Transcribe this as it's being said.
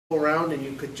around and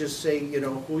you could just say, you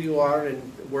know, who you are and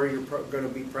where you're going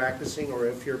to be practicing, or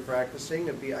if you're practicing,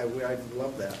 I'd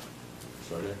love that.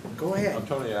 Sorry. Go ahead. I'm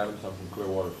Tony Adams. I'm from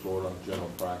Clearwater, Florida. General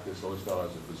practice. Always started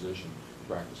as a physician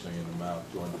practicing in the mouth.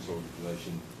 Joined this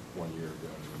organization 1 year ago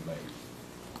in May.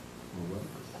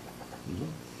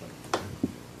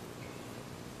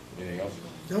 Anything else?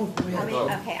 No, go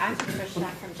ahead. Okay, I'm Patricia.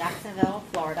 I'm from Jacksonville,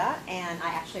 Florida, and I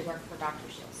actually work for Dr.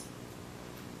 Shields.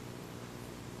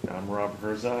 I'm Rob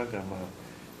Herzog. I'm a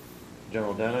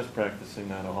general dentist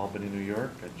practicing out of Albany, New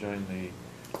York. I joined the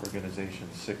organization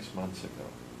 6 months ago.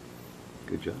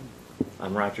 Good job.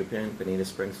 I'm Roger Pinn, Bonita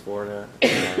Springs, Florida.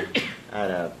 I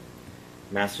had a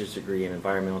master's degree in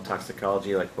environmental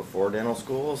toxicology like before dental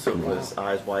school, so it was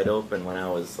eyes wide open when I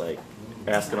was like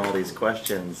asking all these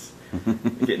questions,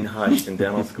 getting hushed in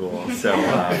dental school. So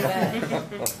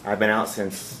I've been out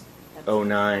since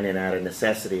 '09, and out of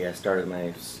necessity I started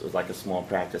it was like a small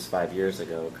practice 5 years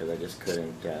ago because I just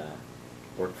couldn't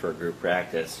work for a group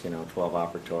practice, 12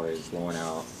 operatories blowing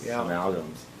out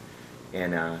amalgams.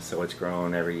 And so it's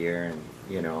grown every year, and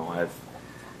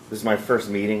this is my first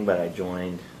meeting, but I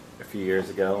joined a few years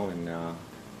ago, and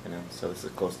so this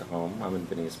is close to home. I'm in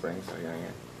Bonita Springs, so here I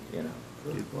am.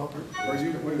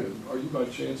 Are you by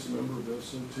chance a member of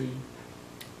SMT?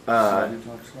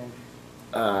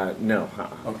 No.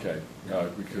 Okay,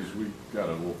 because we got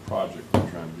a little project we're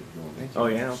trying to get going. Oh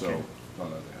yeah, okay. So thought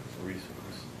I'd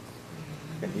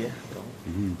ask. Yeah.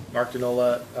 Mark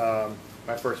Denola.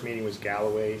 My first meeting was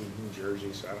Galloway, New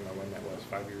Jersey, so I don't know when that was,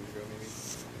 5 years ago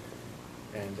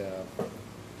maybe. And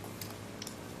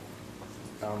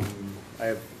I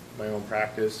have my own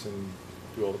practice and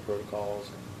do all the protocols.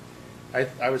 And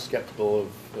I was skeptical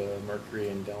of mercury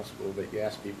in dental school, but you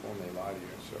ask people and they lie to you.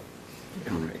 So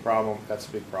that's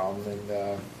a big problem.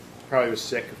 And probably was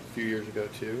sick a few years ago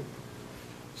too.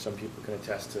 Some people can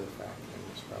attest to the fact that I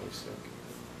was probably sick.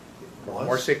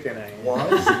 More sick than I am.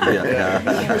 Was? Yeah.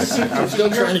 I'm still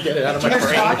trying to get it out of my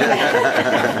brain.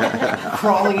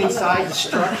 Crawling inside the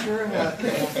structure.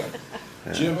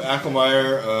 Jim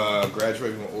Ackelmeyer,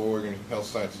 graduated from Oregon Health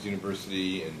Sciences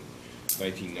University in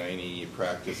 1990.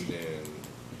 Practiced in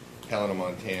Helena,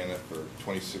 Montana for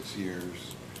 26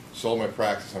 years. Sold my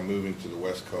practice. I'm moving to the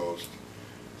West Coast,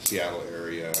 Seattle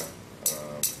area.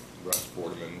 Russ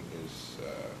Bordeman is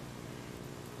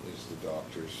the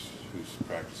doctor's whose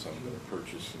practice I'm going to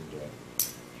purchase, and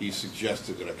he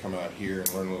suggested that I come out here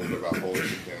and learn a little bit about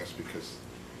holistic dentistry because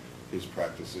his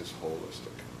practice is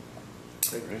holistic.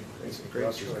 Great choice. He's a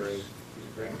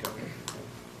great company.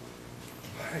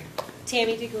 All right.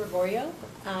 Tammy DeGregorio.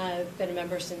 I've been a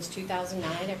member since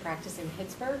 2009. I practice in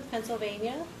Pittsburgh,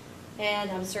 Pennsylvania,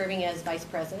 and I'm serving as vice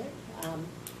president,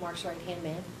 Mark's right-hand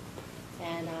man.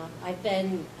 And I've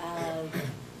been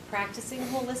practicing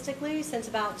holistically since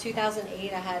about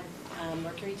 2008. I had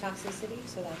mercury toxicity,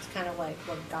 so that's kind of like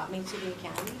what got me to the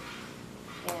academy,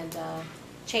 and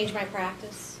changed my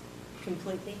practice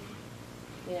completely.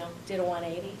 Did a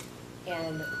 180,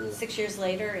 and 6 years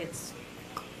later, it's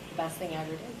the best thing I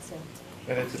ever did. So.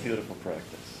 And it's a beautiful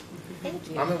practice. Thank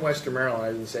you. I'm in Western Maryland.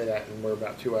 I didn't say that, and we're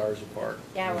about 2 hours apart.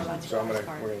 Yeah, we're about 2 hours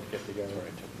apart. We're going to get together.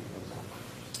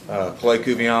 Clay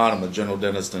Couvion. I'm a general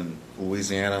dentist in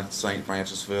Louisiana, St.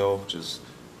 Francisville, which is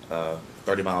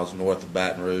 30 miles north of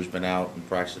Baton Rouge. Been out and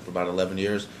practicing for about 11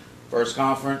 years. First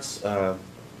conference,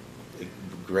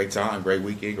 great time, great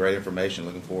weekend, great information.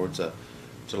 Looking forward to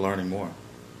learning more.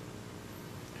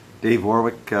 Dave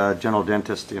Warwick, general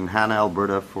dentist in Hanna,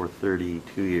 Alberta for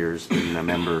 32 years. Been a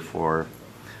member for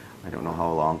I don't know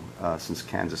how long, since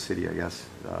Kansas City, I guess,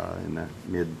 in the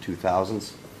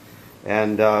mid-2000s.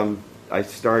 And I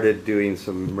started doing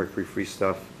some mercury-free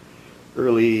stuff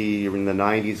early in the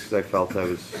 90s because I felt I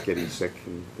was getting sick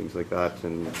and things like that,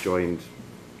 and joined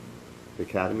the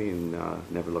academy and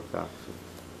never looked back. So.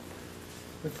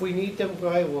 If we need them,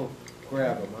 guy, we'll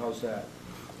grab them. How's that?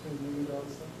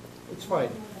 It's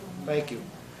fine. Thank you.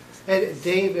 And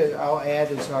David, I'll add,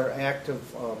 is our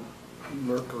active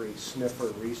mercury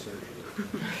sniffer researcher.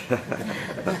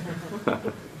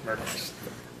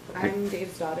 I'm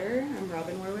Dave's daughter. I'm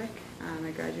Robin Warwick.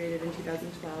 I graduated in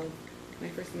 2012. My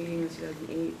first meeting was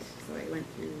 2008, so I went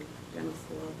through dental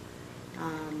school.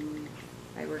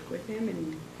 I work with him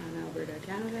in Alberta,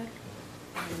 Canada.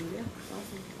 And yeah, it's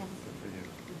awesome.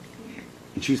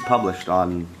 And she's published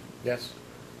on Yes.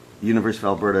 University of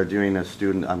Alberta doing a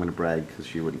student, I'm going to brag because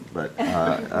she wouldn't, but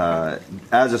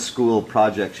as a school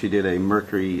project, she did a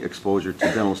mercury exposure to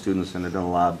dental students in the dental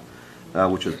lab,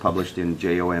 which was published in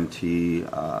IAOMT,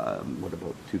 what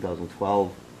about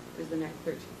 2012? It was the next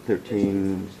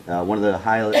 13. One of the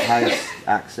highest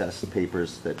access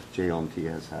papers that IAOMT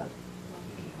has had.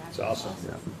 It's awesome.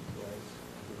 Yeah.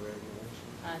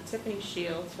 Tiffany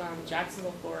Shields from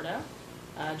Jacksonville, Florida.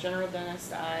 General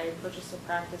dentist. I purchased a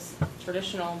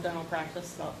traditional dental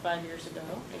practice about 5 years ago,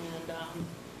 and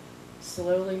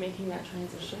slowly making that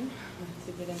transition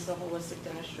to get into holistic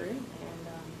dentistry. And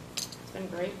it's been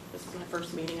great. This is my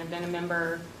first meeting. I've been a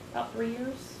member about 3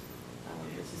 years.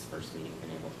 This is the first meeting I've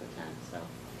been able to attend, so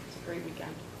it's a great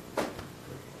weekend.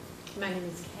 My name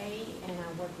is Kay, and I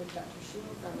work with Dr.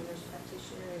 Shields. I'm a nurse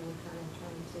practitioner, and we're kind of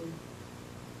trying to,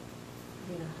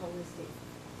 holistic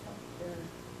healthcare.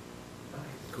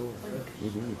 Cool. clinic.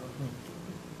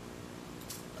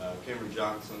 Cameron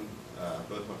Johnson,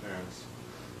 both my parents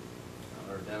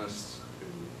are dentists who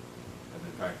have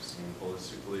been practicing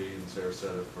holistically in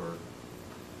Sarasota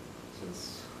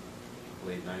since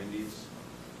late 90s.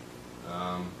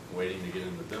 Waiting to get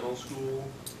into dental school,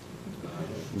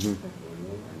 and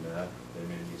they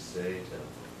made me stay to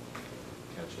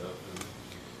catch up and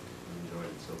enjoy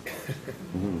it so far.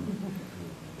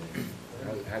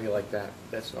 How do you like that?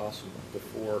 That's awesome.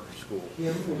 Before school.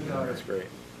 That's great.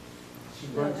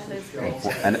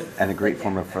 And a great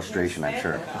form of frustration, I'm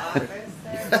sure. I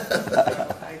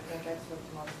think I spoke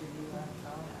to most of you on the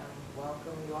phone.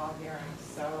 Welcome you all here. I'm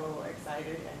so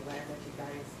excited and glad that you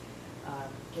guys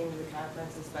came to the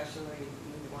conference, especially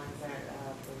you ones that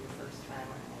for your first time.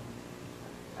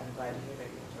 I'm glad to hear that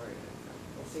you enjoyed it.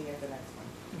 We'll see you at the next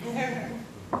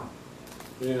one.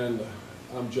 And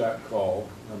I'm Jack Call.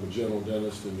 I'm a general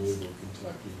dentist in Louisville,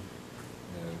 Kentucky.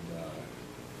 And I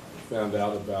found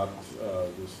out about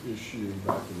this issue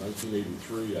back in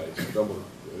 1983. I stumbled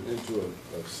into a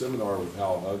seminar with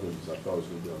Hal Huggins. I thought it was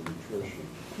going to be on nutrition.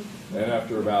 And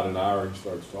after about an hour, he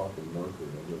starts talking mercury.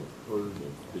 I've never heard of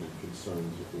getting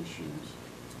concerns with issues.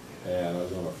 And I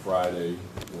was on a Friday,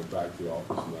 went back to the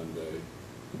office Monday,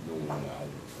 no one out. That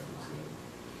was it.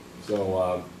 So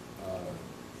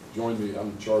joined I'm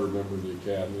a charter member of the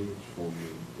Academy, which formed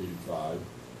in '85.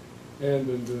 And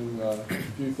been doing a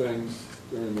few things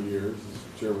during the years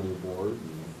as chairman of the board,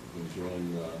 and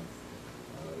enjoying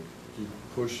keep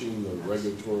pushing the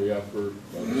regulatory effort,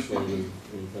 legislating,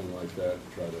 anything like that, to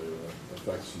try to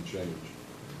affect some change.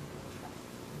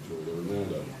 Enjoyed every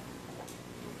minute of it.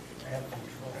 I have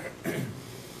control.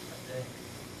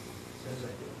 Says I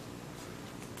do.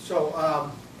 So,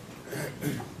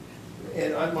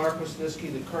 and I'm Mark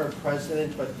Wisniewski, the current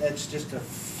president, but that's just a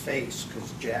face,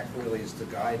 because Jack really is the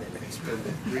guy that has been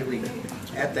really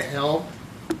at the helm.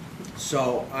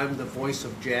 So I'm the voice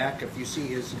of Jack. If you see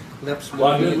his lips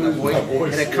moving, the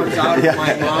voice, and it comes out of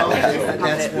my mouth, and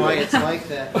that's why it's like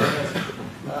that.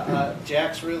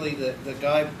 Jack's really the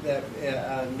guy that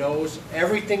knows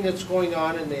everything that's going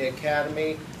on in the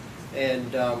Academy,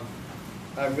 and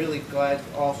I'm really glad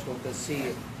also to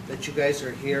see that you guys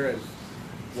are here and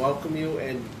welcome you.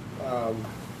 And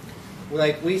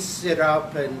like, we sit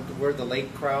up and we're the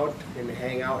late crowd and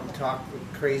hang out and talk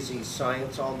crazy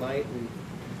science all night, and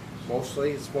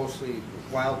it's mostly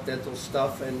wild dental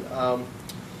stuff. And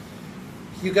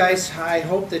you guys, I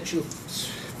hope that you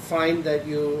find that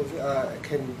you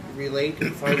can relate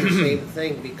and find the same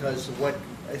thing, because what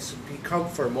it's become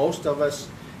for most of us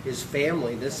is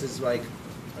family. This is like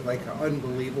an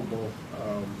unbelievable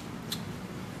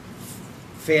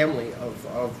family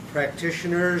of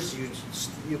practitioners.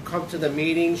 You come to the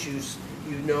meetings,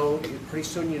 you know, pretty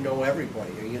soon you know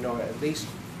everybody, or you know at least.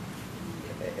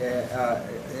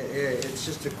 It's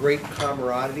just a great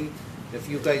camaraderie. If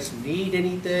you guys need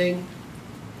anything,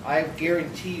 I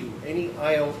guarantee you, any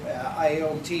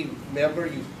IAOMT member,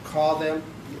 you call them.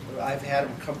 I've had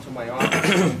them come to my office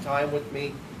spend time with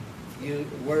me.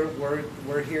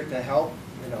 We're here to help,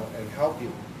 and help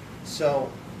you.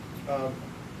 So, I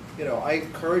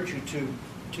encourage you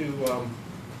to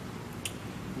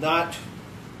not,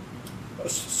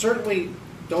 certainly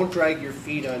don't drag your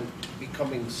feet on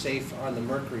becoming safe on the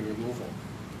mercury removal.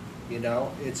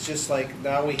 It's just like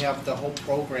now we have the whole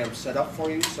program set up for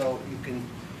you, so you can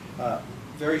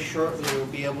very shortly you'll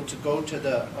be able to go to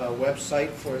the website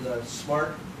for the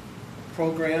SMART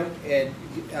program, and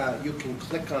you can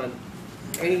click on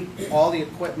all the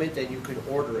equipment, and you can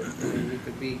order it. And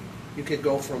you could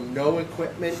go from no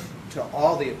equipment to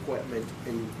all the equipment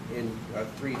in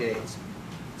 3 days.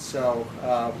 So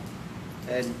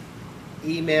and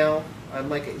email. I'm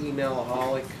like an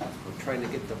emailaholic. I'm trying to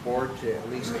get the board to at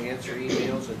least answer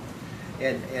emails,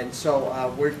 and so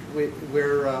we're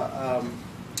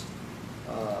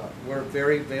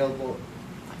very available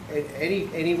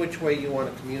any which way you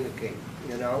want to communicate.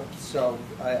 So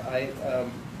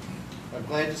I'm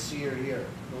glad to see you're here.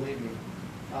 Believe me.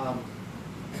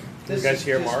 You guys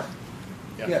hear Mark?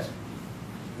 Yes.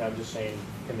 No, I'm just saying,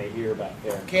 Can they hear back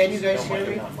there? Can you guys Don't mic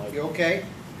hear it, me? not mic. You okay?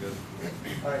 Good.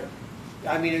 All right.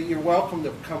 I mean, you're welcome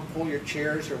to come pull your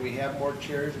chairs, or we have more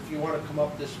chairs if you want to come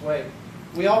up this way.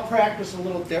 We all practice a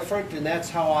little different, and that's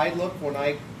how I look when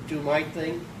I do my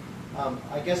thing.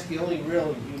 I guess the only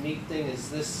real unique thing is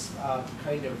this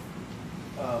kind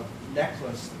of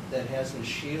necklace that has a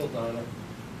shield on it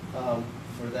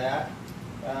for that.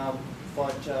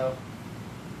 But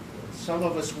some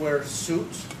of us wear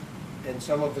suits, and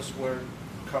some of us wear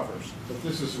covers. But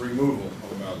this is removal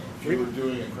of amalgam. If you were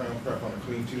doing a crown prep on a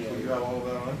clean tooth, would you have all of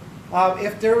that on?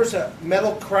 If there was a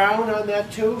metal crown on that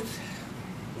tooth,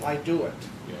 I do it.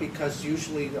 Yeah. Because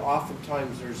usually,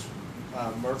 oftentimes, there's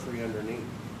mercury underneath.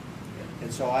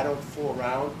 And so I don't fool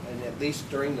around, and at least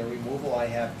during the removal, I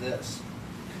have this.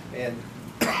 And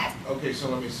Okay, so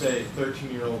let me say,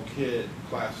 13-year-old kid,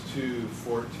 class 2,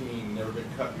 14, never been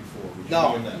cut before. Would you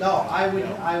be in that? no, I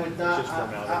would not. Just for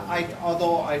amalgam.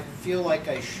 Although I feel like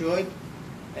I should,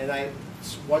 and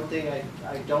it's one thing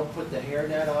I don't put the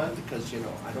hairnet on because, you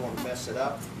know, I don't want to mess it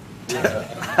up.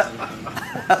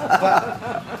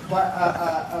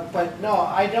 But no,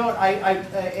 I don't.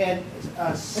 And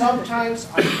sometimes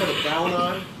I put a gown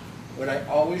on when I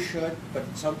always should, but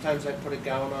sometimes I put a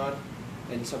gown on,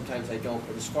 and sometimes I don't.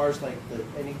 But as far as like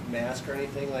any mask or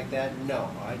anything like that, no.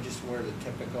 I just wear the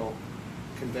typical,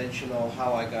 conventional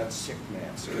how I got sick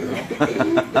mask. You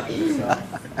know?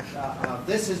 So,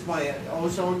 this is my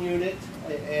ozone unit,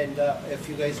 and if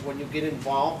you guys, when you get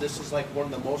involved, this is like one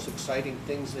of the most exciting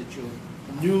things that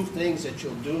new things that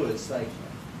you'll do. Is like,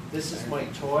 this is my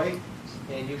toy,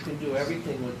 and you can do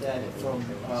everything with that, from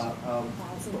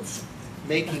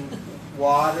making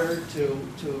water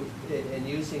and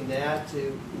using that,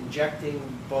 to injecting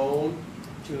bone,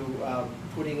 to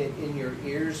putting it in your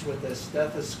ears with a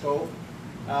stethoscope,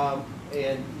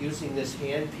 and using this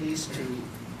handpiece to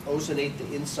ozonate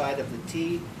the inside of the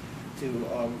teeth, to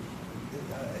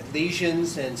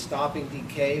lesions and stopping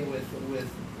decay with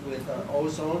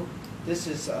ozone. This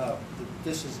is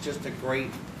just a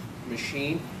great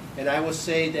machine, and I will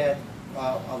say that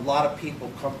a lot of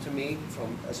people come to me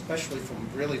especially from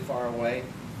really far away,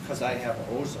 because I have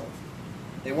ozone.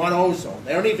 They want ozone.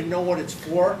 They don't even know what it's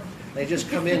for. They just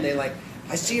come in. They like,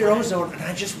 I see your ozone, and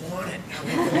I just want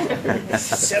it.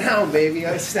 Sit down, baby.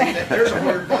 I say that. There's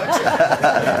 $100.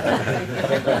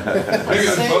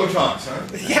 Bigger than Botox, huh?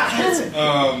 Yeah, that's it.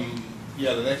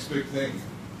 Yeah, the next big thing.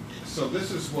 So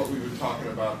this is what we were talking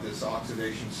about, this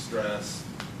oxidation stress.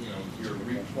 You know, you're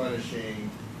replenishing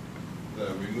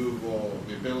the removal,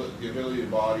 the ability of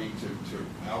the body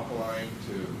to alkaline,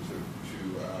 to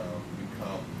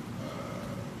become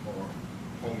more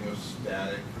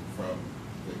homeostatic from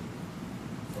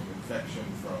infection,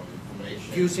 from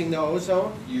inflammation. Using the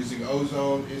ozone? Using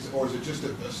ozone, or is it just a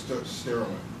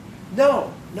steroid?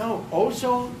 No.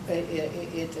 Ozone,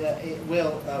 it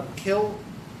will kill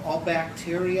all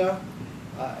bacteria,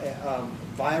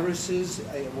 viruses.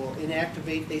 It will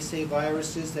inactivate, they say,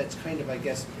 viruses. That's kind of, I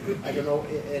guess, I don't know.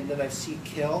 And then I see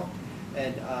kill,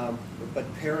 and but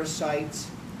parasites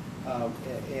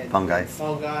and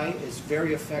fungi is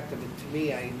very effective. And to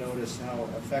me, I notice how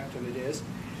effective it is.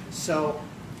 So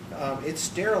it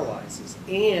sterilizes,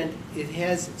 and it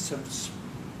has some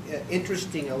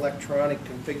interesting electronic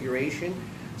configuration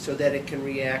so that it can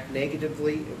react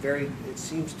negatively. It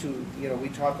seems to, we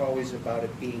talk always about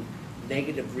it being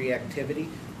negative reactivity,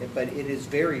 but it is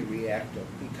very reactive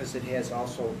because it has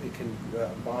also, it can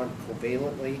bond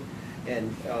covalently,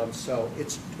 and so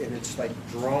it's like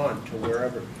drawn to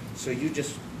wherever. So you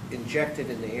just inject it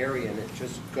in the area and it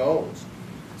just goes.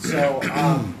 So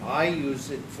I use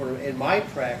it in my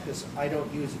practice. I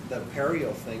don't use the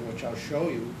perio thing, which I'll show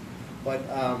you, but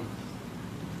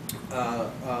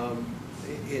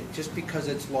it just because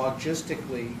it's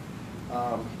logistically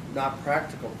not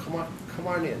practical. Come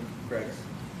on in, Greg.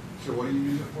 So what do you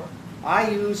use it for? I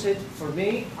use it for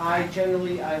me. I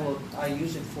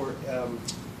use it for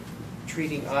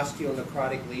treating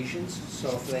osteonecrotic lesions. So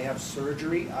if they have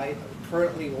surgery,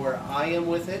 currently where I am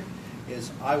with it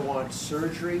is I want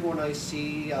surgery when I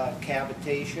see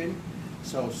cavitation.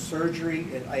 So surgery,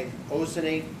 and I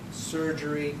ozonate,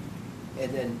 surgery,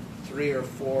 and then 3 or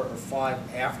 4 or 5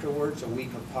 afterwards, a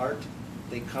week apart.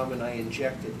 They come and I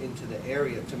inject it into the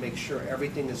area to make sure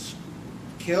everything is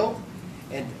killed,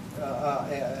 and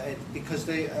because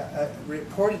they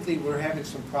reportedly we're having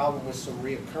some problem with some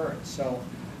reoccurrence. So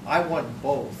I want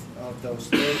both of those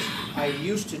things. I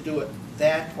used to do it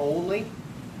that only,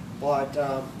 but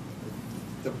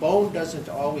the bone doesn't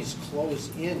always close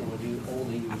in when you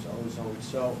only use ozone.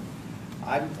 So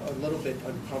I'm a little bit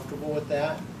uncomfortable with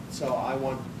that. So I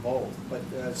want both, but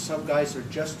some guys are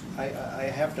just,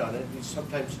 I have done it,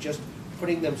 sometimes just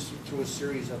putting them through a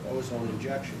series of ozone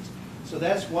injections. So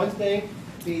that's one thing.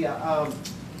 The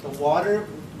water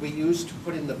we use to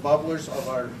put in the bubblers of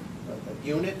our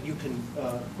unit, you can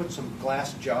put some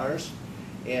glass jars,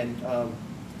 and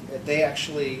they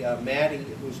actually, Maddie,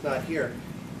 who's not here,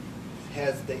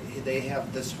 they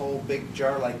have this whole big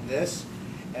jar like this,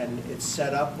 and it's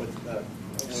set up with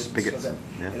spigots.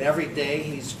 And every day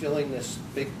he's filling this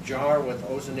big jar with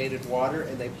ozonated water,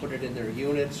 and they put it in their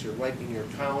units. You're wiping your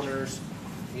counters,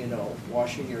 you know,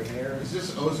 washing your hair. Is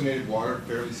this ozonated water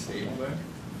fairly stable then?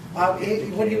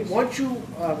 Once you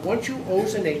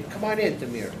ozonate, come on in,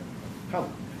 Demir.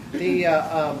 Come.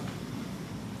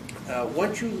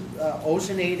 Once you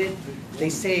ozonate it, they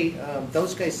say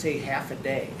those guys say half a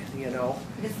day. You know.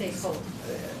 It stays cold.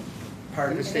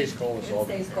 Pardon? It stays cold as well.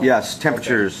 Yes,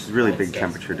 temperature is really big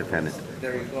temperature dependent.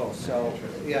 There you go. So,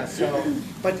 yeah, so,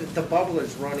 but the bubble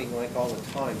is running like all the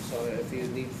time, so if you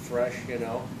need fresh, you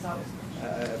know,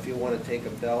 if you want to take a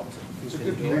belt, It's you a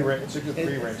can good do it. pre-rinse. It's a good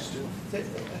pre-rinse too.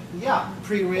 Yeah,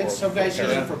 pre-rinse. Some guys use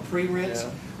it for pre-rinse.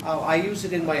 I use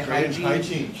it in my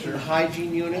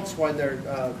hygiene units when they're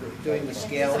doing the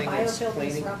scaling and It's a biofilm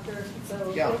cleaning. disruptor,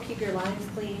 so Yeah. it'll keep your lines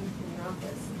clean in your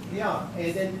office. Yeah,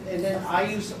 and then I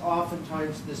use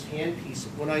oftentimes this handpiece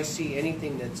when I see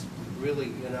anything that's really,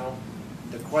 you know,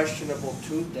 the questionable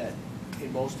tooth that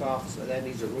in most offices that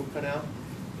needs a root canal.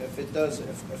 If it does,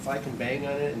 if I can bang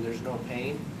on it and there's no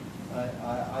pain,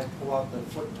 I pull out the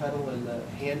foot pedal and the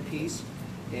handpiece,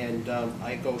 and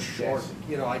I go short.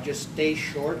 You know, I just stay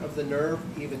short of the nerve,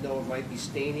 even though it might be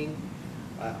staining.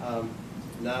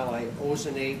 Now I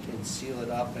ozonate and seal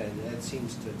it up, and that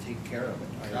seems to take care of it.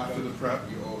 After the prep,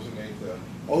 you ozonate the...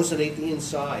 Ozonate the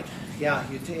inside, yeah.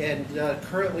 And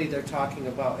currently they're talking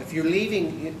about, if you're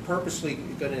leaving, you're purposely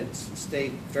going to stay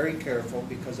very careful,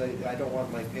 because I don't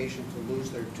want my patient to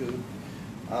lose their tooth.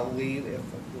 I'll leave if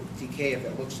decay, if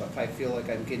it looks like, I feel like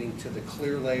I'm getting to the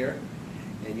clear layer,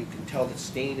 and you can tell the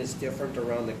stain is different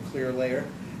around the clear layer,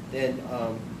 then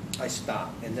I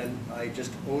stop, and then I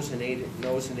just ozonate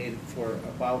it for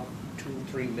about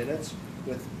 2-3 minutes.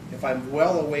 If I'm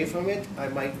well away from it, I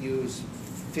might use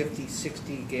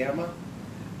 50-60 gamma.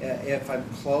 If I'm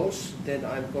close, then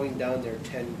I'm going down there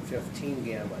 10-15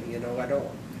 gamma. You know,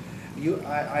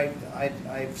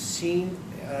 I've seen,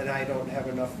 and I don't have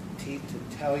enough teeth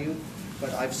to tell you,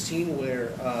 but I've seen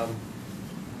where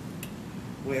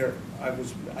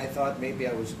I thought maybe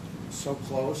I was so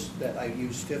close that I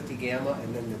used 50 gamma,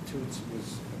 and then the tooth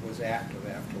was active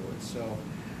afterwards. So,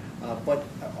 but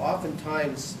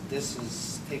oftentimes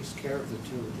this takes care of the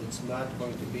tooth. It's not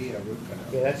going to be a root canal.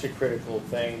 Yeah, that's a critical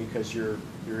thing, because you're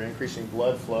increasing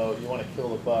blood flow. You want to kill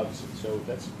the bugs, so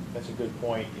that's a good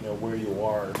point. You know where you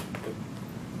are.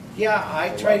 Yeah, I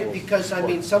tried it because I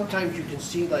mean sometimes you can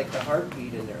see like the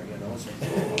heartbeat in there. You know, it's like,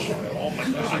 oh my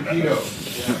God,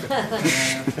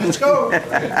 let's go.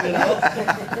 You know?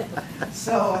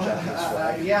 So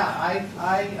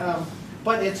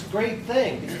but it's a great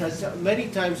thing, because many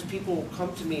times people will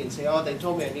come to me and say, oh, they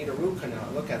told me I need a root canal.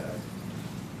 Look at it.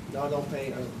 No, don't pay.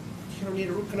 You don't need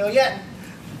a root canal yet.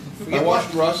 I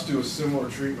watched Russ do a similar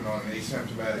treatment on an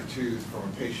asymptomatic tooth from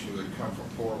a patient who had come from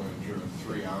Portland and driven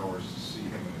 3 hours to see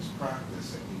him in his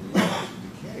practice, and he developed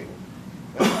decay.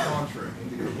 That's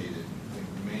contraindicated in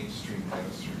mainstream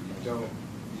dentistry. You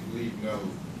leave no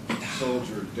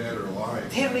soldier dead or alive.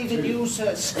 They don't even use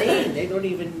stain. They don't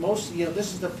even,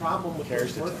 this is the problem with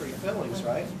those mercury fillings,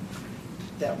 right?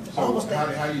 So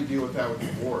how do you deal with that with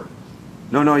the board?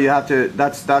 No, you have to,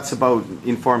 that's about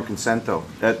informed consent though.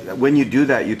 When you do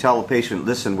that, you tell the patient,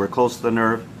 listen, we're close to the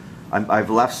nerve. I've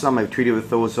left some, I've treated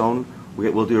with ozone.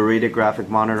 We'll do a radiographic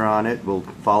monitor on it. We'll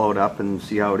follow it up and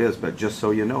see how it is, but just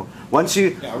so you know.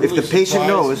 If the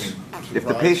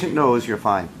patient knows, you're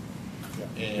fine.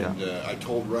 And I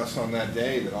told Russ on that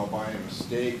day that I'll buy him a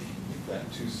steak if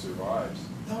that tooth survives.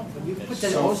 No, when you put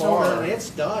the ozone on it, it's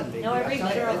done, baby. No, I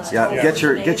remineralize. Yeah,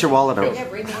 get your wallet out. Yeah,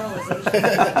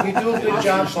 remineralization. You do a good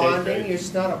job bonding,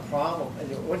 it's not a problem.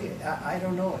 I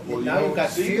don't know. Well, Now you've got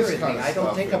fear in me. I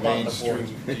don't think about the board.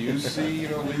 Do you see,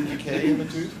 leaf decay in the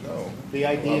tooth? No. The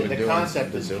idea, the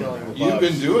concept is killing the bugs. You've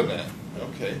been doing that.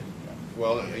 Okay.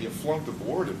 Well, you flunked the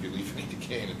board if you leave any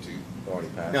decay in a tooth.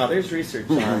 No, there's research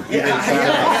on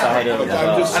outside of. I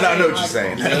know what you're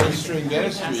saying. Mainstream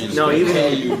dentistry. No,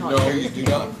 even you do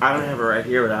not. I don't have it right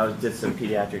here, but I did some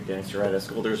pediatric dentistry at a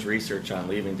school. There's research on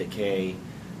leaving decay,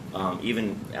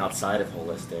 even outside of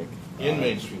holistic. In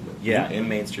mainstream dentistry. Yeah, in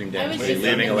mainstream I was dentistry, just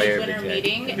in leaving the a layer of winter decay.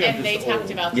 meeting, and they talked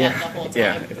about that the whole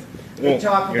time. We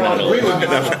talk You're not about really with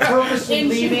them. purposely In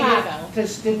leaving Chicago. it to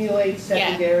stimulate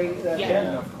secondary,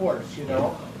 Yeah. of course, you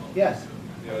know? Yes.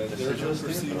 There's a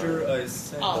procedure I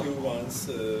sent Oh. you once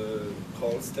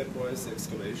called stepwise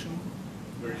excavation,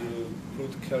 where you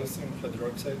put calcium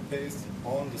hydroxide paste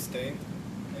on the stain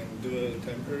and do a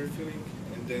temporary filling,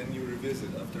 and then you revisit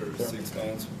after 6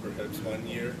 months, perhaps 1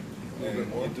 year, and you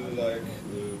do like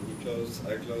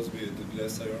I close with the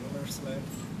glass ionomer cement,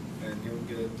 and you'll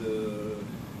get the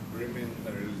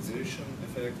remineralization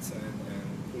effects and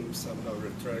pulp somehow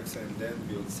retracts and then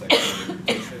build secondary,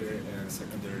 tertiary and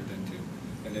secondary dentin.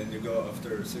 And then you go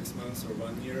after 6 months or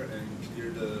 1 year and clear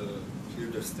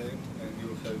the stain, and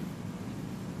you'll have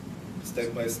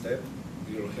step by step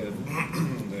you'll have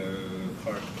the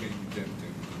hard clean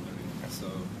dentin. So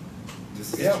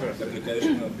this is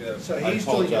application of So I he's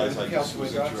doing apologize, it I with just calcium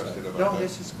was interested hydroxide. about No, that.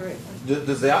 this is great.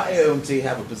 Does the IAOMT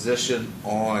have a position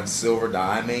on silver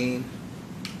diamine?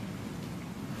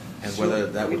 And whether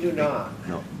that We would do be not.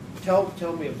 No.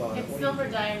 Tell me about it. It's What do you silver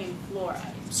do? diamine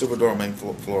fluoride. silver diamine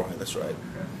fluoride, that's right.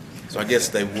 So I guess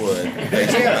they would,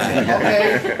 based on Yeah,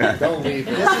 that. okay. Don't leave.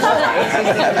 This is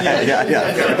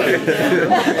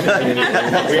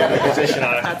We have a position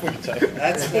on it.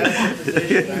 That's the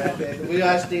position. We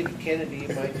asked David Kennedy, he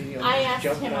might be I asked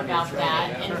jumping him on your about throat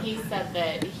that, right now. and he said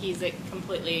that he's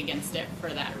completely against it for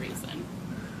that reason.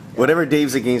 Whatever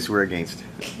Dave's against, we're against.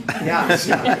 Yeah.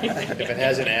 If it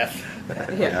has an F.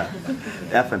 Yeah.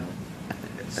 Effing.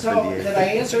 So, did I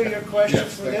answer your question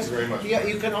Yes, for thank this? you very much. Yeah,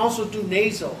 you can also do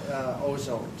nasal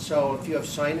ozone. So if you have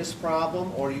sinus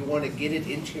problem or you want to get it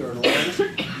into your lungs,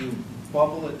 you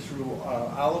bubble it through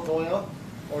olive oil,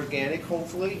 organic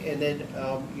hopefully, and then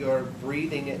you're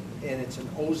breathing it, and it's an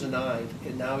ozonide,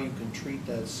 and now you can treat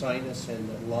the sinus and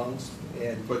the lungs.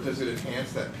 And But does it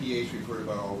enhance that pH we've heard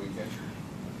about all weekend?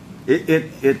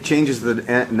 It changes the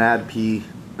NAD-P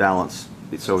balance.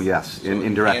 So yes, So it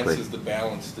indirectly. enhances the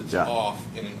balance that's Yeah. off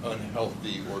in an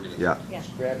unhealthy organism. Yeah.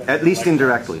 Just grab an At least electrons-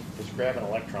 indirectly. Just grabbing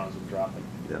electrons and drop it,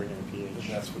 Yeah. bring in a And pH.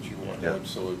 that's what you want. Yeah.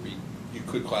 So it'd be, you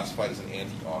could classify it as an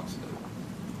antioxidant.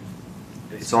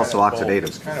 It's also kind of both. oxidative.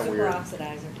 It's kind of weird.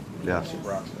 Superoxidizer. Yeah.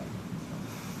 Superoxide.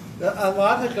 a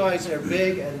lot of the guys are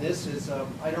big, and this is,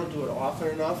 I don't do it often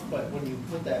enough, but when you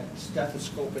put that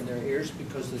stethoscope in their ears,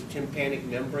 because the tympanic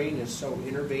membrane is so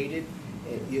innervated,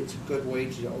 it's a good way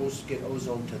to get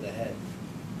ozone to the head.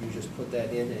 You just put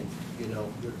that in and, you know,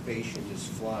 your patient is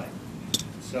flying.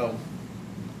 So,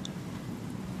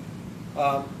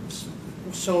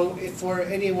 so if for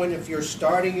anyone, if you're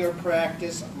starting your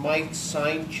practice, my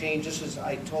sign changes,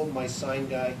 I told my sign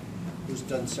guy, who's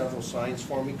done several signs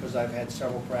for me, because I've had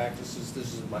several practices,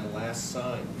 this is my last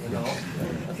sign, you know?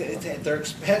 They're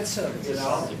expensive, you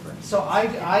know? So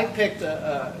I picked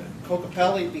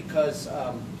Cocapelli because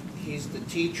he's the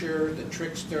teacher, the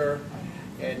trickster,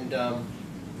 and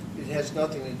it has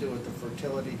nothing to do with the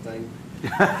fertility thing.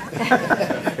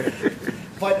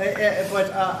 But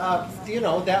you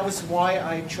know, that was why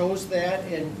I chose that,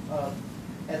 and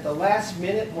at the last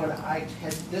minute when I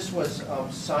had, this was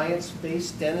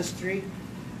science-based dentistry,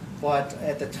 but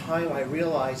at the time I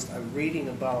realized I'm reading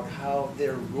about how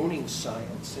they're ruining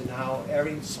science and how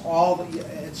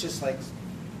it's just like,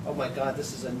 oh my God,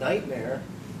 this is a nightmare.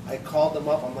 I called them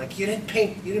up. I'm like, you didn't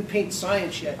paint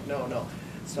science yet. No.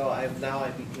 So I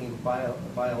became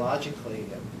biologically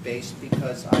based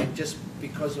because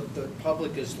of the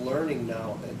public is learning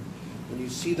now that when you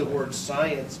see the word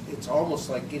science, it's almost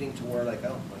like getting to where like,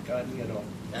 oh my God, you know,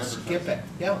 skip it.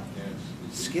 Yeah,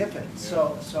 skip it.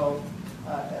 Yeah. So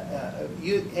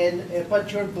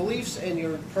but your beliefs and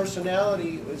your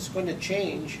personality is going to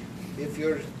change if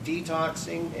you're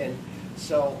detoxing, and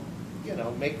so, you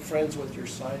know, make friends with your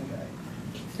sign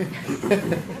guy.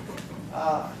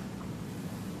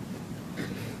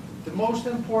 The most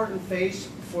important phase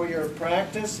for your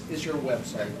practice is your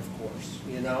website, of course,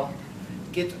 you know.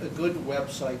 Get a good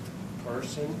website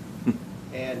person,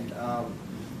 and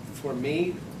for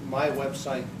me, my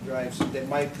website drives,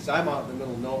 because I'm out in the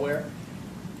middle of nowhere,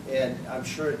 and I'm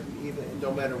sure even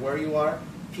no matter where you are,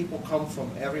 people come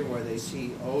from everywhere. They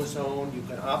see ozone. You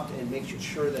can opt and make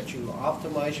sure that you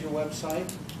optimize your website.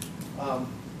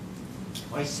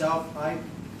 Myself, I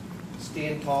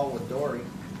stand tall with Dory,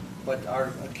 but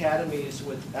our academy is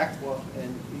with Equa,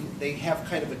 and they have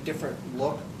kind of a different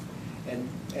look, and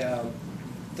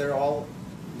they're all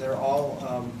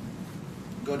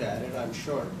good at it, I'm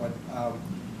sure. But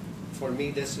for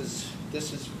me, this is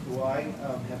who I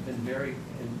have been very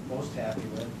and most happy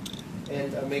with.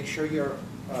 And make sure you're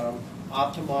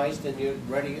optimized and you're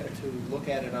ready to look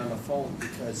at it on the phone,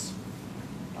 because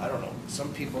I don't know,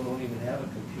 some people don't even have a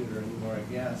computer anymore, I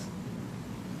guess.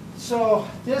 So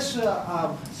this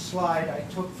slide I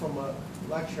took from a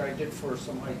lecture I did for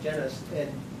some hygienists,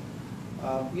 and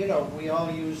you know, we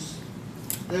all use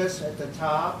this at the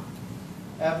top,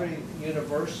 every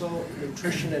universal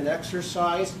nutrition and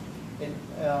exercise, and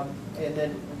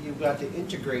then you've got to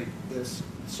integrate this.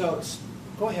 So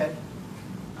go ahead.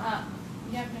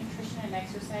 You have nutrition and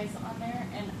exercise on there,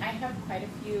 and I have quite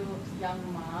a few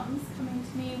young moms coming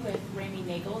to me with Rami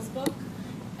Nagel's book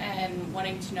and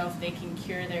wanting to know if they can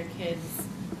cure their kids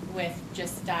with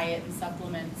just diet and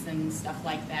supplements and stuff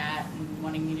like that, and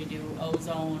wanting me to do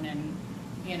ozone and,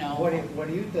 you know. What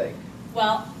do you think?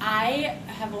 Well, I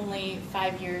have only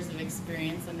 5 years of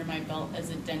experience under my belt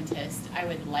as a dentist. I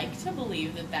would like to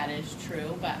believe that that is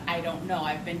true, but I don't know.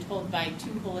 I've been told by 2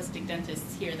 holistic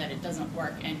dentists here that it doesn't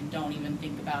work and don't even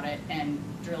think about it and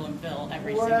drill and fill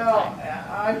every single time. Well,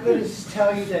 I'm going to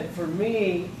tell you that for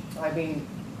me, I mean,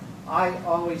 I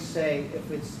always say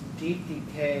if it's deep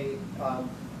decay,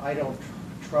 I don't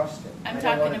trust it. I'm I don't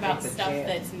talking wanna about take the stuff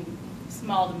chance. that's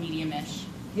small to medium-ish.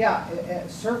 Yeah,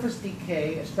 surface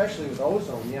decay, especially with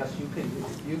ozone, yes, you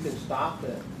can stop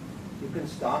it. You can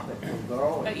stop it from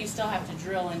growing. But you still have to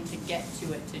drill in to get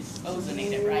to it to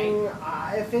ozonate it,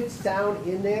 right? If it's down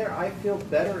in there, I feel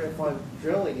better if I'm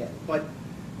drilling it. But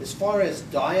as far as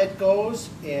diet goes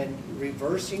and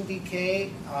reversing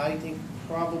decay, I think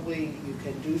probably you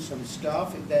can do some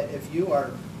stuff that if you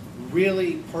are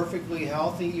really perfectly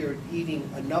healthy, you're eating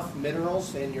enough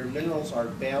minerals and your minerals are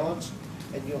balanced,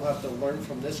 and you'll have to learn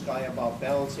from this guy about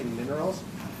balancing minerals.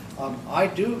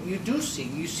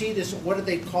 You see this, what do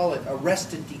they call it,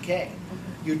 arrested decay.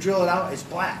 You drill it out, it's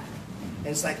black. And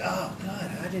it's like, oh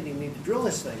God, I didn't even need to drill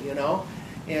this thing, you know?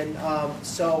 And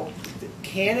so,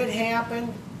 can it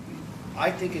happen?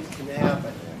 I think it can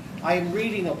happen. I'm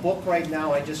reading a book right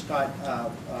now, I just got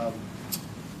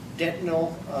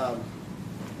dental,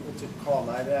 what's it called?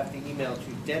 I'd have to email it to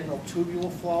you, dental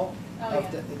tubule flow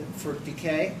for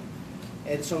decay.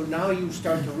 And so now you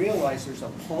start to realize there's a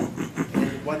pump,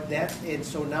 and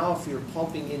so now if you're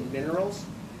pumping in minerals,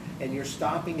 and you're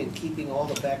stopping and keeping all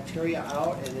the bacteria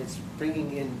out, and it's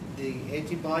bringing in the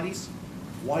antibodies,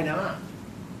 why not?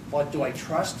 But do I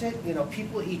trust it? You know,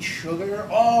 people eat sugar.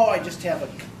 Oh, I just have a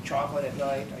chocolate at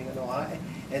night. You know,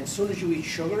 and as soon as you eat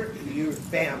sugar, you're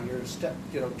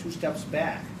 2 steps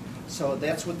back. So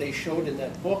that's what they showed in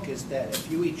that book, is that if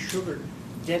you eat sugar,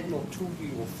 dental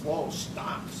tubule flow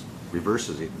stops.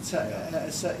 Reverses it.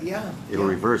 Yeah. It'll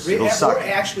reverse. It'll suck. Or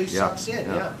actually sucks in,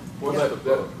 yeah. Well,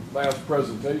 that last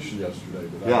presentation yesterday,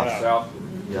 that I was out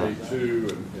there,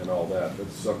 Day2 and all that,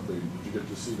 that's something, did you get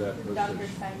to see that presentation? Dr.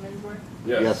 Simon's work?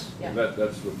 Yes. Yeah. And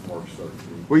that's what Mark started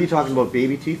doing. Were you talking about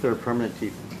baby teeth or permanent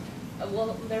teeth?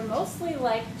 Well, they're mostly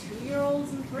like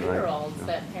 2-year-olds and 3-year-olds Right.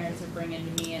 that parents are bringing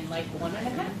to me, and like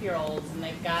 1.5-year-olds, and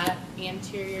they've got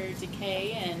anterior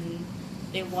decay, and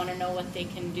they want to know what they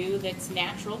can do that's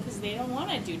natural, because they don't want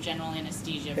to do general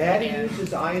anesthesia. Maddie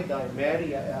uses iodine.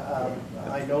 Maddie,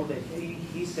 I know that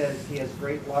he says he has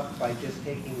great luck by just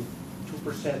taking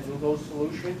 2% glucose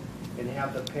solution and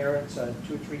have the parents 2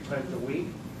 or 3 times a week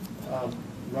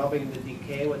rubbing the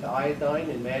decay with iodine,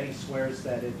 and Maddie swears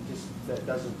that that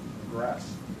doesn't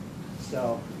progress.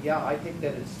 So, yeah, I think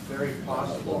that it's very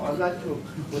possible. I'm not too,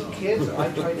 with kids,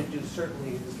 I try to do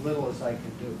certainly as little as I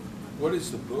can do. What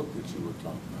is the book that you were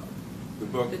talking about? The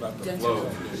book about the flow?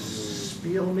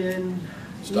 Spielman,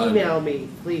 Steinman. email me,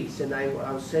 please, and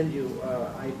I'll send you.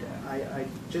 I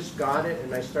just got it,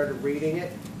 and I started reading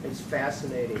it. It's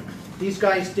fascinating. These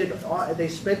guys they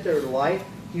spent their life.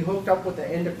 He hooked up with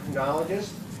an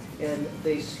endocrinologist, and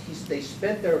they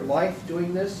spent their life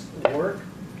doing this work.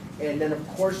 And then, of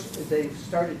course, they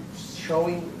started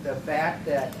showing the fact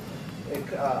that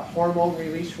hormone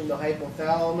release from the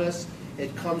hypothalamus,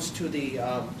 it comes to the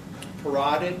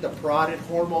parotid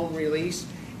hormone release,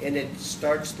 and it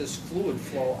starts this fluid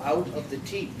flow out of the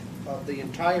teeth, of the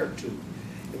entire tooth,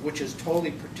 which is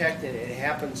totally protected. It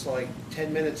happens like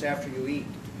 10 minutes after you eat.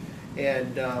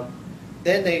 And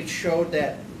then they showed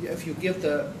that if you give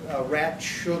the rat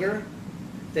sugar,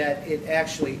 that it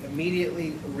actually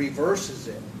immediately reverses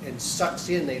it and sucks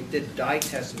in. They did dye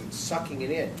testing, sucking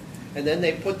it in. And then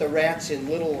they put the rats in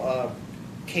little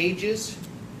cages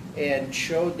and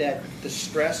showed that the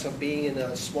stress of being in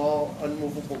a small,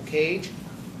 unmovable cage,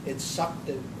 it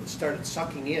started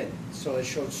sucking in. So it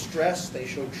showed stress, they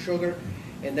showed sugar,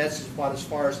 and that's about as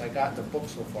far as I got in the book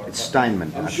so far. It's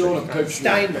Steinman. I'm showing a picture.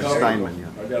 Steinman. Steinman, yeah.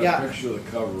 I got a picture of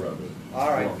the cover of it. All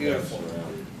right, beautiful.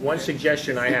 One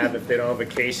suggestion I have, if they don't have a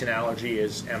casein allergy,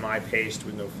 is MI paste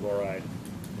with no fluoride.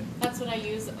 That's what I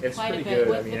use It's quite a pretty bit good.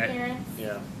 with I mean, the parents.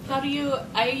 yeah. How do you,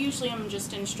 I usually am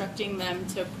just instructing them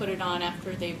to put it on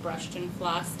after they've brushed and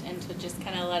flossed and to just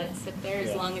kind of let it sit there as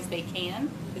Yeah. long as they can.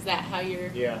 Is that how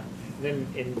you're? Yeah. Then,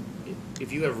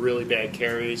 if you have really bad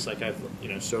caries, like I've,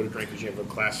 soda drinkers, you have a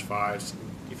class 5s.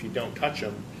 If you don't touch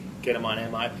them, get them on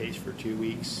MI paste for 2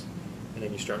 weeks, and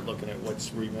then you start looking at what's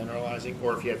remineralizing.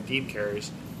 Or if you have deep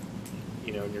caries,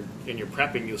 in your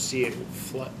prepping, you'll see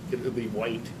it'll be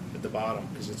white at the bottom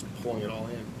because it's pulling it all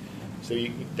in. So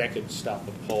that could stop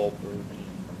the pulp.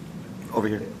 Or Over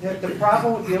here.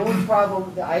 The only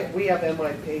problem, we have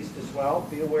MI paste as well.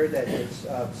 Be aware that it's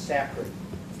saccharine.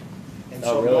 And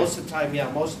so really? most of the time, these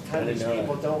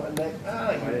people don't, and like,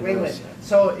 didn't wait a notice minute. that.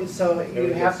 So you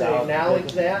Maybe have it's to out.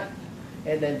 acknowledge that,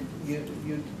 and then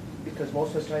you, because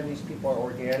most of the time these people are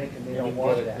organic and they don't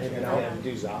want that,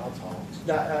 do xylitol.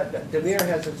 Demir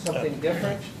has something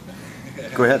different.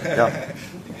 Go ahead, yeah.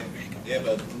 Yeah,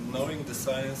 but knowing the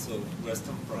science of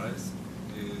Western Price,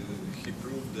 he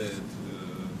proved that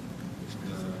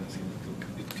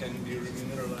it can be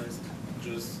remineralized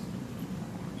just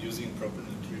using proper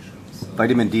nutrition. So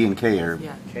Vitamin D and K are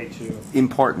K2.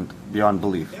 important beyond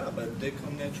belief. yeah, but they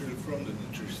come naturally from the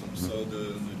nutrition. So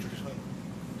the nutrition,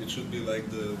 it should be like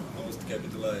the most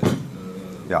capitalized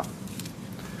Yeah.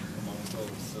 amongst all.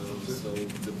 So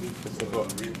the book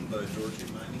written by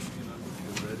Georgie Mining,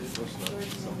 you read it?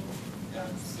 Yeah.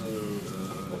 So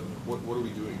What are we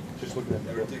doing? Just looking at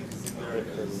everything is in there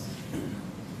because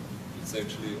it's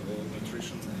actually all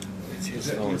nutrition and It's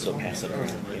his phone, so pass it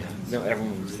around. Yeah. No,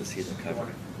 everyone wants to see the cover.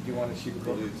 Do you want to see the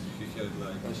book? he had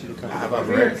like How about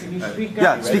Demir, can you speak up?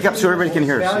 Yeah, speak up so everybody can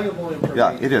hear us. Valuable information.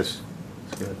 Yeah, it is.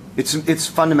 It's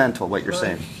fundamental what you're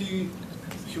saying.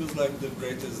 He was like the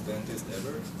greatest dentist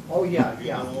ever. Oh, yeah, You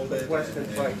yeah. know that, Western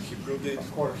and Price. he proved it.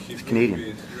 Of course. He He's proved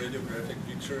Canadian. with radiographic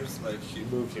pictures. Like he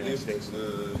moved to the United lived,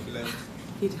 States. he left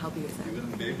He'd help you with that.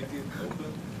 even baby teeth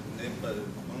open. And then,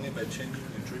 only by changing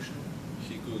nutrition,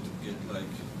 he could get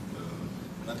like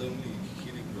not only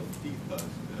healing of teeth, but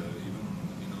even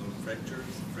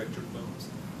fractured bones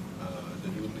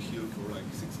that wouldn't heal for like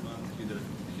 6 months. He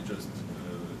just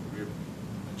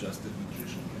adjusted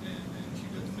nutrition and he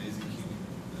got amazing healing.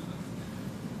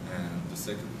 And the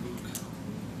second book,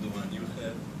 the one you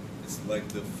had, it's like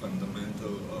the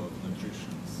fundamental of nutrition.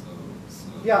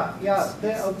 Yeah.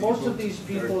 it's Most people- of these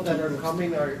there people that two are books.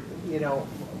 coming are,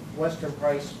 Western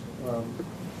Price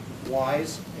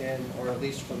wise or at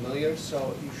least familiar,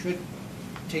 so you should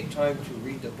take time to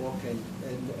read the book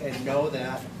and know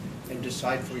that and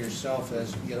decide for yourself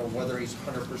as, whether he's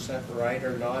 100% right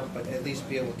or not, but at least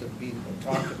be able to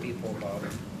talk to people about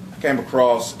it. Came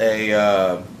across a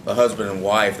husband and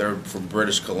wife. They're from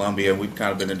British Columbia. We've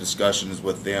kind of been in discussions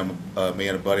with them, me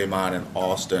and a buddy of mine in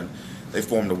Austin. They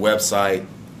formed a website,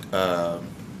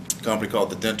 company called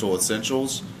the Dental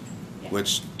Essentials,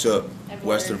 which took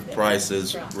Western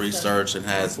Price's research and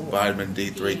has vitamin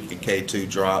D3 and K2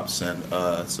 drops and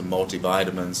some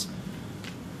multivitamins.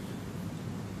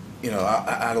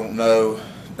 I don't know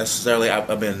necessarily.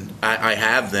 I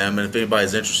have them, and if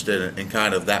anybody's interested in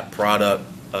kind of that product,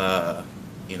 I'd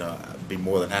be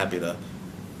more than happy to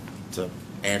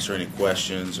answer any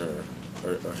questions or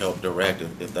help direct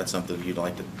if that's something you'd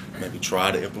like to maybe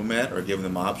try to implement or give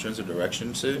them options or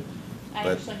direction to. I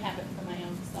But actually have it for my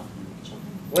own self and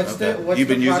children. What's You've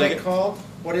been the using product it? called?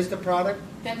 What is the product?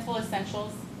 Dental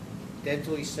Essentials.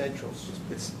 Dental Essentials.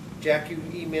 Jack, you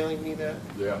emailing me that?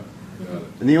 Yeah, got it.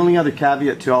 And the only other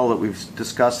caveat to all that we've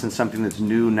discussed and something that's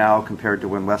new now compared to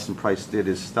when Weston Price did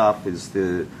his stuff is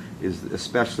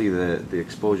especially the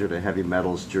exposure to heavy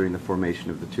metals during the formation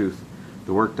of the tooth.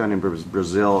 The work done in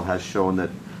Brazil has shown that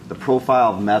the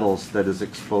profile of metals that is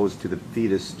exposed to the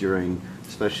fetus during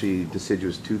especially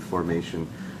deciduous tooth formation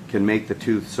can make the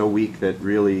tooth so weak that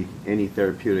really any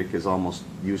therapeutic is almost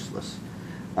useless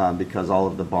because all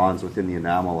of the bonds within the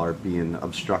enamel are being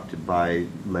obstructed by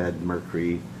lead,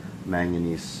 mercury,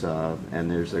 manganese,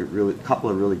 and there's a couple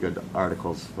of really good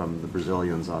articles from the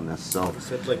Brazilians on this. So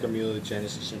Is it like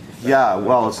amelogenesis imperfecta? yeah,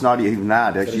 well, it's not even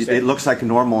that. It looks like a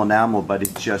normal enamel, but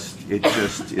it just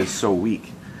is so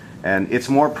weak, and it's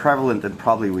more prevalent than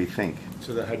probably we think.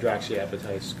 So the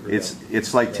hydroxyapatite screwed up.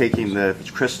 It's like taking the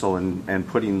crystal and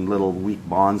putting little weak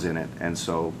bonds in it, and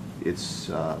so it's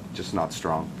just not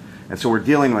strong. And so we're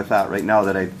dealing with that right now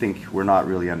that I think we're not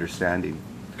really understanding.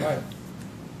 Right.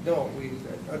 No, we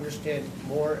understand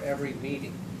more every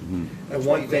meeting. Mhm. That's And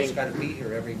why one you guys thing- got to be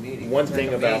here every meeting. One It's thing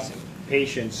like about amazing.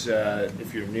 patients,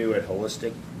 if you're new at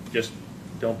holistic, just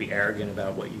don't be arrogant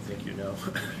about what you think you know,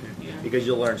 because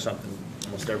you'll learn something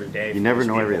almost every day. You from never these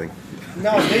know people. everything.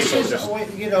 No, this is,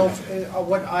 you know,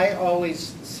 what I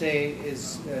always say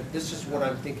is, this is what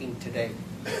I'm thinking today.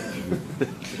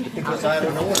 Because I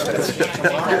don't know what I'm going to think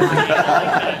tomorrow.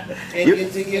 And you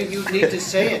need to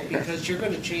say it, because you're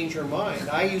going to change your mind.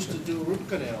 I used to do root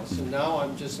canals, and now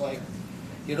I'm just like,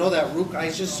 you know that root,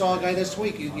 I just saw a guy this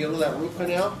week, you know that root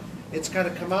canal? It's got to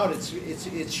come out,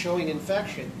 it's showing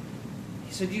infection.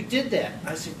 He said, you did that.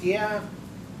 I said, yeah,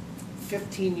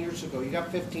 15 years ago. You got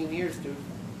 15 years, dude.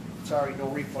 Sorry, no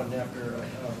refund after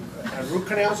root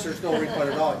canals. There's no refund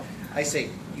at all. I say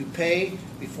you pay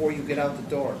before you get out the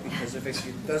door, because if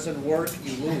it doesn't work,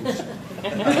 you lose.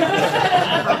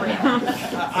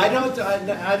 I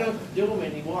don't do them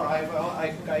anymore.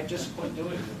 I just quit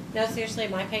doing them. No, seriously,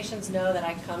 my patients know that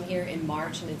I come here in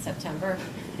March and in September,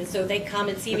 and so they come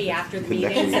and see me after the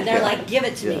meetings, and they're like, give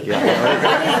it to me.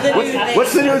 Yeah. What is the new thing?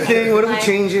 What's the new thing? What are we Like,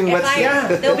 changing?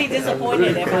 they'll be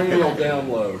disappointed if I'm Cranial not.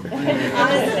 download.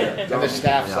 Honestly. And the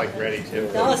staff's like ready too.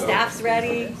 No, the staff's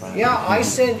ready. Yeah, I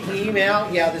send email.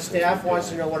 Yeah, the staff wants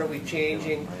to know what are we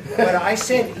changing. But I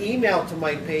send email to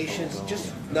my patients,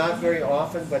 just not very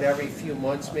often, but every few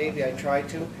months maybe I try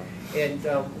to. And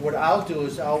what I'll do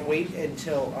is I'll wait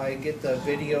until I get the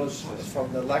videos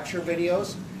from the lecture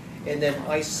videos, and then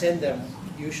I send them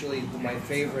usually my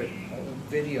favorite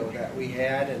video that we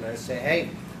had, and I say, hey,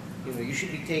 you know, you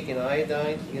should be taking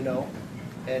iodine, you know,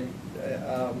 and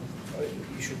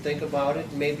you should think about it.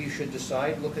 Maybe you should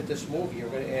decide. Look at this movie. You're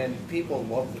gonna, and people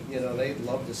love, you know, they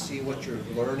love to see what you're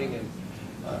learning,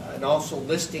 and also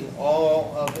listing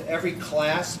all of every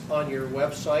class on your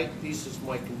website. This is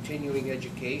my continuing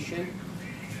education,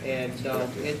 and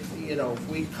you know,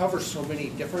 we cover so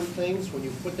many different things. When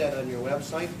you put that on your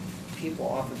website, people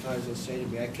oftentimes will say to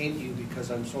me, "I came to you because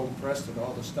I'm so impressed at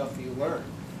all the stuff you learned."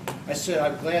 I said,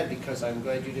 "I'm glad, because I'm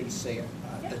glad you didn't say it,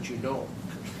 that you know."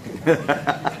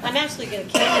 I'm actually going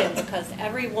to kill him, because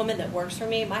every woman that works for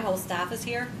me, my whole staff is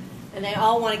here, and they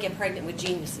all want to get pregnant with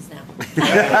geniuses now.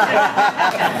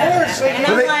 And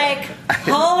I'm like,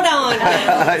 hold on.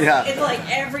 Yeah. It's like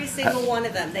every single one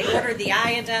of them. They ordered the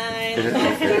iodine.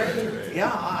 Yeah,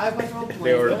 I went home.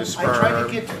 They ordered the I tried to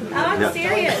sperm. get. I'm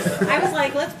serious. I was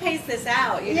like, let's pace this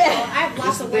out. You know, I have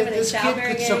lots of women in This kid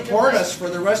childbearing could age. I'm support like, us for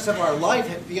the rest of our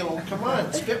life. You know, come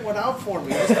on, spit one out for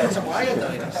me. Let's get some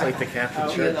iodine. It's like the Catholic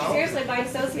You Church. know? Seriously, my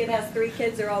associate has 3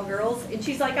 kids. They're all girls, and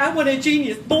she's like, I want a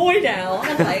genius boy now.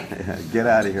 I'm like, Get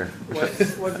out of here. What's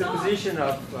the position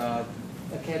of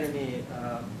Academy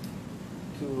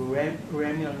to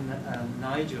Ramiel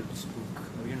Nigel's book?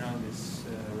 You know this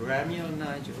Ramiel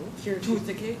Nigel. Cure Tooth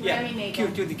Decay? Yeah, Rami Nagel.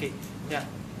 Cure Tooth Decay. Yeah.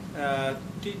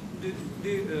 Did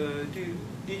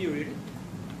you read it?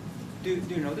 Do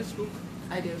you know this book?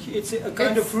 I do. It's a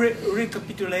kind of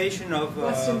recapitulation of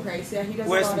Weston Price, yeah, he does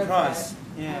Weston a lot Price. of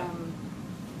that. Yeah.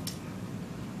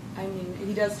 I mean,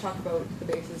 he does talk about the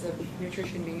basis of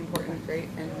nutrition being important, right,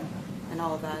 and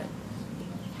all of that.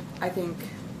 I think,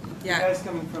 The guy's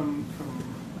coming from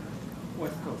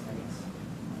West Coast, I guess.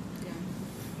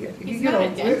 yeah. He's You not know,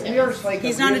 a dentist. we are like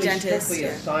He's a not a really dentist, strictly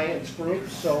a yeah. science group,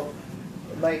 so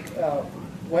like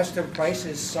Western Price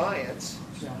is science,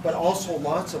 but also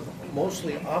lots of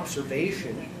mostly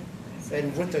observation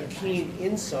and with a keen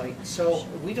insight. So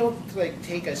we don't like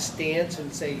take a stance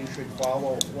and say you should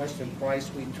follow Western Price.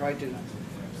 We try to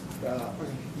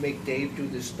make Dave do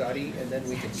the study, and then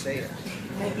we can say it.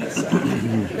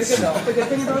 The good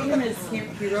thing about him is he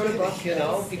wrote a book. You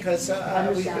know, because you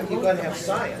got to have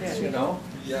science, you know.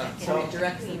 Yeah. So it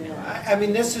directs him. I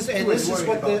mean, this is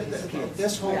what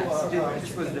this whole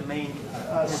This was the main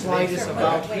slide is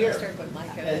about here.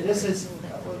 And this is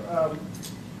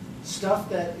stuff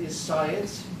that is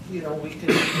science, you know, we can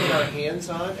put our hands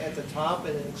on at the top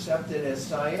and accept it as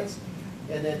science.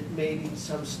 And then maybe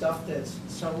some stuff that's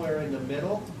somewhere in the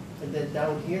middle. And then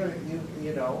down here,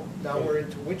 you know, now we're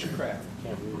into witchcraft.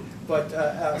 But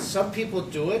some people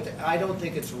do it. I don't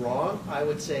think it's wrong. I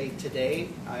would say today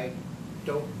I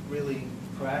don't really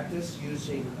practice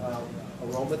using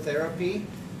aromatherapy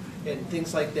and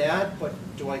things like that. But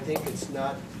do I think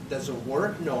doesn't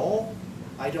work? No.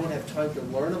 I don't have time to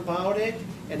learn about it,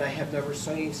 and I have never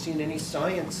seen any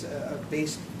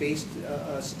science-based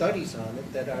studies on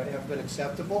it that have been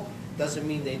acceptable. Doesn't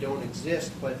mean they don't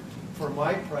exist, but for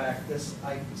my practice,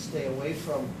 I stay away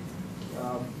from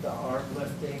the arm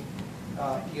lifting.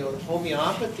 You know,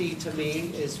 homeopathy to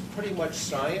me is pretty much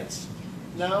science.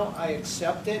 Now I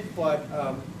accept it, but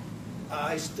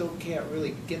I still can't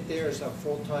really get there as a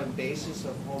full-time basis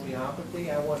of homeopathy.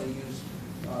 I want to use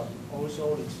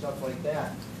ozone and stuff like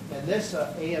that. And this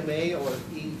AMA or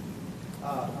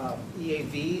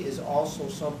EAV is also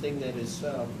something that is,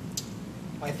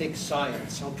 I think,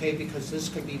 science, okay? Because this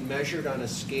can be measured on a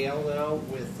scale now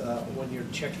with, when you're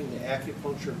checking the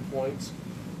acupuncture points.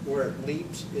 Where it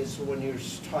leaps is when you're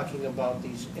talking about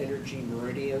these energy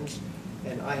meridians.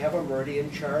 And I have a meridian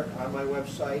chart on my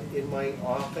website, in my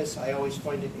office. I always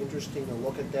find it interesting to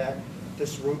look at that.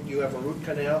 This root, you have a root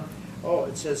canal. Oh,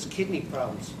 it says kidney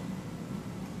problems.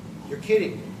 You're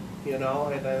kidding me, you know?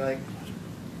 And I like,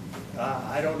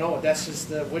 I don't know. This is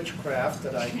the witchcraft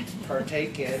that I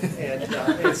partake in, and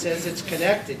it says it's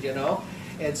connected, you know?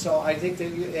 And so I think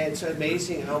that it's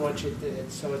amazing how much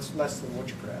so it's less than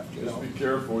witchcraft, you know? Just be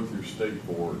careful with your state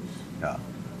boards. Yeah.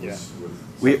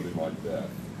 With something like that.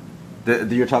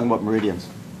 You're talking about meridians?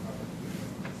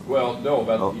 Well, no,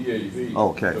 about the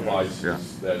EAV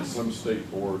devices, that some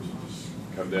state boards just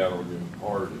come down on you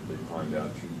hard if they find out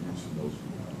you're using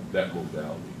that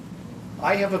modality.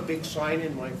 I have a big sign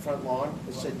in my front lawn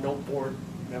that said no board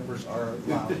members are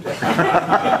allowed.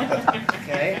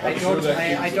 Okay, I don't.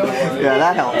 Yeah,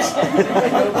 that helps.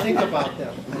 I don't think about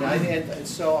them, and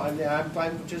so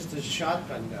I'm just a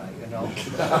shotgun guy, you know.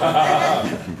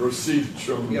 Proceed,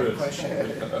 show You have a question?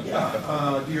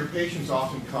 Yeah. Do your patients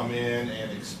often come in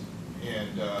and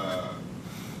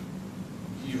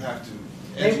you have to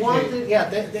educate? They want to, yeah.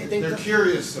 They're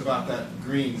curious about that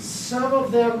green. Some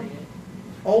of them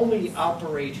only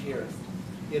operate here,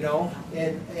 you know,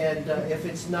 and if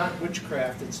it's not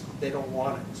witchcraft, they don't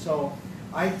want it. So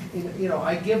I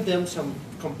give them some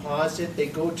composite. They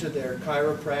go to their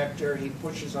chiropractor. He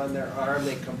pushes on their arm.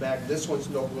 They come back. This one's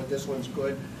no good. This one's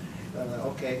good.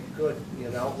 Okay, good. You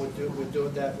know, we'll do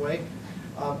it that way.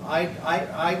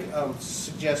 I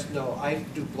suggest no. I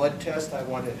do blood tests. I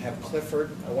want to have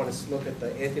Clifford. I want to look at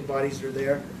the antibodies are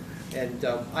there, and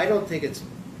I don't think it's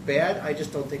bad. I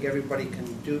just don't think everybody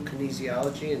can do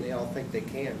kinesiology, and they all think they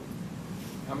can.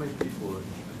 How many people at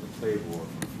the table are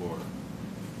from Florida?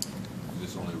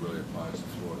 This only really applies to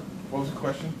Florida. What was the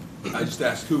question? I just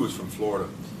asked who was from Florida.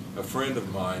 A friend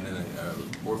of mine, and an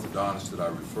orthodontist that I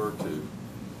refer to,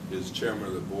 is chairman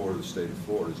of the board of the state of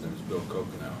Florida. His name is Bill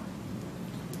Kokenauer.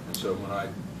 And so when I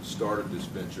started this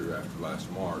venture after last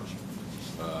March,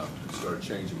 started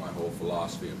changing my whole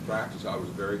philosophy and practice, I was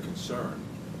very concerned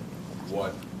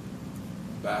what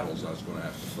battles I was going to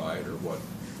have to fight or what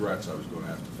threats I was going to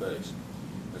have to face.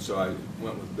 And so I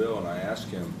went with Bill and I asked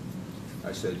him,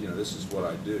 I said, you know, this is what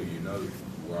I do. You know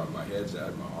where my head's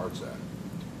at, my heart's at.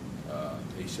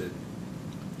 He said,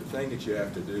 the thing that you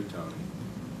have to do, Tony,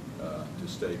 to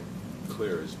stay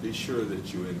clear is be sure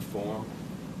that you inform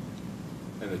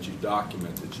and that you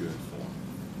document that you inform.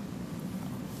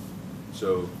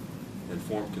 So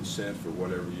informed consent for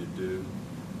whatever you do.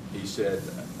 He said,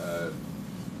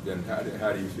 then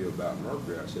how do you feel about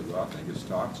mercury? I said, well, I think it's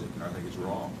toxic, and I think it's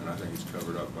wrong, and I think it's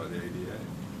covered up by the ADA.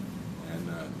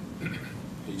 And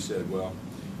he said, well,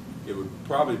 it would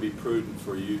probably be prudent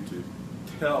for you to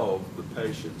tell the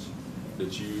patients that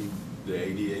the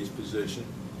ADA's position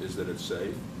is that it's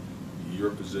safe. Your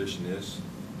position is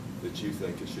that you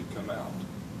think it should come out.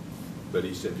 But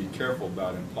he said, be careful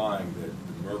about implying that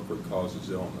the mercury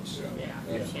causes illness.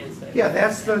 Yeah, you can't say Yeah,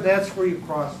 that's where you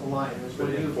cross the line. Is But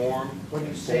when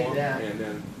you say that. and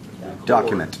then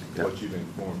Document. what you've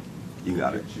informed. You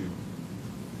got it. Get you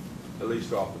at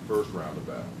least off the first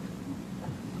roundabout.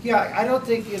 Yeah, I don't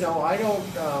think,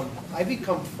 I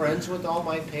become friends with all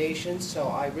my patients, so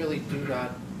I really do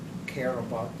not care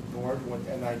about the board,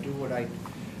 and I do what I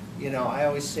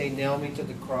always say, nail me to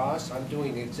the cross. I'm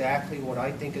doing exactly what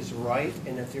I think is right,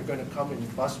 and if you're going to come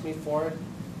and bust me for it,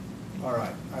 all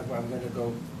right, I'm going to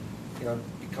go,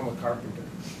 become a carpenter.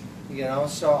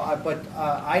 So,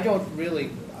 I don't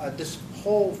really, this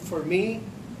whole, for me,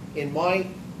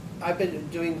 I've been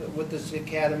doing with this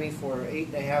academy for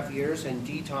 8.5 years and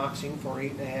detoxing for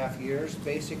 8.5 years,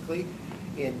 basically.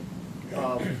 And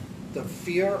the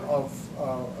fear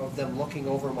of them looking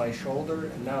over my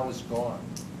shoulder now is gone.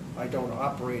 I don't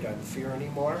operate on fear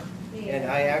anymore. Yeah.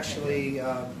 And I actually,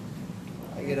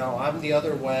 I'm the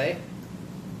other way.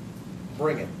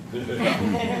 Bring it.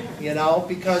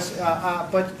 Because,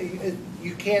 but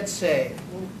you can't say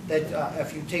that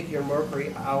if you take your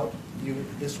mercury out,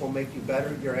 this will make you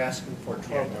better. You're asking for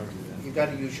trouble. You got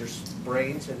to use your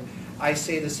brains, and I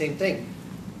say the same thing.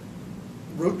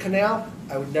 Root canal,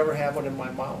 I would never have one in my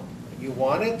mouth. You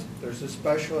want it? There's a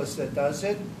specialist that does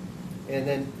it, and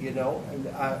then and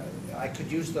I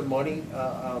could use the money,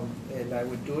 and I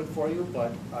would do it for you,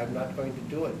 but I'm not going to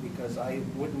do it because I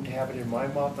wouldn't have it in my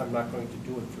mouth. I'm not going to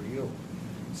do it for you.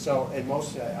 So, and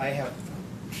mostly I have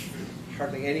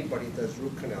hardly anybody does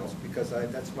root canals because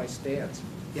that's my stance.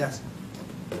 Yes.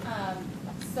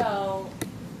 So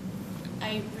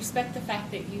I respect the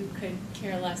fact that you could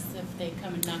care less if they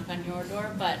come and knock on your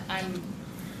door, but I'm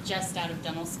just out of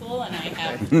dental school and I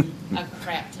have a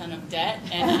crap ton of debt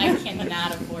and I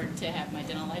cannot afford to have my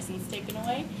dental license taken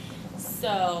away.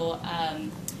 So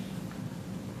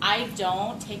I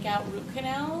don't take out root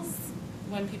canals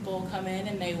when people come in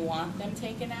and they want them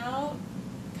taken out,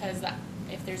 because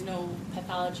if there's no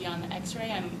pathology on the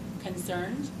x-ray, I'm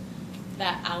concerned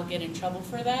that I'll get in trouble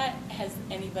for that. Has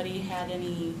anybody had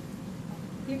any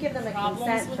You give them a problems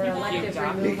consent with for that? elective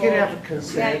removal. You can have a Yeah,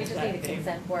 consent. you just need a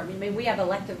consent form. I mean, we have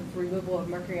elective removal of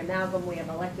mercury amalgam, we have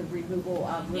elective removal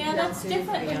of root Yeah, canal that's tooth.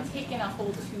 different we than have- taking a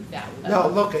whole tooth out. No,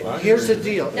 look, here's the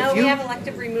deal. No, If we you- have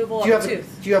elective removal do you of have a a-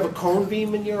 tooth. Do you have a cone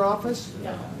beam in your office?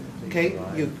 No. Okay,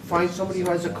 you find somebody who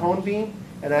has a cone beam,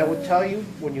 and I would tell you,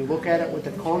 when you look at it with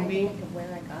the cone beam,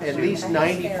 at least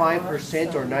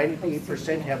 95% or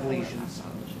 98% have lesions.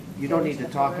 You don't need to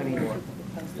talk anymore.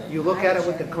 You look at it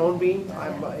with the cone beam,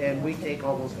 and we take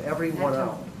almost every one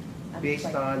out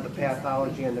based on the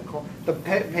pathology and the cone. The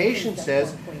patient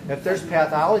says, if there's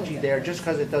pathology there, just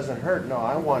because it doesn't hurt, no,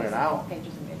 I want it out.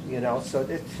 You know, so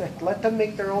let them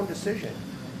make their own decision.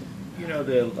 You know,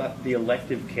 the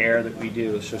elective care that we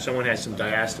do, so someone has some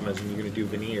diastemas and you're going to do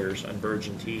veneers on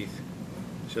virgin teeth.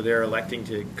 So they're electing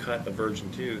to cut a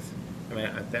virgin tooth. I mean,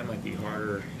 that might be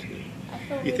harder to...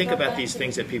 You think about these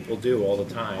things that people do all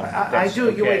the time. I That's do,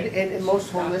 okay. and most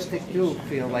holistic do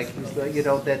feel like, you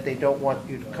know, that they don't want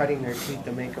you cutting their teeth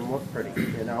to make them look pretty,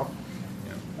 you know?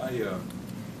 I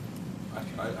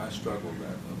struggle with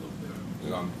that a little bit,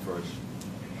 because I'm first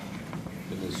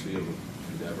in this field of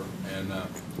endeavor. And,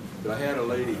 but I had a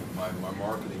lady, my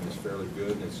marketing is fairly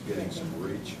good, and it's getting some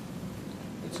reach.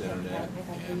 It's internet,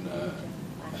 and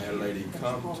I had a lady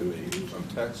come to me from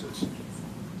Texas.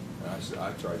 And I said,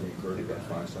 I tried to encourage her to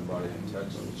find somebody in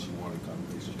Texas that she wanted to come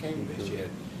to me. She came to me.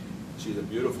 She's a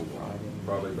beautiful woman,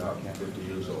 probably about 50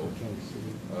 years old.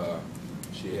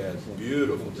 She had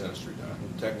beautiful dentistry done,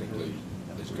 technically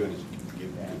as good as it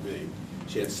could be.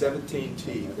 She had 17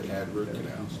 teeth that had root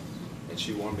canals, and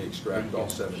she wanted me to extract all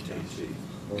 17 teeth.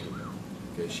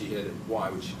 Okay, she had.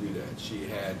 Why would she do that? She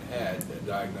had had a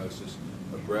diagnosis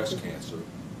of breast cancer,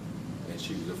 and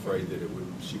she was afraid that it would.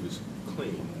 She was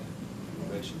clean.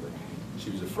 Eventually, she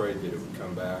was afraid that it would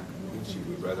come back, and she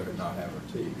would rather not have her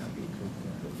teeth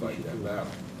than fight that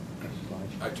battle.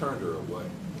 I turned her away.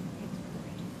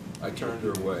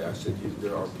 I said,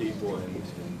 there are people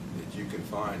that you can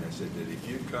find. I said that if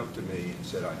you come to me and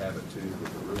said, I have a tooth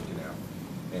with a root canal,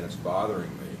 and it's bothering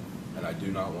me, and I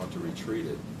do not want to retreat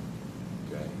it,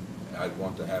 okay, I'd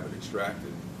want to have it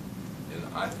extracted. And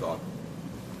I thought,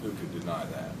 who could deny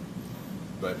that?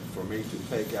 But for me to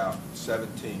take out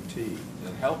 17 teeth,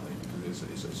 and help me, because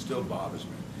it still bothers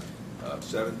me,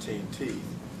 17 teeth,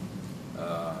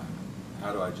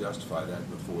 how do I justify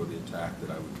that before the attack that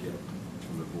I would get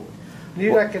from the board?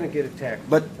 You're not going to get attacked.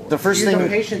 But the first thing... The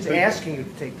patient's asking you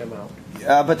to take them out.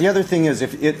 But the other thing is,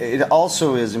 if it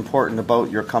also is important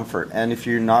about your comfort, and if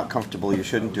you're not comfortable, you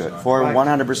shouldn't do it for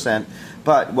 100%.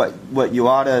 But what you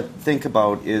ought to think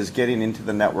about is getting into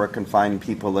the network and finding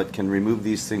people that can remove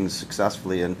these things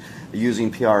successfully and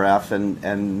using PRF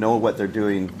and know what they're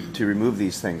doing to remove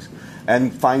these things,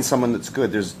 and find someone that's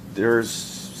good. There's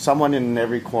someone in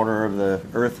every corner of the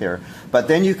earth here, but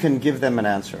then you can give them an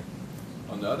answer.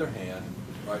 On the other hand,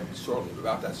 right shortly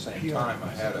about that same time, I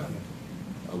had a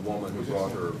woman who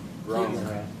brought her grown,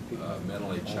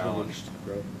 mentally challenged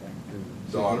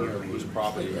daughter, who was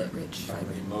probably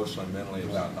emotionally, mentally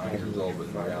about 9 years old, but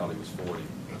in reality was 40.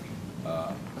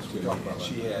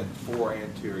 She had 4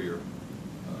 anterior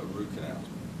root canals,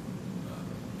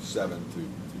 7 through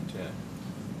 10.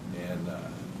 And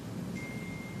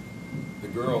the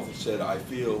girl said, I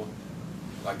feel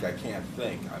like I can't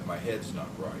think, my head's not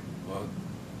right. Well,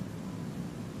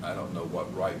 I don't know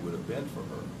what right would have been for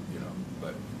her, you know,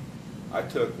 but I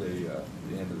took the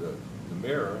end of the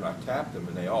mirror and I tapped them,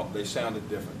 and they sounded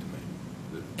different to me.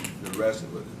 The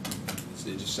resonant with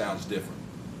it just sounds different.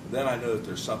 But then I know that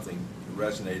there's something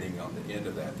resonating on the end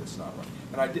of that that's not right.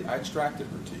 And I extracted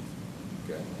her teeth,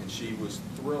 okay, and she was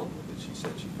thrilled with it. She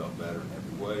said she felt better in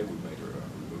every way. We made her a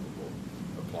removable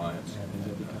appliance.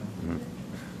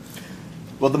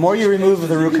 Well, the more you remove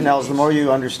the root canals, the more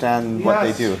you understand what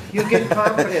they do. You get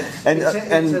confidence.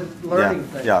 It's a learning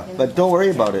thing. Yeah, but don't worry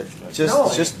about it.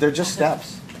 They're just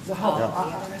steps.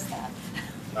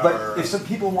 But if some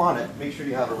people want it, make sure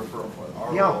you have a referral for them.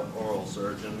 Our oral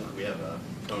surgeon, we have a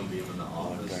cone beam in the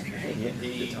office.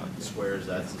 He swears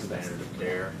that's the standard of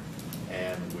care.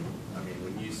 And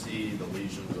when you see the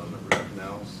lesions on the root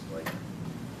canals, like,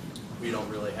 we don't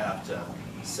really have to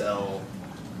sell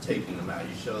taking them out.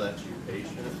 You show that to your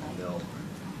patient, and they'll,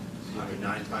 I mean,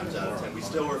 9 times out of 10, we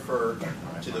still refer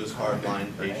to those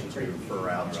hard-line patients. We refer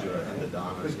out to an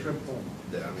endodontist.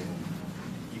 I mean,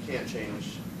 you can't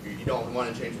change, you don't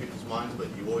want to change people's minds, but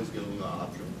you always give them the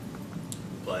option.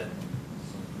 But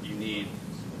you need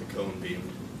the cone beam,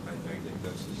 I think.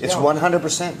 It's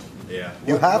 100%. Yeah.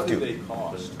 You have What to. do they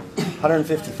cost?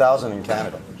 150,000 in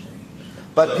Canada.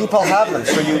 But people have them,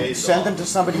 so you send them to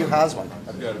somebody who has one.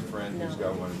 I've got a friend who's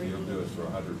got one, and he'll do it for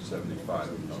 175.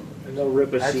 And they'll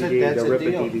rip a That's CD, that's they'll a rip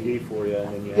a deal. DVD for you,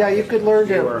 and then you Yeah, have you to could learn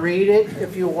to sure. read it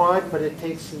if you want, but it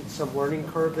takes some learning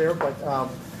curve there. But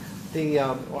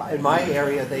in my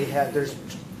area, there's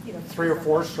 3 or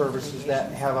 4 services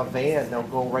that have a van. They'll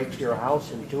go right to your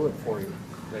house and do it for you.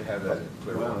 They have that in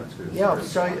Clearwater too. Yeah,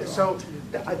 so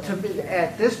to me,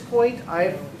 at this point,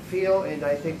 I feel, and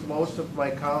I think most of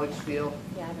my colleagues feel,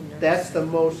 that's the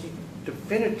most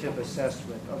definitive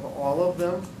assessment of all of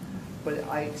them. But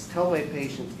I tell my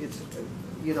patients, it's,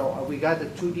 we got the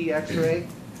 2D X-ray.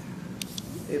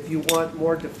 If you want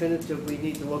more definitive, we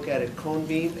need to look at a cone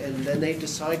beam, and then they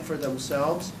decide for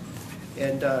themselves.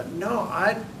 And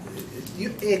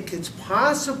it's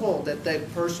possible that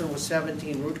that person with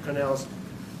 17 root canals,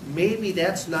 maybe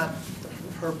that's not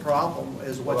her problem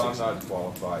as Well, what's. I'm not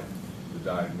qualified to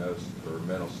diagnose for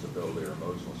mental stability or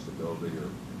emotional stability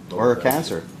Or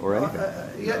cancer, or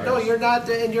anything. No, you're not,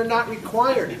 and you're not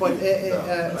required, but,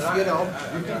 I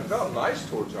felt nice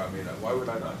towards her. I mean, why would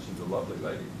I not? She's a lovely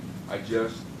lady. I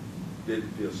just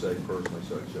didn't feel safe personally,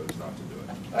 so I chose not to do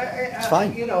it. It's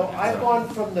fine. I've gone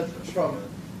from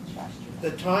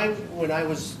the time when I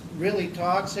was really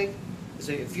toxic, I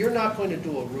say, if you're not going to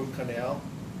do a root canal,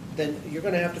 then you're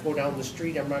going to have to go down the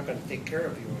street. I'm not going to take care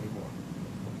of you anymore.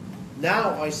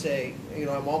 Now I say,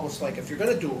 I'm almost like, if you're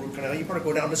going to do a root canal, you better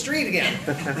go down the street again.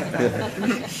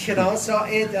 So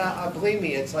believe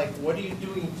me, it's like, what are you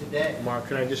doing today? Mark,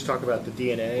 can I just talk about the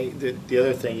DNA? The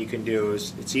other thing you can do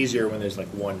is, it's easier when there's like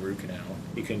one root canal.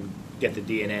 You can get the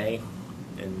DNA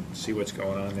and see what's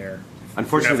going on there.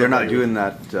 Unfortunately, they're not doing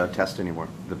that test anymore,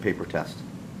 the paper test,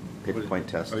 paper point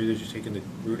test. Oh, you're just taking the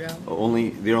root out?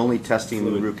 They're only testing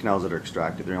Fluid. root canals that are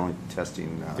extracted. They're only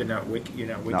testing. They're not you're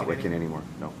not wicking Not wicking anymore.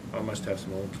 No. I must have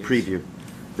some old kids. Preview.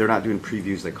 They're not doing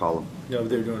previews. They call them. No,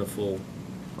 they're doing a full.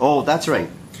 Oh, that's right.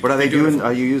 What are they They're doing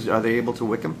doing? Are they able to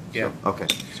wick them? Yeah. Okay.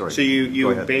 Sorry. So Go you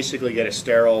ahead. basically get a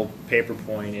sterile paper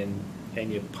point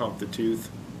and you pump the tooth.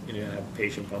 Have a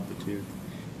patient pump the tooth.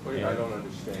 Wait, I don't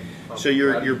understand. So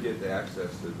How do you get the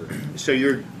access to the? So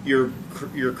your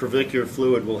crevicular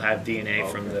fluid will have DNA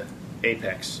from Okay. the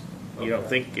apex. You don't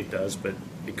think it does, but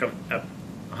it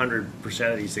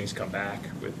 100% of these things come back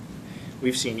with.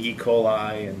 We've seen E.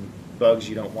 coli and bugs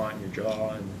you don't want in your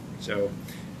jaw, and so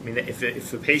I mean, if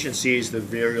the patient sees the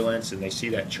virulence and they see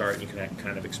that chart, you can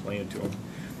kind of explain it to them.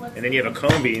 And then you have a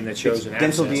cone beam that shows an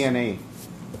dental abscess. DNA.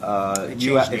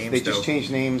 They They just change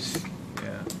names.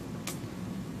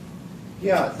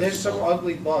 Yeah, there's some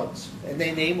ugly bugs, and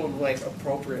they name them like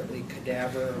appropriately,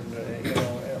 cadaver, and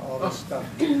all this stuff.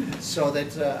 So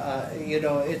that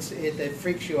it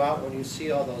freaks you out when you see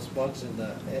all those bugs in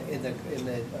the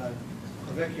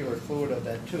crevicular fluid of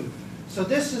that tooth. So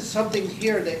this is something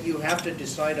here that you have to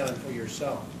decide on for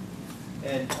yourself.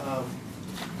 And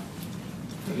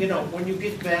when you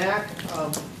get back,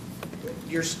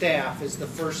 your staff is the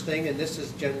first thing, and this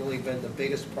has generally been the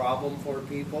biggest problem for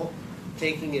people.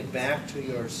 Taking it back to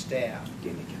your staff.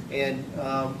 And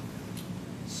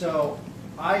so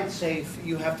I'd say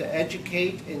you have to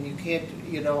educate, and you can't,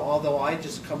 although I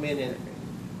just come in and,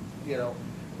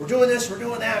 we're doing this, we're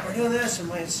doing that, we're doing this, and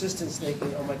my assistant's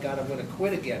thinking, oh my God, I'm going to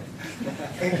quit again.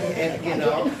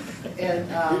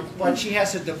 But she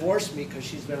has to divorce me because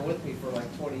she's been with me for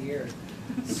like 20 years.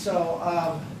 So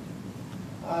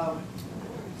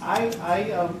I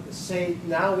say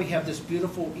now we have this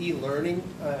beautiful e-learning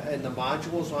and the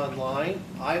modules online.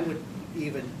 I would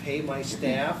even pay my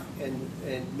staff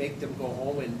and make them go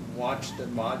home and watch the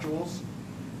modules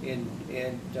and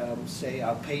say,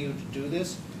 I'll pay you to do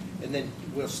this. And then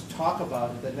we'll talk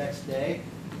about it the next day.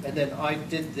 And then I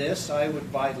did this. I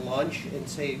would buy lunch and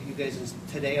say, you guys,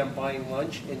 today I'm buying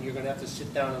lunch, and you're going to have to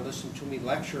sit down and listen to me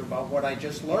lecture about what I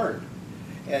just learned.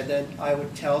 And then I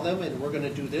would tell them, and we're going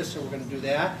to do this, and we're going to do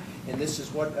that, and this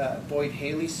is what Boyd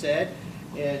Haley said,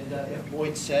 and if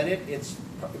Boyd said it, it's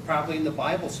probably in the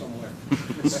Bible somewhere.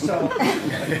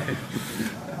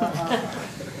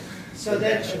 So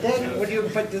then when you,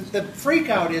 but the freak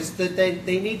out is that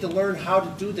they need to learn how to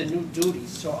do the new duties.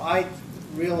 So I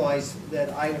realized that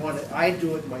I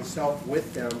do it myself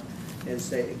with them, and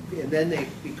then they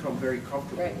become very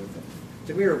comfortable with it.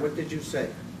 Tamir, what did you say?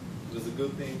 It was a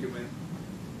good thing you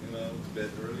to bed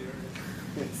earlier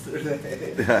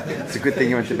yesterday. It's a good thing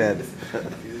you went to bed.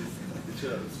 It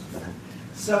shows.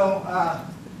 So,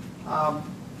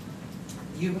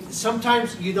 you,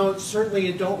 sometimes you don't, certainly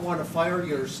you don't want to fire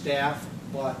your staff,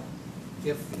 but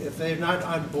if they're not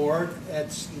on board,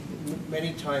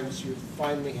 many times you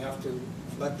finally have to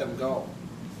let them go.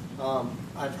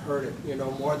 I've heard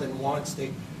it, more than once.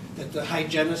 That the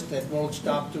hygienist that won't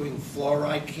stop doing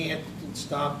fluoride can't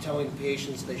stop telling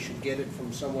patients they should get it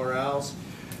from somewhere else.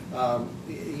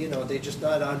 They're just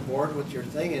not on board with your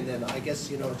thing, and then I guess,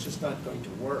 it's just not going to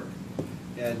work.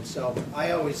 And so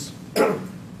I always, of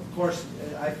course,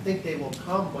 I think they will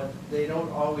come, but they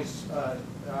don't always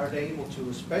are able to,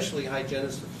 especially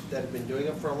hygienists that have been doing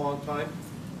it for a long time.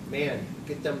 Man,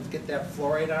 get that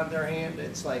fluoride on their hand,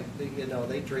 it's like, they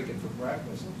drink it for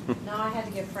breakfast. No, I had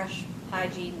to get fresh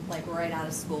hygiene like right out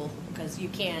of school because you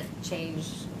can't change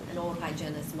an old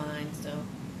hygienist's mind. So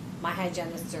my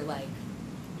hygienists are like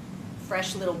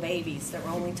fresh little babies that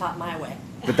were only taught my way.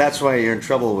 But that's why you're in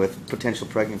trouble with potential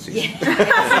pregnancies.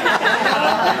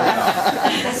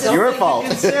 It's your fault.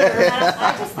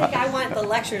 I just think I want the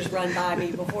lectures run by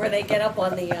me before they get up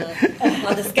on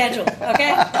the schedule,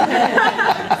 okay?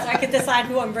 So I can decide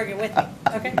who I'm bringing with me,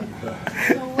 okay?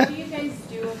 So what do you guys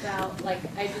do about, like,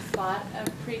 I just bought a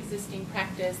pre-existing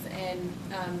practice and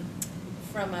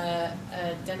from a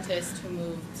dentist who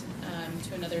moved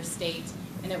to another state,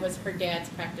 and it was her dad's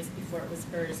practice before it was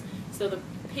hers. So the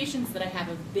patients that I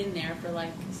have been there for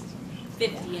like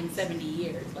 50 and 70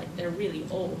 years, like they're really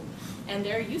old, and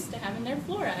they're used to having their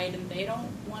fluoride, and they don't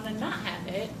want to not have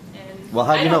it. And Well,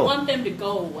 how do I you don't know? want them to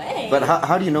go away. But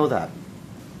how do you know that?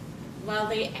 Well,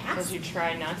 they ask. Because you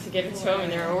try not to give it to them,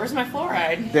 and they're, where's my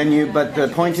fluoride? But the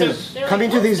point is, They're coming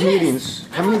like, to these "What's this? meetings,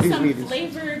 I coming to want these some meetings.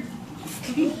 flavored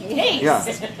taste.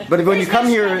 Yeah, but when you come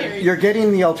here, you're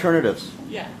getting the alternatives.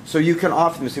 Yeah. So you can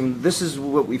offer them, saying, this is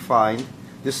what we find,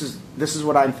 this is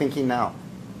what I'm thinking now.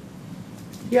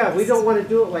 Yeah, we don't want to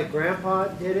do it like Grandpa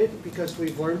did it because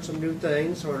we've learned some new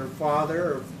things, or father,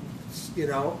 or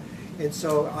and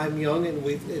so I'm young, and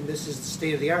this is the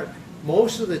state of the art.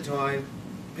 Most of the time,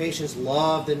 patients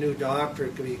love the new doctor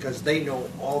because they know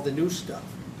all the new stuff.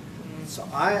 So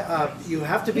you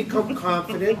have to become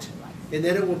confident, and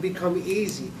then it will become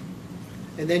easy.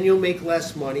 And then you'll make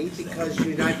less money because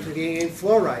you're not getting any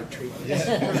fluoride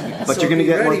treatment. But you're going to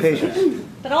get more patients.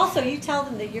 But also, you tell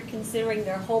them that you're considering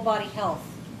their whole body health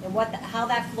and how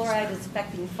that fluoride is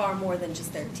affecting far more than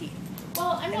just their teeth.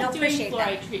 Well, I'm And not they'll doing appreciate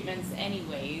fluoride that. treatments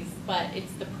anyways, but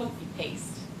it's the prophy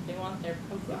paste. They want their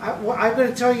prophy. I'm going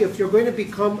to tell you, if you're going to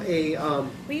become a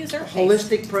We use earth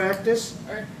holistic practice,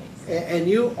 Earth and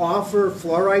you offer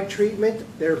fluoride treatment,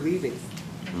 they're leaving.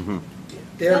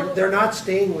 They're not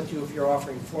staying with you if you're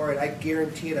offering fluoride. I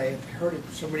guarantee it. I've heard it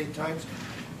so many times.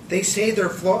 They say they're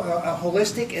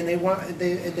holistic, and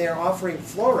they're offering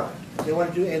fluoride. They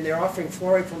want to do, and they're offering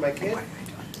fluoride for my kid.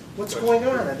 What's going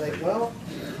on? I'm like, well,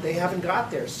 they haven't got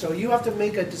there. So you have to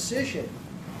make a decision.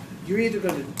 You're either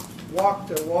going to walk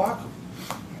the walk,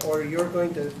 or you're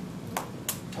going to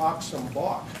talk some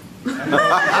balk.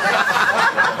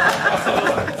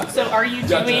 So are you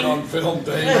Got doing? that on film,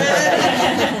 Dave?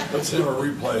 Let's have a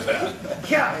replay of that.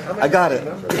 Yeah, I got it.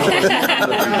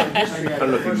 I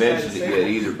don't know if you mentioned it yet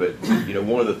either, but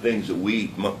one of the things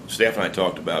that staff and I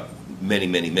talked about many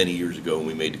years ago when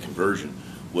we made the conversion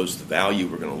was the value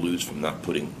we're going to lose from not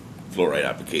putting fluoride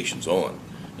applications on,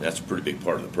 and that's a pretty big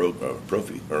part of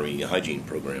the hygiene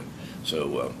program.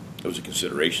 So it was a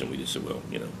consideration. We just said, well,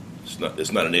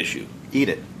 it's not an issue. Eat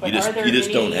it. But You are there just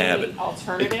any don't have it.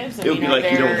 alternatives? It would be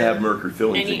like you don't have mercury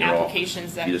fillings any in your office.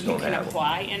 applications that You you, just don't can have it.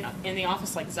 apply in the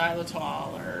office, like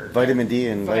xylitol or Vitamin D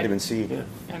and vitamin C.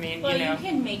 I mean, Well, you know, you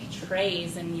can make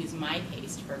trays and use my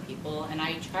paste for people, and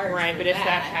I charge right? for But if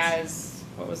that has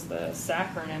what was the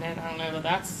saccharin in it, I don't know. But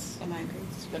that's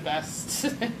the best.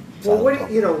 Well,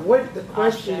 what the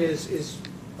question is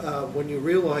when you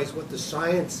realize what the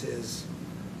science is,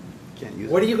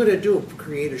 what are you going to do?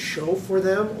 Create a show for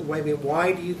them? I mean,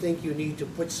 why do you think you need to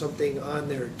put something on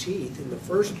their teeth in the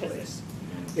first place?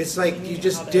 It's like you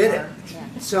just did it.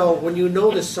 So when you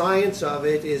know the science of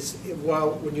it is,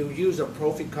 well, when you use a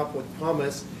Profi cup with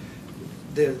pumice,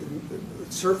 the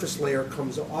surface layer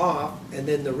comes off, and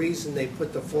then the reason they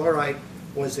put the fluoride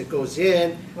was it goes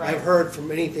in. Right. I've heard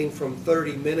from anything from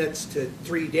 30 minutes to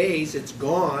 3 days, it's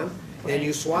gone, and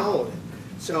you swallowed it.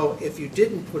 So if you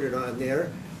didn't put it on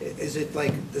there, is it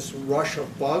like this rush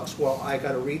of bugs? Well, I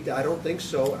got to read that. I don't think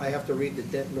so. I have to read the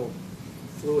dental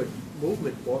fluid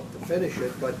movement book to finish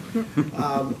it, but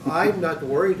I'm not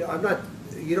worried.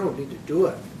 You don't need to do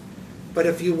it. But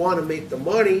if you want to make the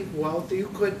money, well, you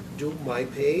could do my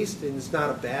paste, and it's not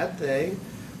a bad thing.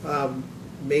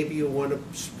 Maybe you want to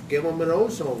give them an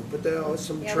ozone, put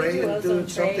some Yeah, tray we do and do ozone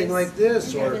something trays like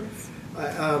this, and or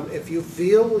ribbons. if you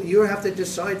feel, you have to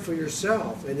decide for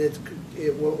yourself, and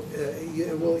it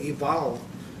will evolve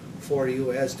for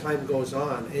you as time goes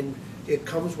on, and it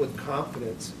comes with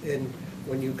confidence. And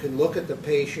when you can look at the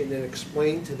patient and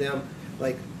explain to them,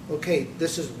 like, okay,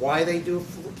 this is why they do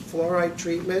fluoride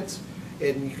treatments,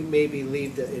 and you can maybe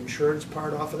leave the insurance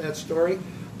part off of that story,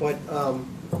 but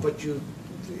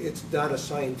it's not a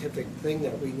scientific thing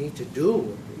that we need to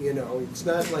do. You know, it's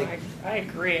not like. I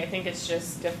agree. I think it's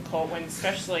just difficult when,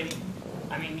 especially,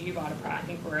 I mean, you bought a practice. I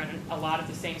think we're in a lot of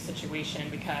the same situation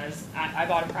because I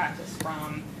bought a practice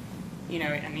from, you know,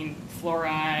 I mean,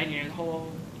 fluoride, you know, the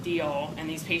whole deal, and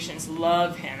these patients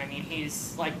love him. I mean,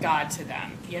 he's like God to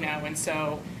them, you know, and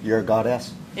so. You're a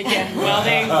goddess? Again,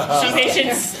 well, some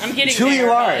patients, I'm getting It's who there,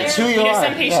 you are. but, It's who you know, are.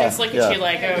 some patients Yeah. look at you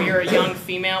like, oh, you're a young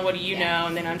female, what do you know?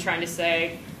 And then I'm trying to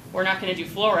say, we're not going to do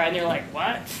fluoride, and they're like,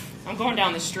 what? I'm going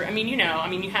down the street. I mean, you know,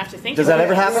 you have to think Does about that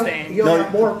ever these happen? things. You'll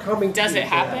have more coming. Does it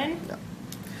happen? No.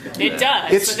 It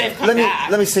does, but they've come back.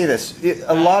 Let me say this.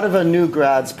 A lot of a new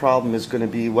grad's problem is going to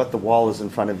be what the wall is in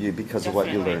front of you because of what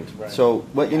you Definitely. learned. Right. So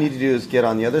what you need to do is get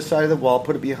on the other side of the wall,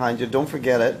 put it behind you. Don't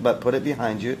forget it, but put it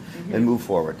behind you and move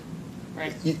forward.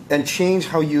 Right. And change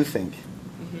how you think.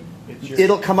 It's your-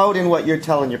 It'll come out in what you're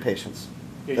telling your patients.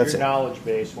 Yeah, That's your it. knowledge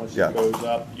base, once Yeah. it goes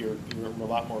up, you're a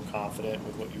lot more confident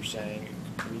with what you're saying.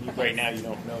 I mean, right now, you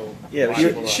don't know. Yeah, why but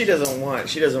people she are- doesn't want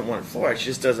fluoride. She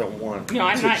just doesn't want No,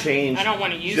 I'm to not- change. I don't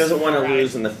wanna use She doesn't want to fluoride.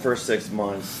 lose in the first 6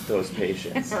 months those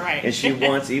patients. Right. And she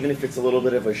wants, even if it's a little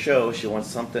bit of a show, she wants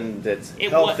something that's What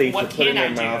healthy what to put in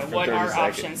can her I mouth do? for What 30 are seconds.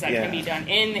 options that Yeah. can be done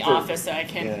in the For- office that I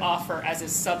can yeah. offer as a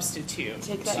substitute?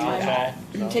 Take that to time.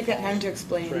 that? Take that time to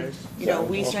explain. Trays. You know,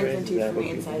 we All strengthen trays, teeth is that from the what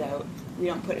you inside do? out. We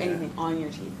don't put Yeah. anything on your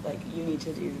teeth. Like you need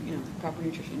to do, you know, proper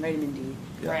nutrition, vitamin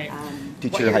D. Right.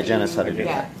 Teach what your you're hygienist how to eating. do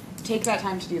Yeah. that. Take that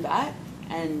time to do that,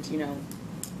 and you know,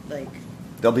 like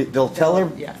They'll tell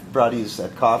her Yeah. buddies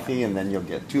at coffee, and then you'll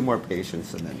get 2 more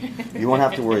patients, and then you won't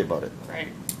have to worry about it. Right.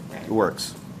 It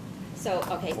works. So,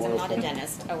 okay, so I'm not a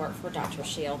dentist, I work for Dr.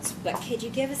 Shields, but could you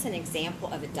give us an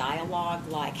example of a dialogue,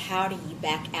 like how do you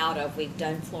back out of, we've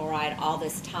done fluoride all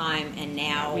this time, and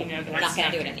now We know that we're not it's gonna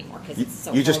not do it good. anymore, because You, it's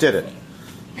so you just did it.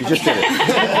 You just did it.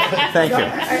 Thank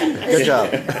you. Good job.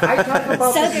 I talk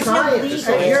about So the there's no science.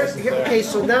 legal- So okay,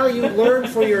 so now you learn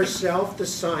for yourself the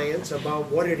science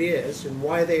about what it is and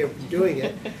why they are doing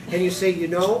it, and you say, you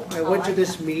know, I went to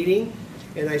this meeting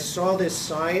and I saw this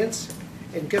science,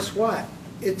 and guess what?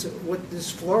 It's what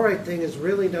this fluoride thing is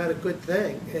really not a good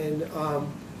thing, and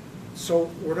so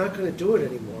we're not going to do it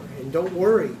anymore. And don't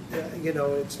worry, you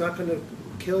know, it's not going to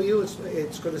kill you.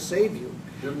 It's going to save you.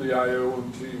 Give them the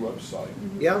IAOMT website.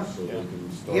 Yeah. So they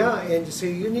can start. Yeah, and so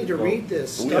you need to read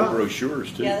this We stuff. have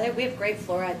brochures too. Yeah, we have great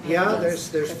fluoride. Yeah, pamphlets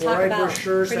there's that talk fluoride about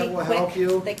brochures that pretty will quick. help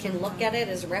you. They can look at it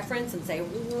as a reference and say,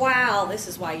 wow, this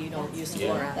is why you don't use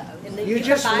fluoride. And then You can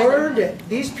just buy them. learned it.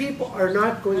 These people are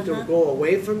not going to go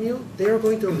away from you. They're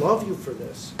going to love you for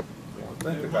this.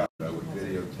 Think about it, I would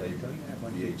videotape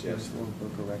VHS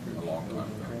a long time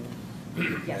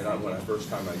ago. And when I first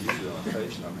time I used it on a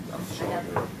patient, I'm showing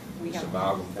her this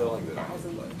amalgam filling that I had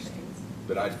placed.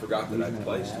 But I forgot that I'd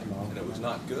placed it, and it was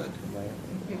not good.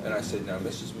 And I said, now,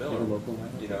 Mrs. Miller,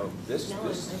 you know, this is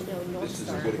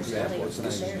a good example.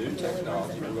 This is new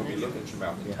technology. We're going to be looking at your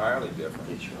mouth entirely different.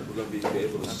 We're going to be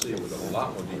able to see with a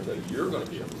lot more detail. You're going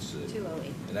to be able to see.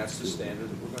 And that's the standard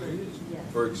that we're going to use.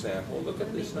 For example, look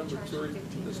at this number 2,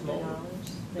 this molar.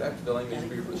 That filling needs to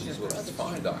be replaced. She said, well, that's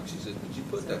fine, Doc. She said, but you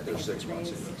put that there 6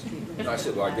 months ago. And I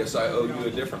said, well, I guess I owe you a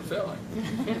different filling.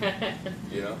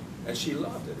 You know? And she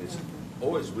loved it. It's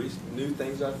always new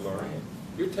things I've learned.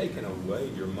 You're taking away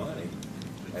your money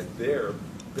at their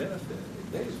benefit.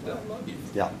 They'll love you.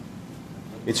 Yeah.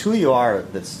 It's who you are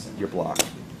that's your block.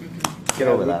 Get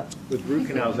over that. With root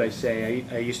canals, I say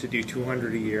I used to do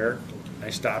 200 a year. I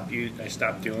stopped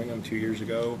doing them 2 years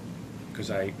ago because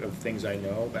of things I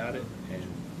know about it, and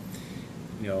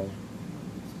you know,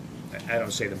 I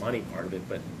don't say the money part of it,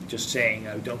 but just saying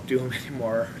I don't do them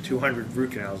anymore. 200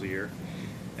 root canals a year.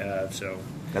 So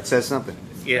That says something.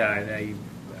 yeah, and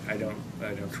I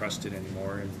don't trust it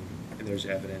anymore, and there's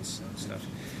evidence and stuff.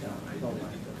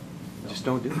 Just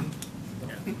don't do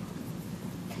it.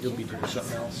 You'll be doing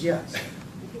something else. Yes.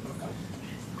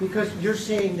 Because you're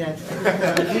saying that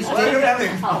these Why are you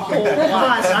having Hold on,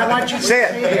 I want you to Say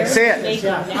it, this. say it.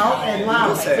 Yeah, out and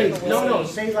loud, Say it. please. No,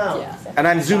 say loud. And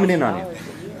I'm zooming in on you.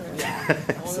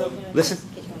 So, Listen.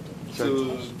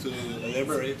 to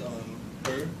elaborate on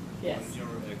her, Yes. on your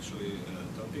actually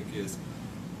topic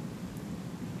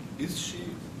is she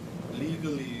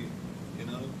legally, you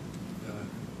know,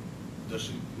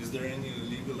 is there any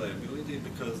legal liability?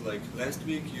 Because like last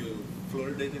week you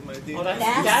fluoridated my teeth. Well, This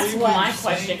that's week my you're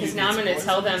question, saying because now I'm it's going to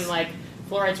tell them, poisonous. like,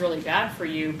 fluoride's really bad for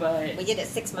you, but We did it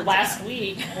 6 months last ago.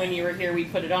 week when you were here, we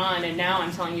put it on, and now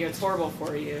I'm telling you it's horrible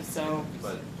for you. So,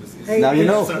 Hey, Now you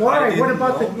know. Why? What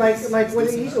about the, like what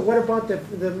Is this Isa, what about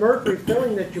the mercury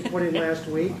filling that you put in last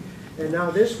week? And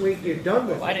now this week you're done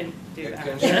with well, I it. didn't do that.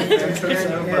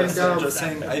 And, Just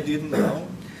saying, I didn't know.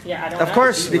 Yeah, I don't Of know.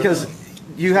 course, because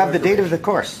you have the date of the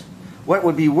course. What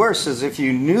would be worse is if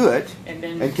you knew it And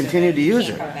then and continued to use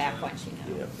Can't it. come back once you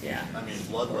know. Yeah. I mean,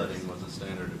 bloodletting was a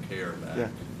standard of care back. Yeah.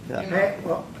 Yeah. Hey,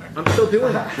 well, I'm still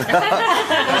doing that.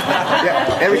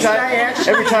 Yeah,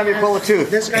 every time you pull a tooth.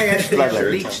 This guy actually has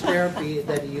Bloodletting. leech therapy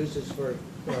that he uses for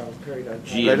periodontitis.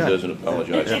 GM doesn't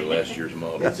apologize for last year's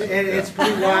model. It's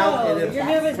pretty wild, and You're a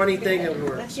never- funny thing that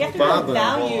we're. You have to Bob, build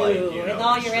value you know, in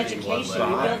all your extreme education. You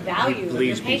bloodletting. build value. Your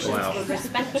bleeds people patients out. will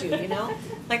respect you, you know?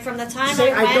 Like from the time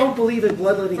Say, I I don't went believe in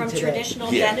bloodletting from today.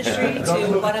 traditional Yeah. dentistry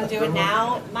to what I'm doing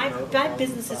now, my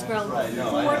business has grown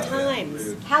 4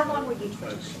 times. How long were you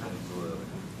traditional?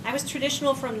 I was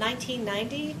traditional from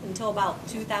 1990 until about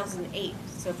 2008.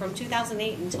 So from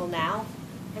 2008 until now,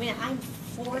 I mean, I'm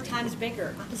 4 times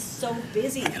bigger. I'm so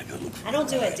busy. I don't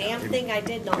do a damn thing I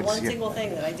did, not one single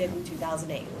thing that I did in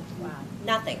 2008. Wow.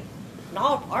 Nothing. And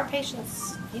all our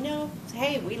patients, you know,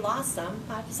 hey, we lost some.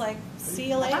 I was like, see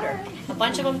you later. A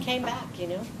bunch of them came back, you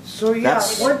know. So yeah,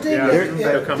 That's- one thing. Yeah, is-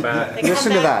 they'll come back. They come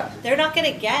Listen to back, that. They're not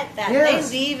going to get that. Yes.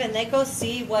 They leave and they go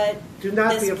see what Do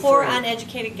not be this poor afraid.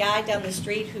 uneducated guy down the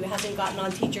street who hasn't gotten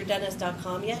on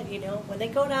teacherdentist.com yet, you know, when they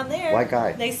go down there, White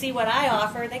guy. they see what I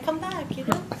offer, they come back, you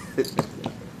know.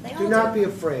 They all Do not be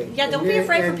afraid. Yeah, don't be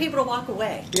afraid for people to walk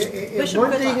away. Wish them One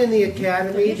good thing luck. in the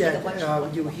academy Usually the that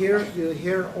ones- you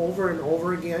hear over and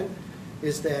over again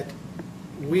is that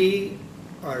we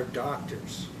are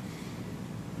doctors.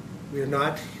 We are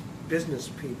not business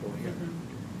people here.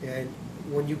 Mm-hmm. And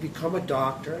when you become a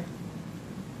doctor,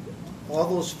 all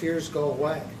those fears go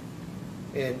away.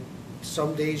 And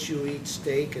some days you eat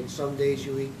steak and some days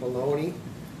you eat bologna,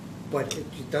 but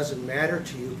it doesn't matter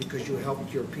to you because you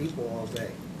helped your people all day.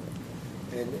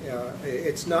 And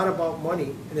it's not about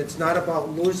money, and it's not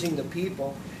about losing the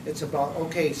people. It's about,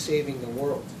 okay, saving the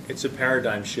world. It's a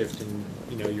paradigm shift, and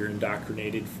you know you're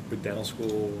indoctrinated with dental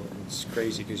school. And it's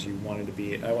crazy because I wanted to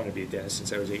be a dentist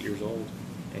since I was 8 years old,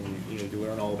 and you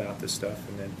learn all about this stuff,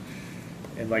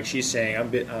 and like she's saying,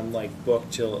 I'm like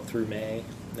booked through May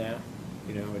now.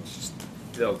 You know, it's just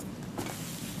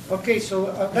Okay, so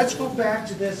let's go back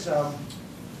to this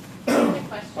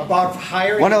about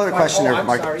hiring. One other question there, I'm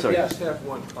Mark. sorry. Sorry. I Yes. just have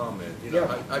one comment. You know,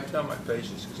 Yeah. I tell my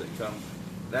patients, because they come,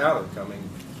 now they're coming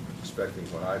expecting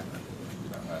what I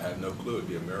had no clue. It'd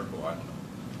be a miracle, I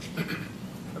don't know,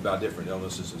 about different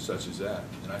illnesses and such as that.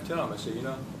 And I tell them, I say, you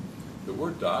know, the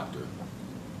word doctor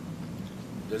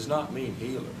does not mean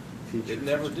healer. It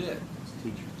never did.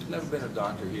 There's never been a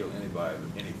doctor heal anybody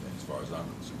of anything, as far as I'm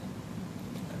concerned.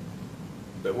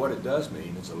 But what it does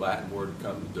mean, it's a Latin word that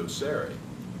comes from docere,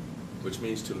 which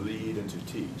means to lead and to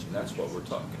teach, and that's what we're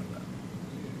talking about.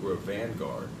 We're a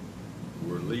vanguard.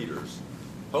 We're leaders,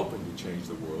 hoping to change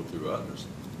the world through others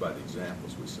by the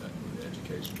examples we set and the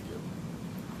education we give them.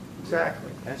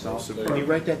 Exactly. that's awesome. Can you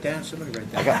write that down? Somebody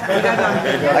write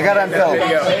that I got it on film.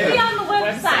 That should be on the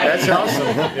website. That's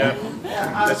awesome.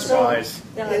 Yeah, that's So, wise.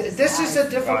 This is a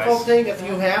difficult Wise. thing if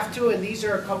you have to, and these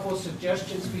are a couple of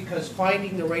suggestions because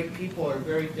finding the right people are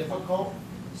very difficult.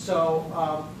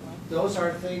 So those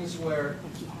are things where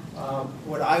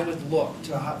what I would look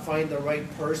to find the right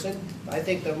person. I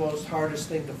think the most hardest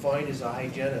thing to find is a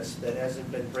hygienist that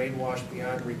hasn't been brainwashed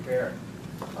beyond repair.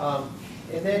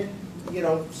 And then, you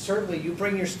know, certainly you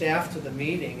bring your staff to the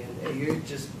meeting and you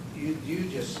just,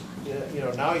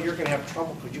 now you're going to have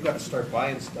trouble because you got to start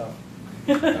buying stuff.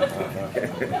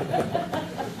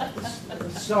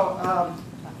 So,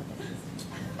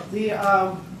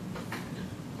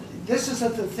 this is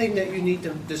the thing that you need to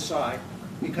decide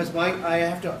because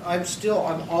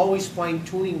I'm always fine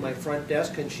tuning my front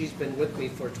desk and she's been with me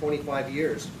for 25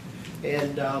 years.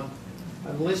 And I'm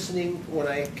listening when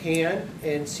I can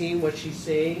and seeing what she's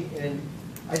saying. And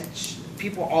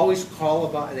people always call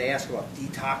about and ask about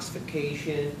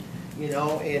detoxification, you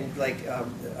know, and like,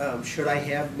 should I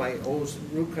have my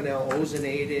root canal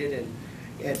ozonated?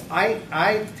 And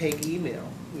I take email,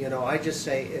 you know, I just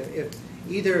say if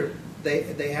either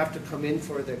they have to come in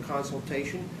for the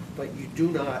consultation, but you do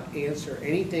not answer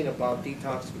anything about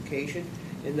detoxification.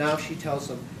 And now she tells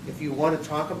them, if you want to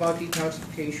talk about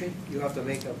detoxification, you have to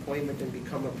make an appointment and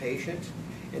become a patient.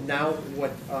 And now what,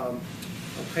 I'm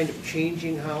kind of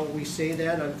changing how we say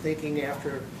that. I'm thinking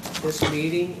after this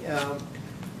meeting,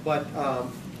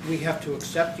 we have to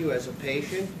accept you as a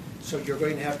patient. So you're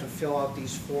going to have to fill out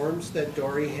these forms that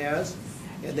Dory has.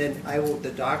 And then the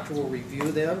doctor will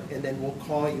review them, and then we'll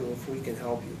call you if we can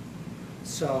help you.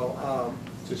 So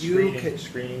It's a you can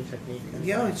screening technique.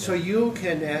 yeah. So you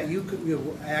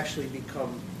actually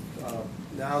become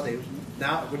now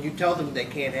when you tell them they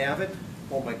can't have it,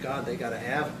 oh my God, they got to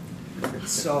have it.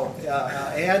 So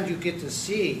and you get to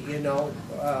see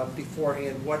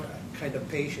beforehand what kind of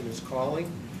patient is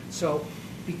calling. So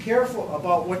be careful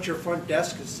about what your front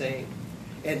desk is saying,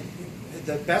 and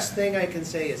the best thing I can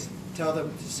say is tell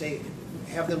them to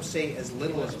have them say as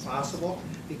little as possible,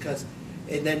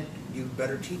 and then you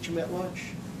better teach them at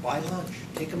lunch. Buy lunch.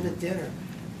 Take them to dinner.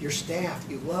 Your staff,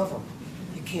 you love them.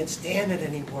 You can't stand it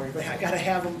anymore. But I got to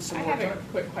have them some more. I have a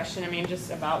quick question. I mean, just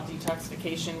about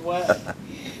detoxification. What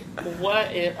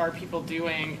are people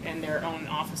doing in their own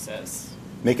offices?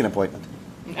 Make an appointment.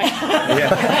 Well,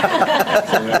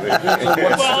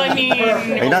 I mean,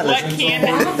 what can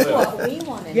That's what we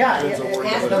want to Yeah,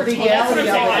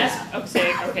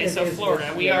 Okay, so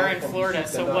Florida. We are in Florida,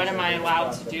 so what am I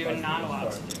allowed to do and not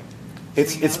allowed to do?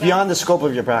 It's beyond the scope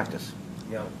of your practice.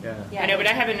 I know, but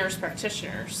I have a nurse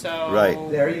practitioner, so. Right.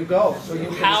 There you go. So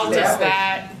you how does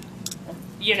that,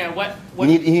 what?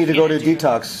 You need to go to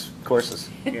detox courses.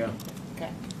 Yeah.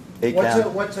 Okay.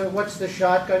 What's the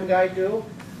shotgun guy do?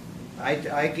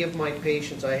 I give my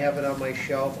patients, I have it on my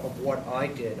shelf of what I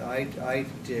did. I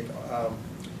did, I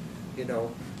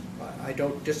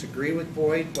don't disagree with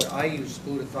Boyd, but I use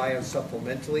glutathione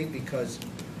supplementally because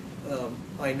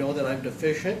I know that I'm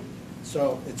deficient.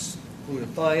 So it's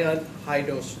glutathione, high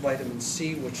dose vitamin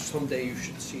C, which someday you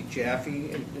should see Jaffe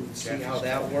and see how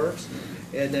that works.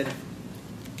 And then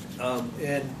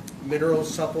and mineral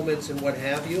supplements and what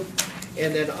have you.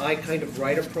 And then I kind of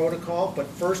write a protocol, but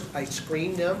first I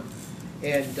screen them.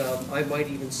 And I might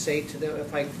even say to them,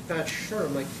 if I'm not sure,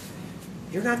 I'm like,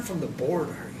 you're not from the board,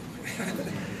 are you?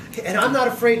 And I'm not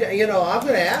afraid, I'm going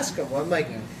to ask them. I'm like,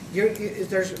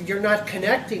 you're not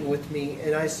connecting with me.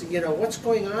 And I said, what's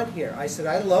going on here? I said,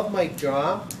 I love my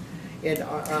job, and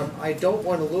I don't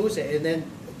want to lose it. And then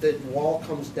the wall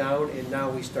comes down, and now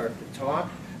we start to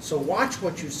talk. So watch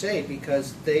what you say,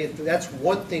 because that's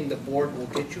one thing the board will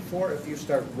get you for if you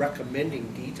start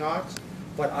recommending detox.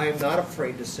 But I am not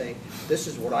afraid to say, this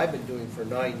is what I've been doing for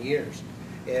 9 years.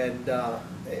 And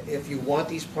if you want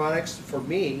these products, for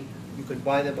me, you can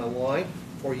buy them online.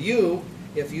 For you,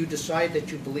 if you decide that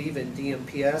you believe in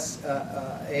DMPS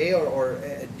or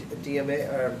DMA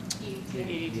or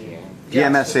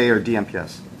DMSA or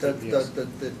DMPS.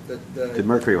 The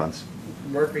mercury ones.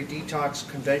 Mercury detox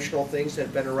conventional things that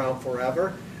have been around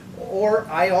forever. Or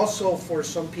I also, for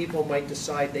some people, might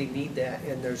decide they need that,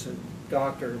 and there's a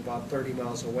doctor about 30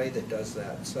 miles away that does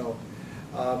that. So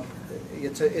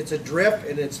it's a drip,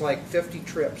 and it's like 50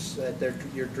 trips that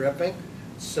you're dripping.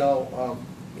 So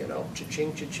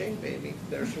cha-ching, cha-ching, baby.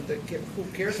 Who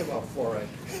cares about fluoride?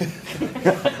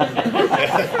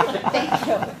 Thank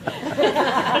you.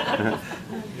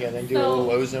 Yeah, then do a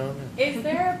little ozone. Is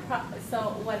there so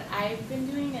what I've been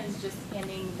doing is just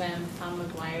handing them Tom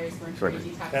McGuire's Mercury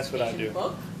That's what I do. Detoxification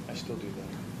book. I still do that.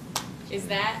 Is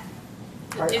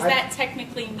that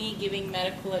technically me giving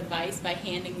medical advice by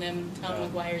handing them Tom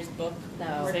McGuire's book?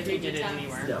 No. Mercury If you did it Detox?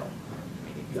 anywhere.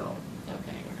 No.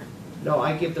 Okay. No,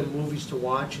 I give them movies to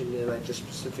watch, and then I just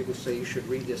specifically say you should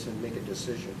read this and make a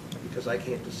decision, because I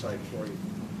can't decide for you.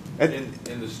 And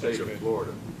in the state of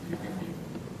Florida,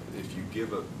 if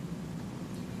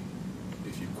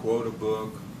you quote a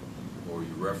book or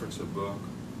you reference a book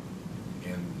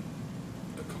and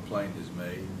a complaint is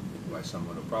made by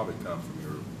someone, it'll probably come from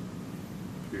your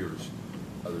peers,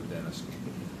 other dentists.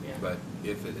 Yeah. But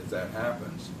if that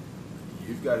happens,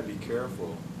 you've got to be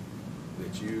careful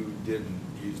that you didn't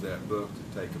use that book to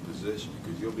take a position,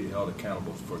 because you'll be held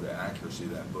accountable for the accuracy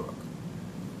of that book.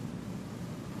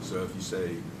 So if you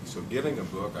say, giving a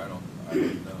book, I don't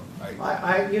know.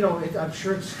 I'm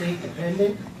sure it's state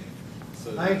dependent.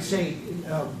 I'd say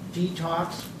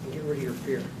detox and get rid of your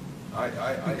fear.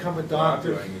 Become a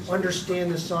doctor,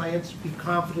 understand the science, be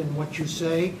confident in what you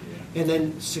say, and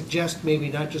then suggest maybe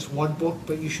not just one book,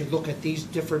 but you should look at these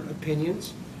different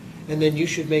opinions, and then you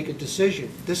should make a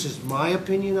decision. This is my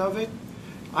opinion of it.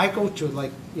 I go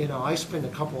to I spend a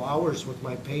couple hours with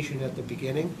my patient at the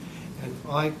beginning, and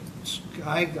I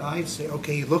say,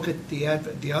 okay, look at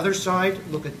the other side,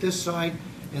 look at this side,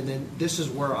 and then this is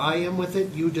where I am with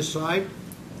it. You decide.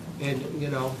 And, you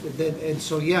know, and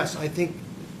so, yes, I think,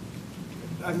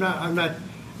 I don't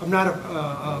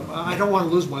want to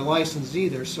lose my license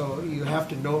either, so you have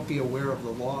to be aware of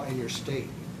the law in your state,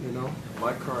 you know?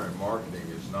 My current marketing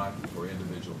is not for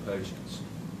individual patients.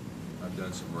 I've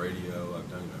done some radio,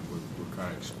 we're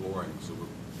kind of exploring, so we're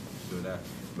doing that.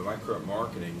 But my current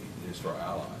marketing is for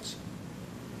allies.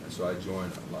 And so I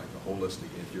joined like a holistic,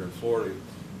 if you're in Florida,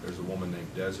 there's a woman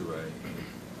named Desiree,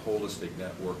 Holistic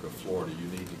Network of Florida, you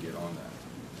need to get on that.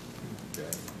 Okay?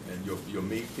 And you'll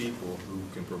meet people who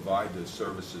can provide the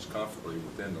services comfortably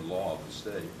within the law of the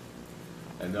state.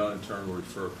 And they'll in turn will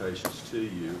refer patients to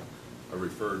you. A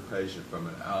referred patient from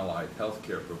an allied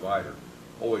healthcare provider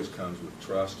always comes with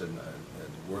trust and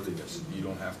worthiness. You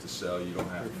don't have to sell, you don't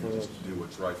have to just do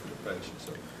what's right for the patient.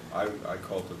 So I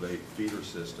cultivate feeder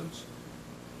systems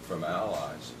from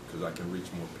allies because I can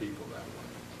reach more people that way.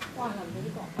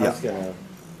 I was gonna,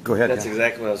 Go ahead. That's yeah.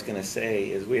 exactly what I was going to say.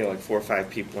 Is we have like 4 or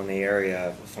 5 people in the area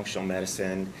of functional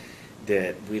medicine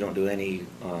that we don't do any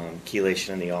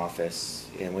chelation in the office,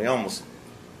 and we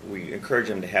encourage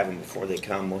them to have them before they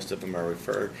come. Most of them are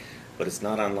referred, but it's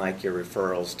not unlike your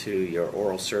referrals to your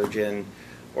oral surgeon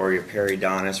or your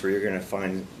periodontist, where you're going to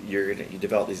find you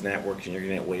develop these networks and you're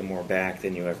going to get way more back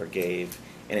than you ever gave,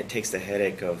 and it takes the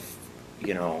headache of,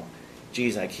 you know,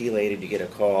 geez, I chelated, you get a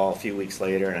call a few weeks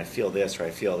later and I feel this or I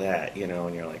feel that, you know,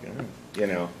 and you're like, you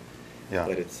know. Yeah.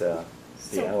 But it's the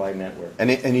allied network. And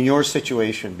in your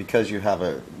situation, because you have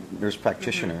a nurse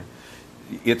practitioner,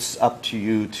 it's up to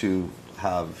you to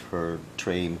have her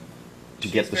train to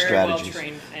She's get the very well strategies.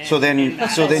 trained, So then,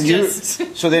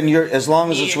 you're as long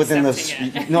as me it's within the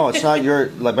accepting it. no, it's not your,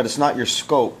 but it's not your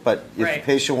scope. But if Right. the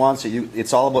patient wants it,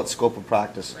 it's all about scope of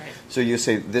practice. Right. So you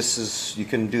say you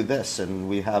can do this, and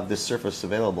we have this service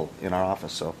available in our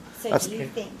office. So So that's do you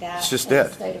think that it's just in the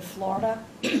it. state of Florida,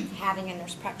 having a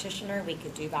nurse practitioner, we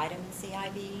could do vitamin C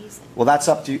IVs? Well, that's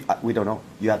up to you. We don't know.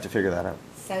 You have to figure that out.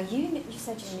 So you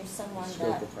said you knew someone Scope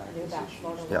that of practice knew about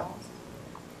Florida Yeah. laws?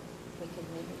 We could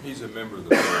maybe. He's a member of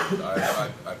the board.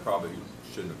 I probably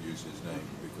shouldn't have used his name,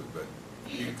 but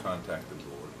you can contact the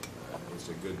board. It's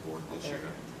a good board this year.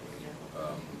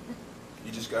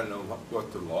 You just got to know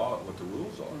what the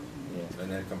rules are,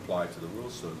 and then comply to the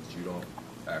rules so that you don't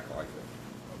act like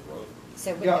a rogue.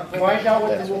 So Yeah, find out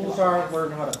what the rules are and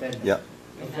learn how to bend them. Yeah.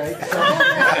 Okay? So,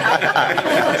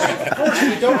 of course,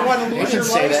 you don't want to lose your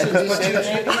license, but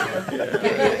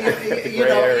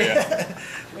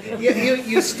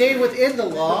you stay within the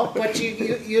law, but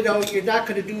you know, you're not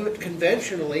going to do it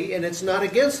conventionally, and it's not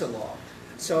against the law.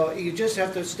 So you just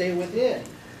have to stay within.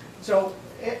 So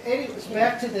anyways,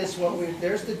 back to this,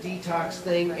 there's the detox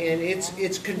thing, and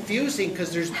it's confusing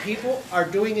because there's people are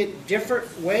doing it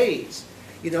different ways.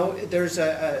 You know, there's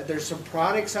some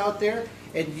products out there,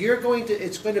 and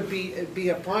it's going to be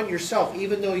upon yourself,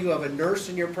 even though you have a nurse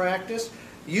in your practice.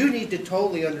 You need to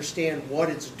totally understand what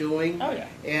it's doing,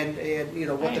 and you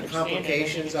know what the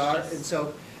complications are, and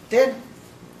so then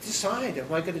decide: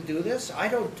 am I going to do this? I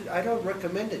don't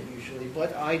recommend it usually,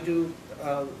 but I do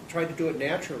try to do it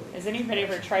naturally. Has anybody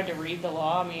ever tried to read the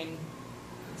law? I mean,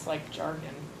 it's like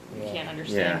jargon. You can't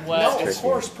understand Yeah. what. No, of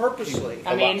course, purposely.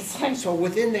 I mean, it's like, so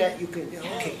within that, you can,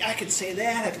 okay, I can say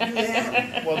that, I can do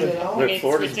that. Well, you know? it's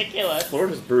ridiculous.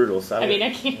 Florida's brutal, so I mean,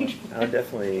 I can't. I would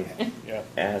definitely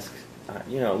ask,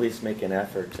 you know, at least make an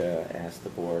effort to ask the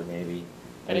board, maybe.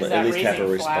 But is at that least have a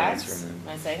raising response flags? from them.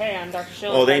 I say, hey, I'm Dr.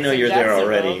 Schiller. Oh, they know from you're there Jacksonville.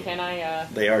 already. Can I?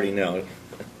 They already know.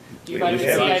 Do you vitamin C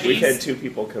IVs? We've had 2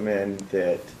 people come in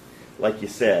that, like you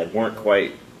said, weren't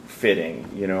quite fitting.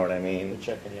 You know what I mean?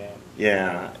 Checking you out.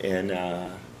 Yeah, and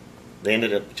they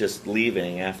ended up just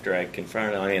leaving after I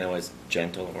confronted them. I mean, I was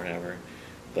gentle or whatever,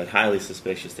 but highly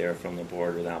suspicious they were from the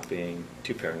board without being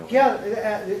too paranoid. Yeah,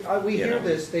 we You hear know.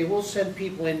 this. They will send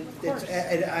people in.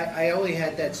 And I only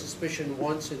had that suspicion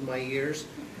once in my years,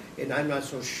 and I'm not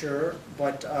so sure.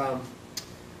 But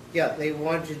yeah, they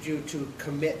wanted you to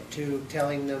commit to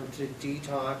telling them to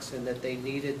detox and that they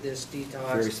needed this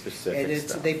detox. Very specific And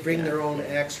stuff, they bring yeah. their own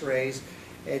X-rays,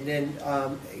 and then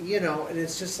you know, and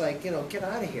it's just like, you know, get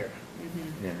out of here.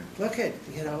 Yeah. Look at,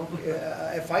 you know,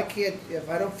 if I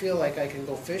don't feel like I can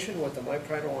go fishing with them, I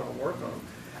probably don't want to work on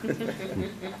them.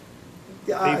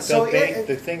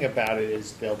 The thing about it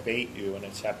is they'll bait you, and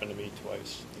it's happened to me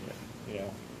twice. You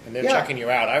know, and they're checking you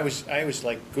out. I was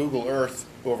like Google Earth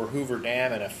over Hoover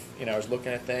Dam, and you know, I was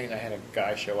looking at things. I had a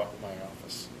guy show up at my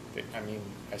office. I mean,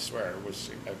 I swear it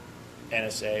was a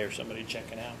NSA or somebody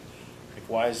checking out. Like,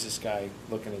 why is this guy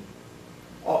looking at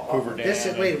Hoover Dam. This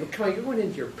is, wait, come on, you're going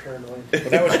into your paranoid. Well,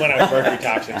 that was when I was mercury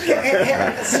toxic.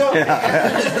 So,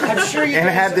 I'm sure you And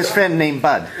I had this friend named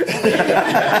Bud.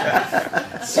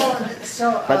 So,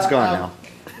 Bud's gone now.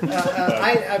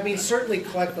 I mean, certainly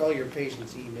collect all your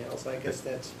patients' emails. I guess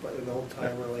that's an old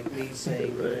timer like me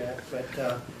saying that. But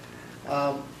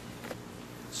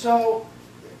so,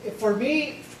 for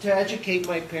me to educate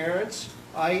my parents,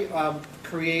 I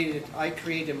created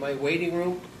my waiting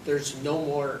room. There's no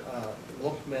more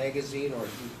Look magazine or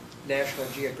National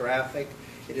Geographic.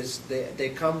 It is they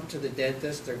come to the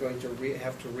dentist. They're going to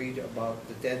have to read about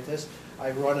the dentist. I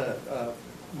run a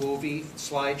movie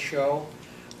slideshow,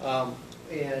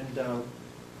 and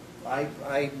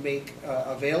I make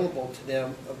available to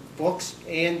them books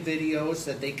and videos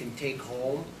that they can take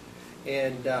home,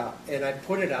 and I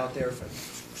put it out there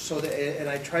so that, and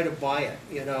I try to buy it.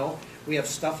 You know, we have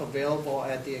stuff available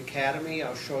at the academy.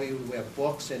 I'll show you. We have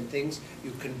books and things.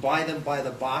 You can buy them by the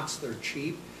box. They're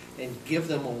cheap, and give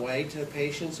them away to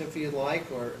patients if you'd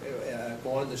like, or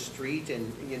go on the street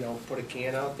and put a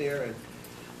can out there and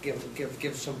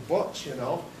give some books.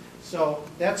 So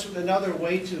that's another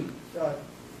way to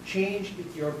change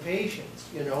your patients.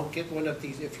 Get one of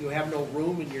these. If you have no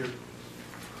room in your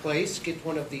place, get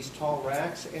one of these tall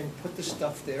racks and put the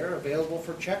stuff there available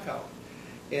for checkout.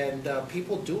 And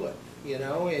people do it,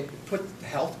 and put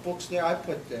health books there. I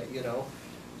put the,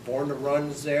 Born to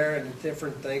Run's there and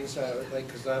different things,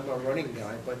 because I'm a running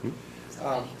guy, but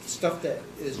stuff that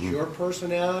is your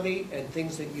personality and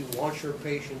things that you want your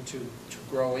patient to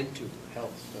grow into.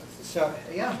 Health. So,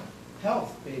 yeah,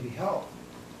 health, baby, health.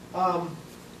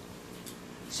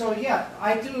 So, yeah,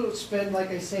 I do spend, like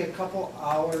I say, a couple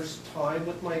hours time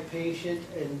with my patient,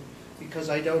 and because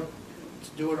I don't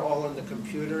do it all on the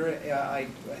computer, I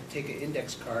take an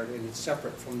index card, and it's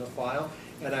separate from the file,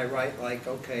 and I write, like,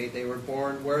 okay, they were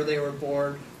born, where they were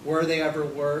born, where they ever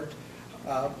worked,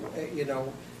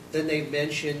 then they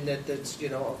mention that that's,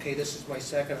 okay, this is my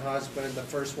second husband, and the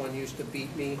first one used to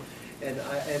beat me, and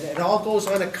it all goes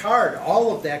on a card.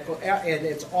 All of that, and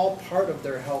it's all part of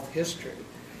their health history.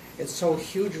 It's so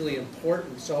hugely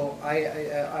important. So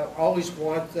I always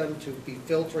want them to be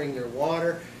filtering their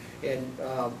water, and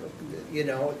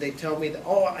they tell me that,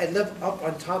 oh, I live up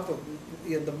on top of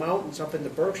the mountains up in the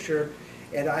Berkshire,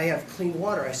 and I have clean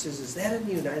water. I says, is that in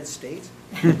the United States?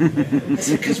 I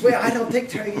said, because I don't think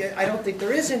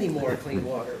there is any more clean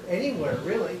water anywhere,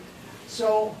 really.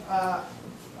 So,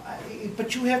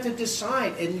 but you have to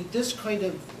decide, and this kind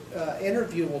of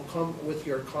interview will come with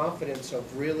your confidence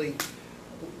of really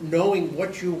knowing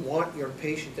what you want your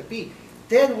patient to be.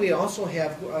 Then we also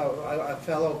have a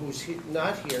fellow who's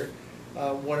not here,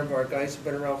 one of our guys who's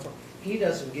been around for, he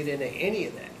doesn't get into any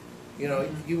of that.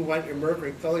 You want your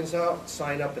mercury fillings out,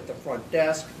 sign up at the front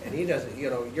desk, and he doesn't,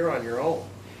 you're on your own.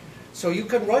 So you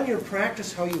can run your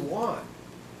practice how you want.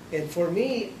 And for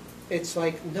me, it's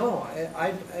like, no,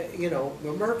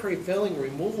 the mercury filling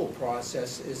removal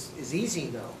process is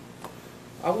easy now.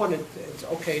 It's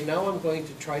okay, now I'm going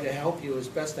to try to help you as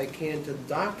best I can to the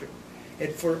doctor. And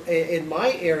in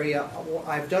my area,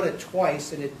 I've done it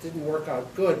twice and it didn't work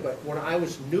out good, but when I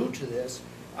was new to this,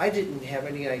 I didn't have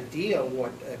any idea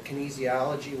what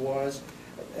kinesiology was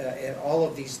and all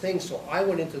of these things. So I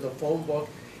went into the phone book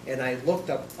and I looked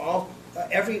up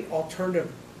every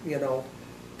alternative,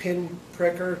 pin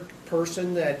pricker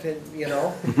person that,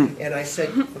 and I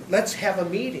said, let's have a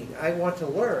meeting. I want to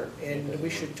learn and we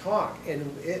should talk.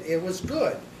 And it was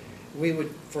good.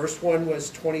 First one was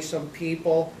 20-some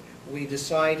people. We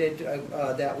decided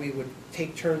that we would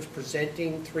take turns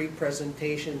presenting, 3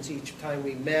 presentations each time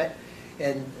we met.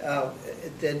 And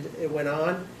then it went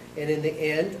on, and in the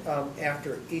end,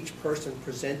 after each person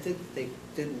presented, they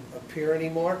didn't appear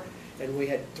anymore, and we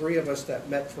had 3 of us that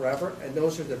met forever, and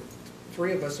those are the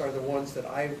 3 of us are the ones that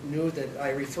I knew that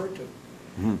I referred to.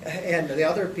 And the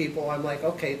other people, I'm like,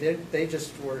 okay, they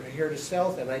just were here to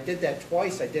sell, and I did that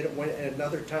twice. I did it in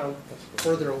another town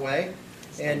further away,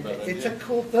 and it's a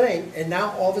cool thing. And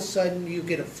now all of a sudden you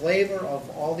get a flavor of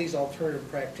all these alternative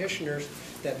practitioners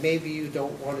that maybe you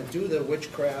don't want to do the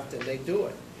witchcraft and they do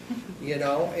it,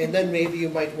 and then maybe you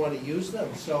might want to use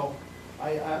them. So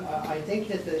I think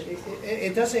that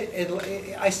it doesn't,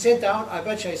 I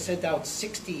bet you I sent out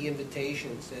 60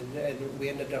 invitations and we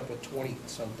ended up with 20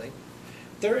 something.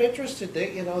 They're interested,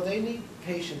 they need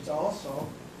patients also.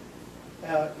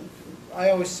 I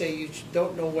always say you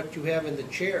don't know what you have in the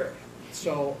chair.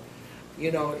 So,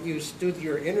 you do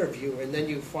your interview and then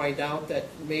you find out that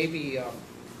maybe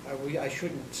I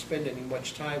shouldn't spend any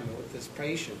much time with this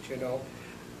patient,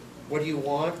 What do you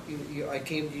want? I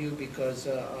came to you because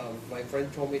my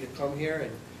friend told me to come here,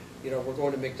 and You know, we're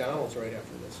going to McDonald's right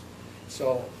after this.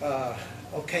 So,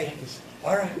 okay,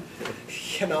 all right.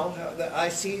 You know, I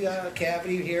see a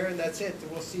cavity here, and that's it.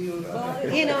 We'll see you.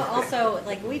 Well, you know, also,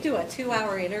 like, we do a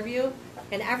 2-hour interview,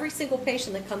 and every single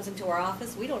patient that comes into our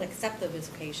office, we don't accept them as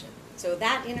a patient. So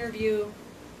that interview,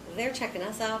 they're checking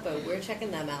us out, but we're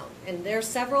checking them out. And there's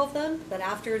several of them that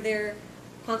after their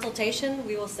consultation,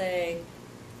 we will say,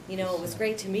 you know, it was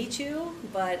great to meet you,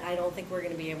 but I don't think we're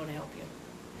going to be able to help you.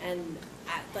 And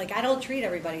I don't treat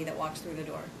everybody that walks through the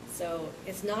door. So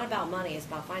it's not about money, it's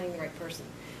about finding the right person.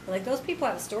 And like, those people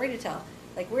have a story to tell.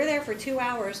 Like, we're there for 2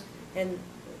 hours, and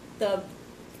the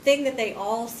thing that they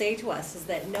all say to us is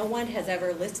that no one has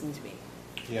ever listened to me.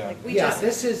 Yeah, Like,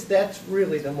 that's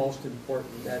really the most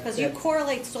important. Because you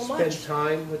correlate so much. Spend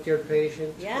time with your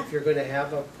patient. Yeah. If you're going to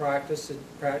have a practice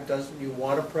that you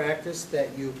want to practice,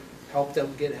 that you help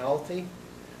them get healthy,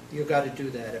 you got to do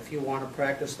that. If you want to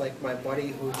practice like my buddy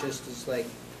who just is like,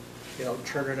 you know,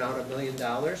 churning out $1 million,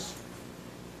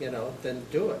 you know, then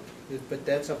do it. But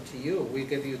that's up to you. We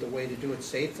give you the way to do it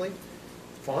safely.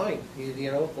 Fine.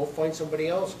 You know, go find somebody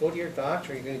else. Go to your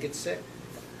doctor. You're going to get sick.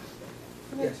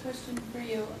 I have a question for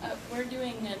you. We're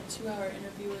doing a 2-hour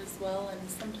interview as well, and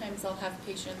sometimes I'll have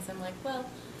patients, I'm like, well,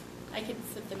 I could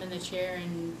sit them in the chair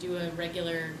and do a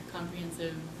regular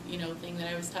comprehensive, you know, thing that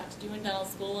I was taught to do in dental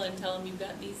school and tell them you've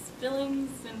got these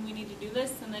fillings and we need to do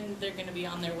this, and then they're going to be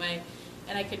on their way.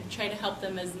 And I could try to help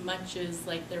them as much as,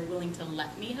 like, they're willing to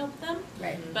let me help them.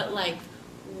 Right. But, like,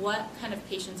 what kind of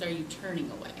patients are you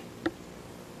turning away?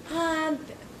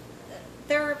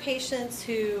 There are patients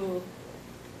who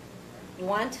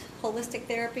want holistic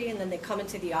therapy, and then they come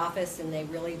into the office and they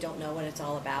really don't know what it's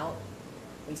all about.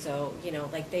 And so, you know,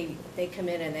 like, they come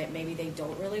in and maybe they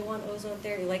don't really want ozone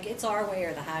therapy. Like, it's our way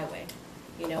or the highway,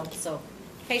 you know. So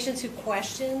patients who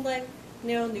question, like,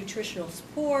 you know, nutritional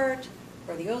support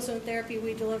or the ozone therapy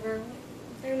we deliver,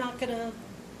 they're not gonna,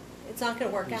 it's not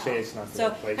gonna work You out. say it's not the So,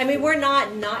 right place I mean, for we're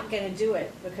them. not gonna do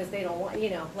it because they don't want, you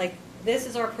know, like, this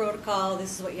is our protocol,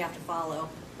 this is what you have to follow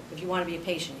if you want to be a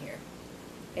patient here.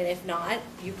 And if not,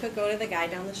 you could go to the guy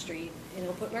down the street and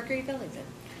he'll put mercury fillings in.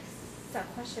 So a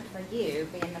question for you,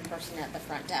 being the person at the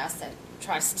front desk that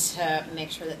tries to make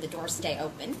sure that the doors stay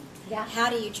open. Yeah. How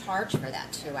do you charge for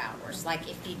that 2 hours? Like,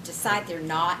 if you decide they're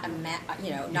not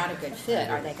not a good fit,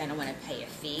 are they going to want to pay a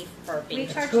fee for being?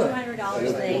 We charge $200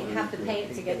 and they have to pay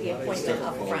it to get the appointment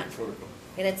up front.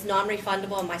 And it's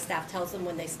non-refundable, and my staff tells them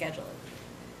when they schedule it.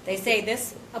 They say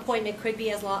this appointment could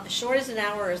be as short as an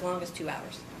hour or as long as 2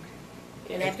 hours.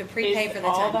 And they have to prepay for the time.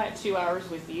 All that 2 hours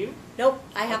with you? Nope,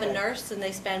 I have a nurse, and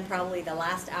they spend probably the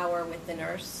last hour with the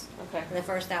nurse, Okay. and the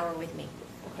first hour with me.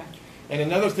 Okay. And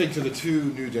another thing to the two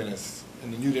new dentists,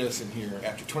 and the new dentists in here,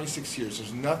 after 26 years,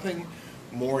 there's nothing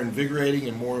more invigorating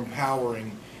and more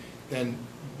empowering than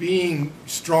being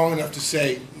strong enough to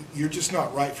say, you're just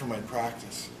not right for my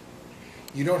practice.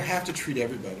 You don't have to treat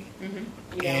everybody.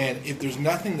 Mm-hmm. And if there's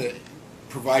nothing that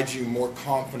provides you more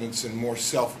confidence and more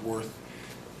self-worth,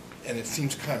 and it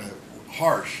seems kind of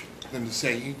harsh, than to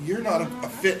say, you're not a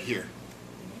fit here.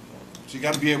 So you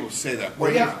got to be able to say that.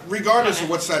 Well, yeah. Regardless of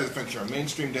what side of the fence you're on,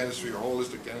 mainstream dentistry or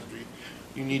holistic dentistry,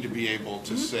 you need to be able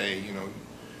to say, you know,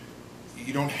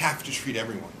 you don't have to treat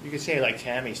everyone. You could say like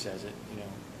Tammy says it, you know,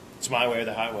 it's my way or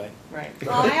the highway. Right.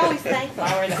 Well, I always thank them.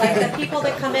 Like, the people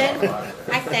that come in,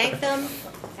 I thank them,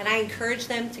 and I encourage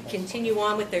them to continue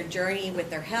on with their journey, with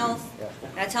their health.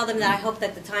 And I tell them that I hope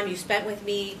that the time you spent with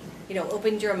me, you know,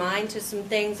 opened your mind to some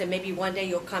things, and maybe one day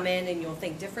you'll come in and you'll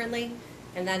think differently.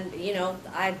 And then, you know,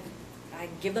 I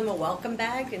give them a welcome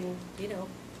bag, and, you know,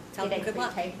 tell them good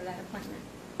luck. Do they prepay for that appointment?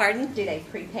 Pardon? Do they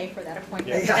prepay for that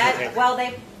appointment? That, well,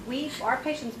 our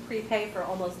patients prepay for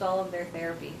almost all of their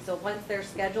therapy. So once they're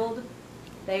scheduled,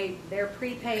 they're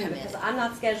prepaying, because I'm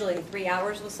not scheduling 3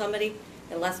 hours with somebody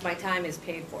unless my time is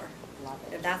paid for.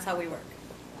 And that's how we work.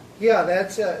 Yeah,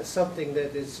 that's something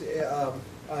that is,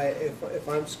 if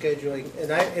I'm scheduling,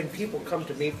 and people come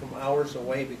to me from hours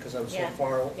away because I'm so Yeah,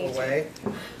 far me too. away,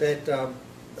 that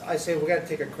I say, we got to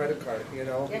take a credit card, you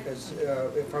know, Yeah. because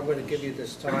if I'm going to give you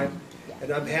this time,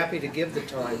 and I'm happy to give the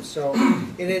time. So,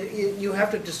 and you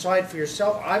have to decide for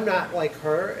yourself. I'm not like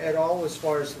her at all as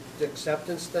far as the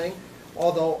acceptance thing.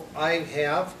 Although I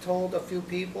have told a few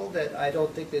people that I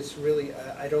don't think it's really,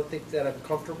 I don't think that I'm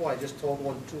comfortable. I just told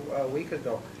one a week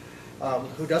ago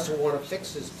who doesn't want to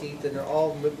fix his teeth, and they're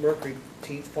all mercury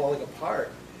teeth falling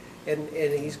apart. And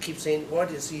he keeps saying, "What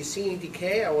is? You see any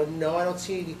decay?" I went, "No, I don't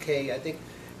see any decay. I think,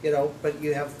 you know, but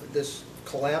you have this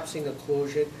collapsing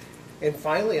occlusion." And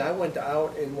finally, I went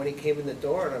out, and when he came in the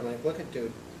door, and I'm like, "Look at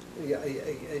dude,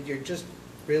 you're just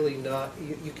really not.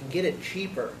 You can get it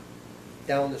cheaper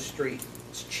down the street.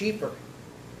 It's cheaper.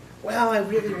 well, I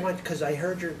really want, because I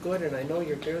heard you're good and I know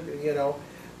you're good, you know.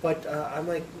 But I'm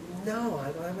like, no,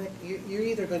 I'm like, you're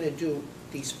either going to do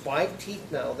these 5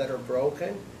 teeth now that are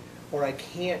broken, or I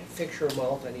can't fix your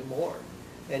mouth anymore.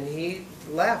 And he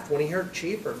laughed when he heard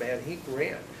cheaper, man. He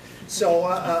grinned. So,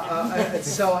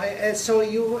 so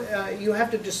you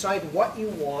have to decide what you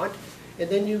want, and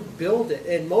then you build it.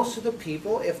 And most of the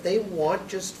people, if they want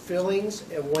just fillings,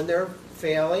 and when they're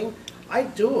failing, I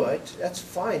do it. That's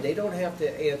fine. They don't have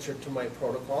to answer to my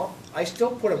protocol. I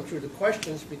still put them through the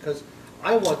questions because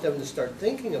I want them to start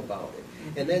thinking about it.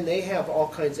 And then they have all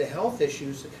kinds of health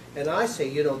issues, and I say,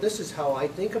 you know, this is how I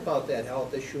think about that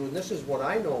health issue, and this is what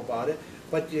I know about it.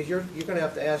 But you're going to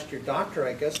have to ask your doctor,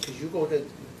 I guess, because you go to,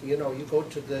 you know, you go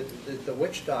to the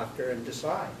witch doctor and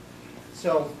decide.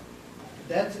 So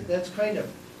that's kind of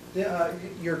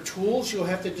your tools. You'll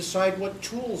have to decide what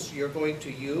tools you're going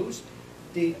to use.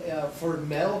 For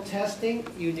metal testing,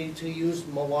 you need to use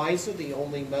ELISA, the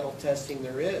only metal testing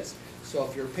there is. So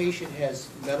if your patient has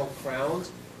metal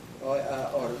crowns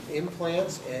or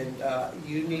implants, and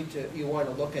you want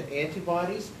to look at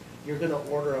antibodies, you're going to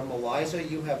order a ELISA.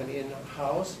 You have an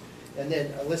in-house, and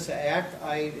then ELISA Act.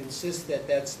 I insist that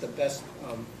that's the best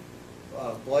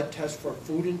blood test for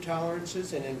food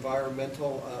intolerances and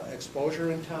environmental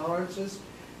exposure intolerances,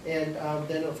 and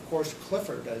then of course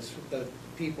Clifford as the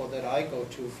people that I go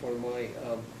to for my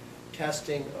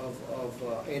testing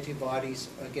of antibodies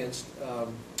against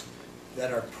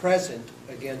that are present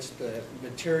against the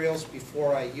materials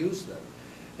before I use them.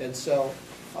 And so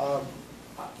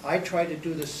I try to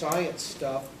do the science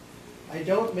stuff. I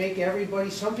don't make everybody,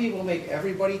 some people make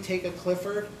everybody take a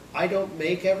Clifford. I don't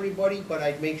make everybody, but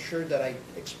I make sure that I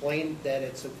explain that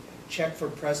it's a check for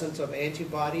presence of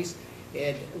antibodies.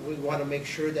 And we want to make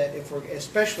sure that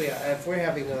especially if we're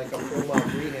having like a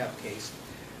prolonged rehab case,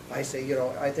 I say, you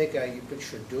know, I think you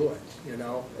should do it, you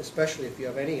know, especially if you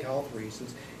have any health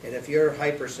reasons. And if you're a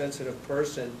hypersensitive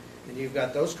person and you've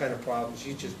got those kind of problems,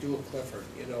 you just do a Clifford.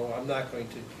 You know, I'm not going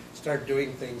to start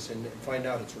doing things and find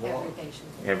out it's wrong. Every patient.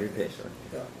 Every patient.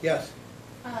 Yeah. Yes.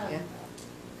 Yeah.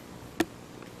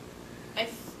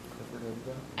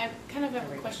 I kind of have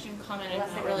a question, comment. I'm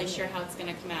not really sure how it's going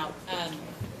to come out.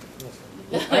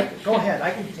 Go ahead,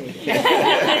 I can take it.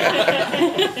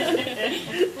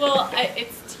 Well,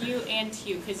 it's to you and to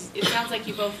you, because it sounds like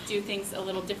you both do things a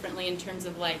little differently in terms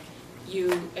of like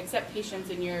you accept patients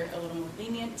and you're a little more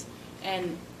lenient.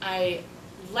 And I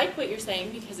like what you're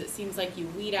saying because it seems like you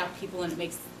weed out people and it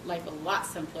makes life a lot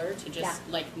simpler to just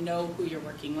like know who you're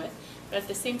working with. But at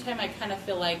the same time, I kind of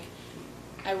feel like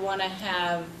I want to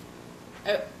have.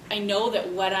 I know that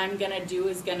what I'm going to do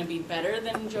is going to be better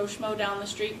than Joe Schmo down the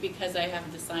street because I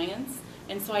have the science.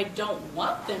 And so I don't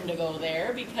want them to go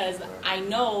there because I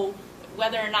know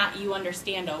whether or not you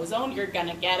understand ozone, you're going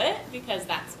to get it because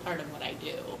that's part of what I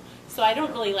do. So I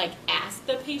don't really like ask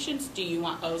the patients, do you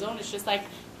want ozone? It's just like,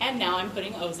 and now I'm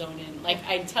putting ozone in. Like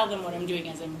I tell them what I'm doing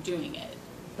as I'm doing it.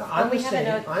 No, I'm the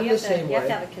same. You have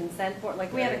to have a consent form.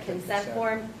 Like we have a consent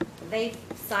form. They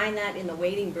sign that in the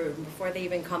waiting room before they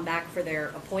even come back for their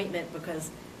appointment because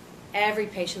every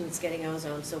patient is getting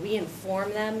ozone. So we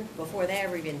inform them before they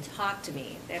ever even talk to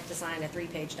me. They have to sign a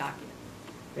 3-page document.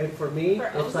 And for me,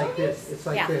 it's like this. It's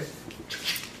like this.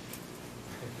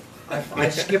 I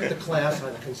skipped the class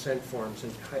on consent forms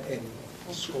in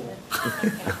school.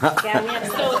 Yeah, we have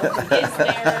so is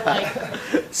there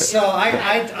like... So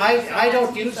I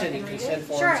don't use any consent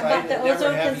forms. Sure, but the never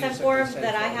ozone have consent used a form consent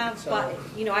that I form. have, So,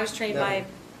 but, you know, I was trained no. by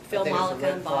Phil I think it's a Mollica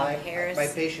red and Bob flag. Harris. My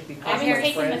patient I becomes haven't my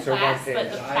taken friend. the class,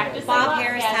 but the practice Bob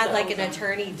Harris has had like an ozone.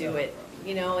 attorney do it.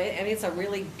 You know, I mean, it's a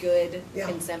really good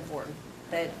consent form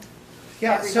that.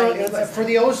 Yeah, so everybody needs to for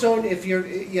the ozone, if you're,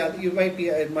 you might be,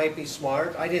 it might be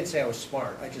smart. I didn't say I was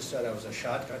smart. I just said I was a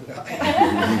shotgun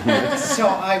guy. So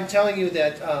I'm telling you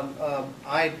that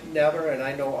I never, and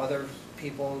I know other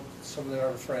people, some of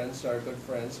our friends, our good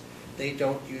friends, they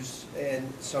don't use,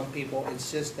 and some people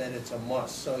insist that it's a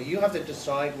must. So you have to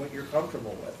decide what you're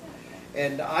comfortable with.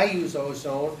 And I use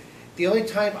ozone. The only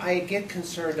time I get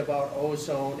concerned about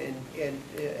ozone and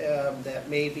that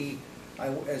maybe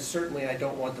certainly I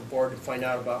don't want the board to find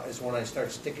out about is when I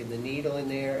start sticking the needle in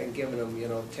there and giving them,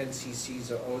 10 cc's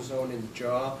of ozone in the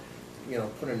jaw,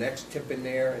 put an X-tip in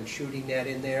there and shooting that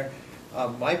in there.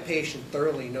 My patient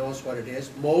thoroughly knows what it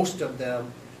is. Most of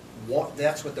them,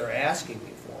 that's what they're asking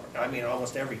me for. I mean,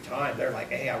 almost every time. They're like,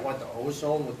 hey, I want the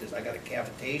ozone with this. I got a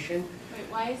cavitation. Wait,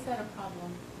 why is that a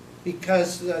problem?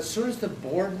 Because as soon as the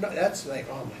board, that's like,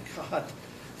 oh my God.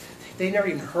 They never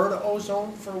even heard of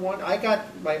ozone for one. I got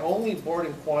my only board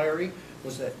inquiry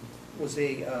was a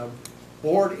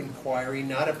board inquiry,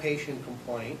 not a patient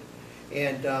complaint,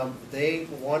 And they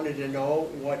wanted to know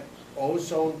what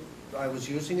ozone I was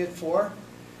using it for.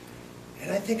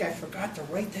 And I think I forgot to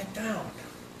write that down.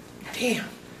 Damn.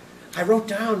 I wrote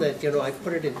down that, you know, I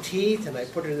put it in teeth and I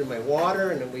put it in my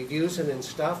water and then we'd use it and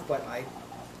stuff, but I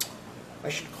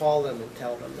should call them and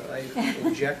tell them that I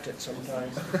inject it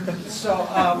sometimes. So,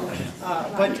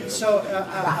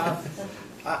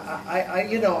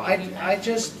 I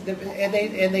just, and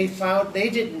they found, they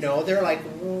didn't know. They're like,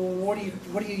 well,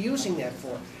 what are you using that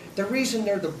for? The reason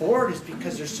they're the board is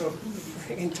because they're so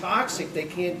freaking toxic. They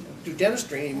can't do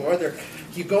dentistry anymore.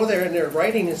 You go there and their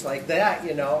writing is like that,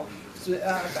 you know. So,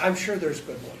 I'm sure there's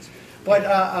good ones, but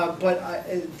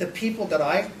the people that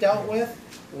I've dealt with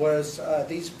was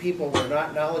these people were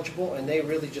not knowledgeable, and they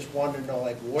really just wanted to know,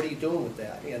 like, what are you doing with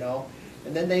that, you know?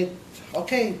 And then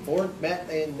board met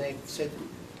and they said,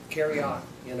 carry on,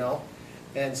 you know.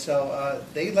 And so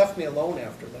they left me alone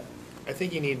after that. I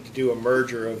think you need to do a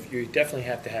merger of, you definitely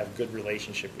have to have a good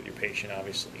relationship with your patient,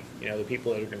 obviously. You know, the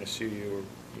people that are going to sue you,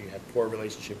 or you have poor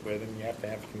relationship with, and you have to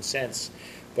have consents.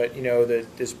 But, you know,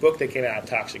 this book that came out,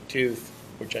 Toxic Tooth,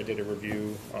 which I did a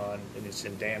review on, and it's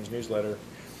in Dam's newsletter,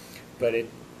 but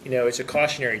it's a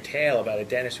cautionary tale about a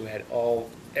dentist who had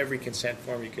every consent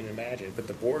form you can imagine, but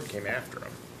the board came after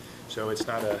him. So it's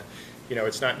not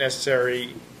it's not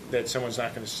necessary that someone's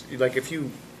not going to, like, if you,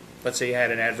 let's say you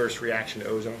had an adverse reaction to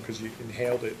ozone because you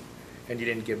inhaled it and you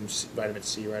didn't give them vitamin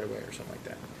C right away or something like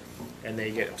that, and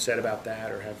they get upset about that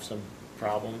or have some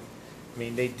problem. I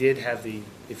mean, they did have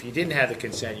if you didn't have the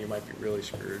consent, you might be really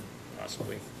screwed,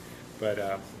 possibly. But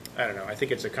I don't know. I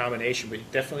think it's a combination, but you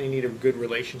definitely need good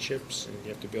relationships, and you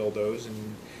have to build those.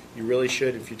 And you really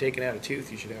should, if you're taking out a tooth,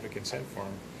 you should have a consent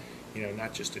form. You know,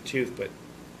 not just a tooth, but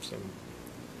some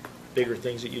bigger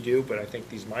things that you do. But I think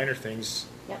these minor things,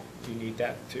 Yep. you need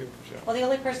that too. So. Well, the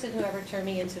only person who ever turned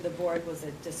me into the board was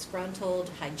a disgruntled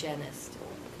hygienist.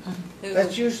 Who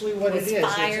That's usually what it was is.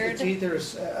 fired, It's either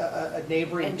a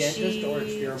neighboring and dentist or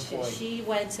it's your she employee. she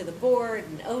went to the board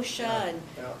and OSHA, and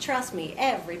yeah. trust me,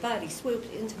 everybody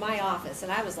swooped into my office,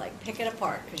 and I was like, pick it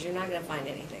apart, because you're not going to find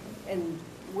anything. And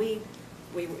we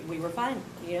were fine,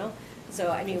 you know.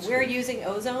 So I mean, we're using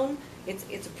ozone.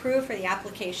 It's approved for the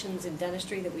applications in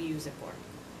dentistry that we use it for.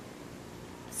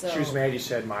 So She was mad you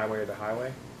said my way or the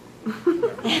highway.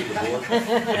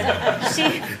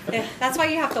 That's why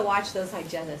you have to watch those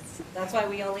hygienists. That's why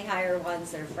we only hire ones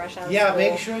that are fresh out of Yeah, school.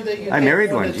 make sure that you. I get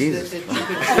married one one, that's- Jesus. that you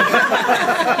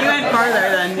You went farther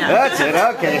than, yeah. That's it,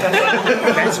 okay.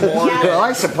 That's more. Yeah. Well,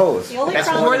 I suppose. The only That's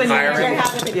problem more is than you never hiring.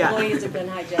 have with Yeah. employees have been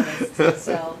hygienists,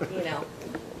 so, you know.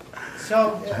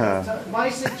 So my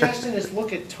suggestion is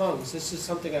look at tongues. This is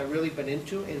something I've really been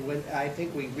into, and when I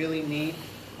think we really need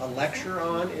a lecture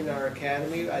on in our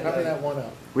academy. Cover that one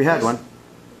up. We had one.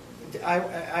 And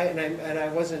I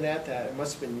wasn't at that. It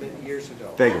must have been many years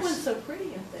ago. Vegas. That one's so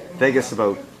pretty up there. Vegas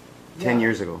about 10 Yeah.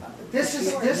 years ago. This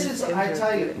is. I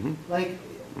tell you, like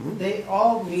they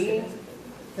all mean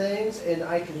things, and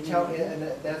I can tell, and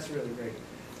that's really great.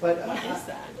 But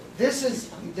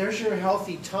there's your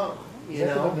healthy tongue. You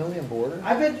know, a million border?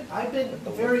 I've been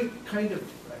very kind of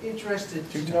interested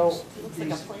to know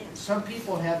these. Some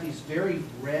people have these very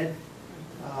red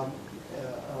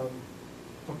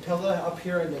papilla up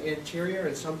here in the interior,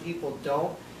 and some people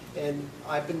don't. And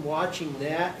I've been watching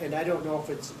that, and I don't know if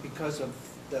it's because of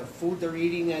the food they're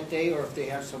eating that day or if they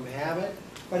have some habit,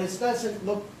 but it doesn't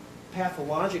look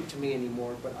pathologic to me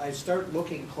anymore. But I start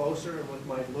looking closer with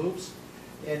my loupes,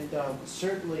 and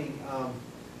certainly,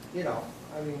 you know,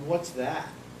 I mean, what's that?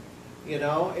 You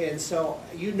know, and so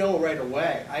you know right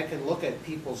away. I can look at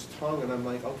people's tongue, and I'm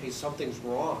like, okay, something's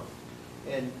wrong.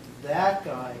 And that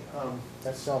guy,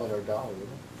 That's Salvador Dali, isn't it?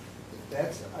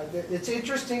 that's it's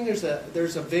interesting. There's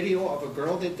a video of a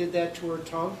girl that did that to her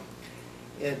tongue,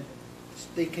 and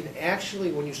they can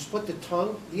actually, when you split the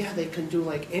tongue, yeah, they can do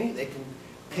like they can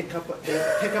pick up a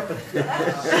paper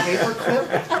clip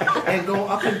and go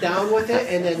up and down with it,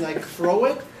 and then like throw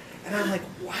it. And I'm like,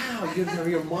 wow,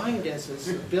 your mind has this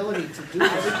ability to do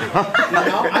this. You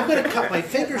know, I'm going to cut my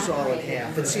fingers all in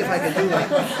half and see if I can do like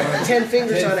 10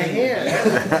 fingers on a hand.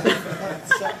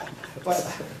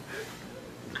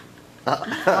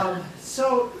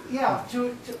 So yeah,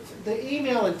 to the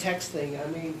email and text thing, I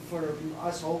mean, for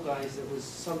us old guys, it was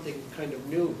something kind of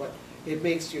new, but it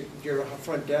makes your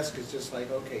front desk is just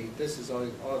like, okay, this is all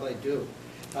I do.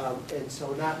 And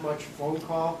so not much phone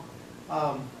call.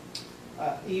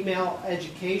 Email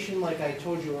education, like I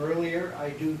told you earlier,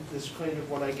 I do this kind of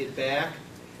when I get back.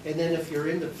 And then if you're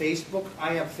into Facebook,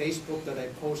 I have Facebook that I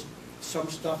post some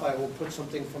stuff. I will put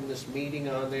something from this meeting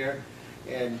on there.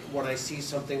 And when I see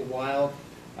something wild,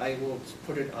 I will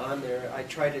put it on there. I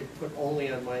try to put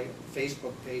only on my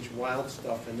Facebook page wild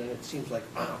stuff, and then it seems like,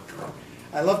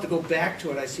 I love to go back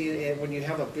to it. I see it when you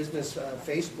have a business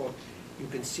Facebook, you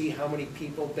can see how many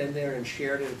people been there and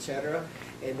shared it, etc.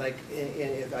 And like, and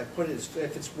if I put it,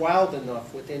 if it's wild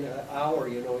enough, within an hour,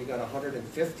 you know, you got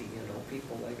 150,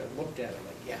 people like I looked at it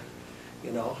like, yeah,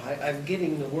 I'm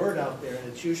getting the word out there, and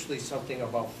it's usually something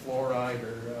about fluoride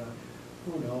or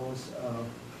who knows,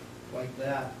 like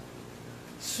that.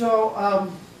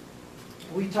 So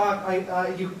we talk.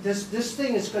 This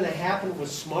thing is going to happen with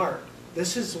SMART.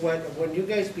 This is when you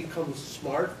guys become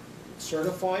SMART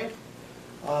certified.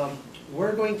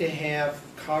 We're going to have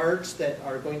cards that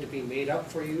are going to be made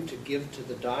up for you to give to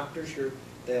the doctors,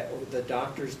 the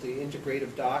doctors, the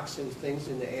integrative docs and things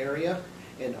in the area,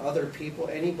 and other people,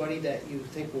 anybody that you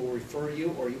think will refer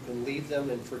you, or you can leave them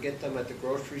and forget them at the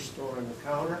grocery store on the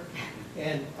counter.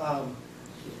 And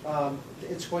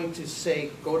it's going to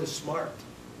say, go to SMART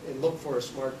and look for a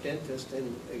SMART dentist,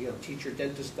 and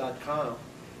teacherdentist.com.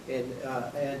 And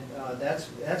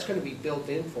that's going to be built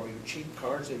in for you, cheap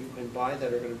cards that you can buy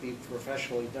that are going to be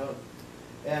professionally done.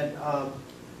 And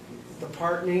the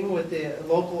partnering with the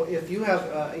local, if you have,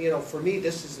 for me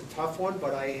this is a tough one,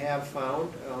 but I have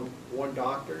found one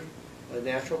doctor, a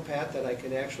naturopath that I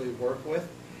can actually work with,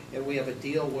 and we have a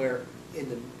deal where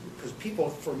because people,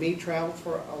 for me, travel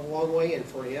for a long way, and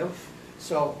for him,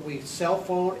 so we cell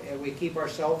phone, and we keep our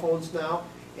cell phones now,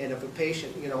 and if a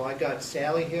patient, I got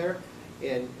Sally here,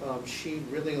 and she'd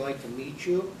really like to meet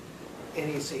you, and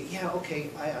he'd say, yeah, okay,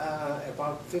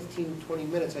 about 15, 20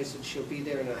 minutes. I said, she'll be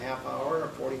there in a half hour or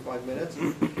 45 minutes,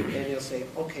 and he'll say,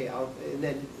 okay, and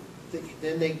then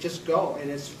they just go, and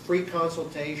it's free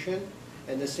consultation,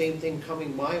 and the same thing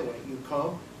coming my way. You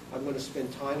come, I'm going to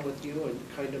spend time with you and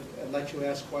kind of let you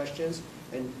ask questions,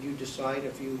 and you decide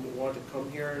if you want to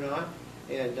come here or not.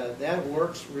 And that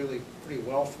works really pretty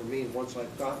well for me once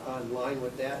I've got online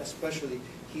with that, especially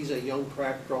he's a young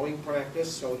growing practice,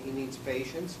 so he needs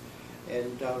patience.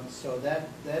 And so that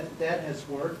has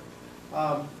worked.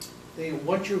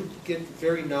 Once you get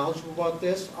very knowledgeable about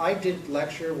this, I did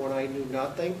lecture when I knew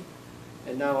nothing,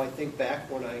 and now I think back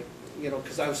when I,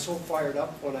 because I was so fired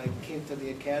up when I came to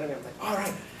the academy, I'm like, all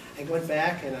right. I went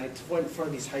back and I went in front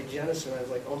of these hygienists, and I was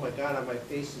like, oh my God, my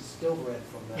face is still red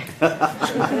from that.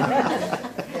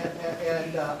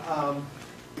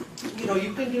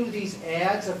 You can do these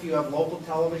ads if you have local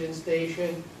television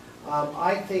station.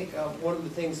 I think one of the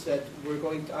things that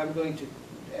I'm going to,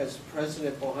 as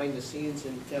president behind the scenes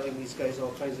and telling these guys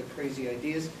all kinds of crazy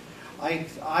ideas,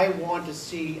 I want to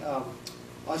see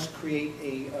us create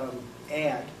a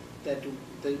ad that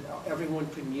everyone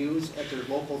can use at their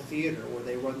local theater, where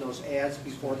they run those ads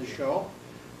before the show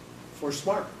for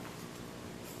SMART.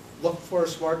 Look for a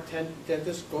SMART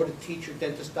dentist. Go to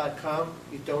teacherdentist.com.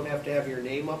 You don't have to have your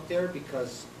name up there,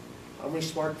 because how many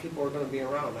smart people are going to be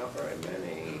around? Not very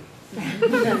many.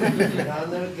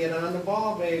 Get on the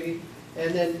ball, baby.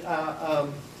 And then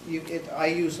I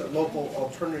use local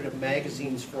alternative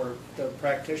magazines for the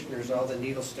practitioners. All the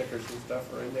needle stickers and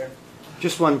stuff are in there.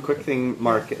 Just one quick thing,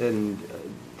 Mark, and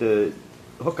the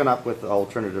hooking up with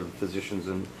alternative physicians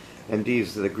and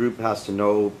MDs, the group has to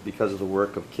know, because of the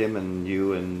work of Kim and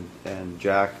you and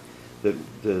Jack, that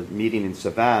the meeting in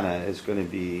Savannah is going to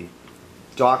be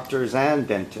doctors and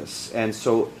dentists. And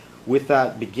so with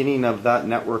that beginning of that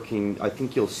networking, I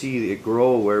think you'll see it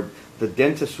grow, where the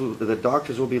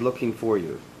doctors will be looking for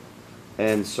you.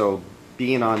 And so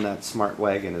being on that SMART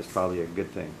wagon is probably a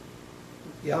good thing.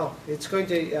 Yeah, it's going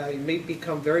to may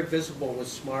become very visible with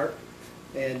SMART,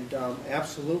 and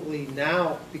absolutely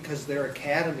now, because their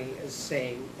academy is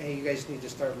saying, hey, you guys need to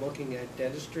start looking at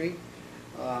dentistry,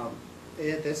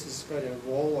 this is going to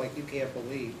roll like you can't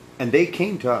believe. And they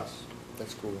came to us.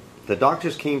 That's cool. The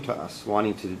doctors came to us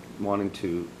wanting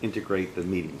to integrate the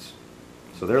meetings,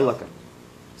 so they're looking.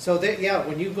 So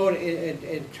when you go to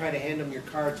and try to hand them your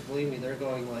cards, believe me, they're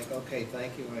going like, okay,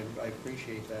 thank you, I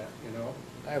appreciate that,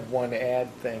 I have one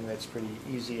ad thing that's pretty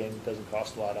easy and doesn't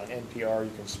cost a lot. On NPR,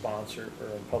 you can sponsor, or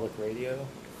in public radio.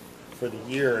 For the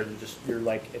year, you're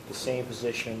like at the same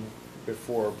position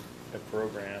before a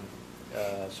program,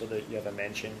 so that you have a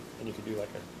mention, and you can do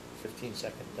like a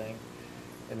 15-second thing.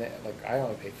 And that, I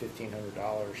only pay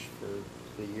 $1,500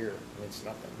 for the year, and it's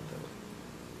nothing.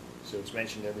 So it's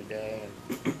mentioned every day,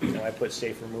 and I put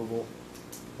safe removal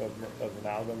of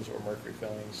amalgams or mercury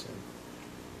fillings.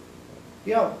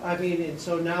 Yeah, and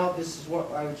so now this is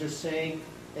what I was just saying.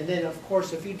 And then, of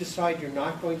course, if you decide you're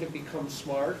not going to become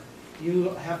SMART, you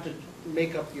have to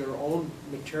make up your own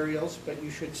materials, but you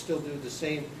should still do the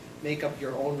same, make up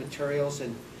your own materials,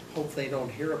 and hope they don't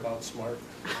hear about SMART.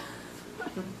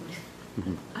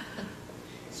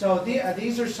 So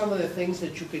these are some of the things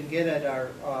that you can get at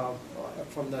our,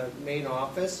 from the main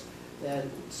office that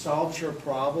solves your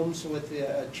problems with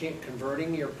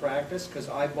converting your practice, because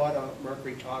I bought a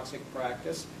mercury toxic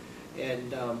practice,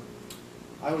 and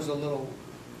I was a little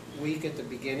weak at the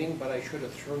beginning, but I should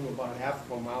have thrown about half of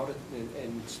them out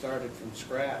and started from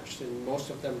scratch, and most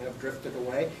of them have drifted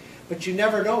away. But you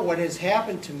never know. What has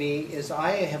happened to me is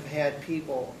I have had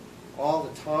people all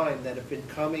the time that have been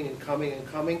coming and coming and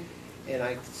coming, and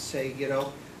I say, you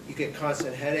know, you get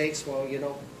constant headaches. Well, you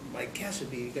know, my guess would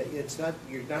be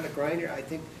you're not a grinder. I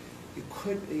think you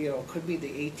could, you know, could be the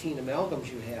 18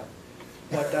 amalgams you have.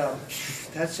 But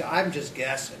I'm just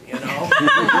guessing, you know.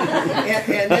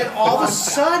 and then all of a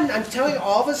sudden, I'm telling you,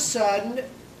 all of a sudden,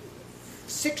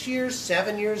 6 years,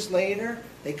 7 years later,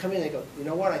 they come in and they go, you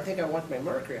know what, I think I want my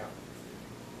mercury out.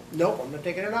 Nope, I'm not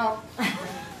taking it out.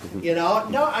 You know,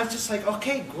 no, I'm just like,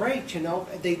 okay, great, you know.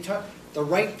 The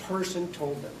right person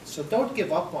told them. So don't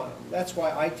give up on them. That's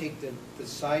why I take the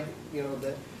side, you know,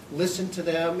 listen to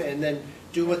them and then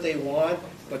do what they want,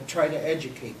 but try to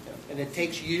educate them. And it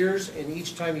takes years, and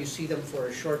each time you see them for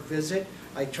a short visit,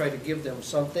 I try to give them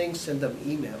something, send them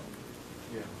email.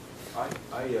 Yeah, I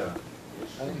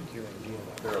think you're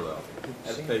parallel.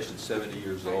 As a patient 70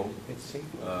 years old,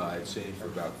 I had seen him for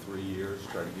about 3 years,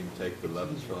 tried to get him to take the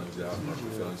Levin's fillings out,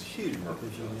 mercury fillings, huge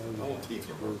mercury fillings, the whole teeth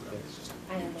were broken.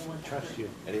 Trust you.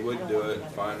 And he wouldn't do it,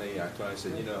 and finally I finally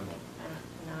said, you know,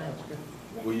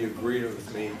 will you agree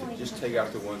with me to just take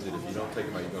out the ones that if you don't take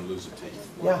them out, you're going to lose the teeth?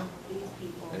 Yeah.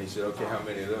 And he said, okay, how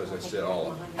many of those? I said,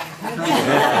 all of them.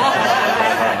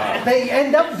 They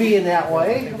end up being that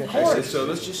way, of I course. said, so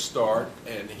let's just start.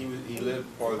 And he lived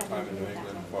part of the time in New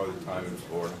England and part of the time in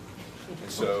Florida. And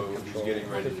so he was getting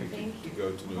ready to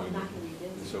go to New England.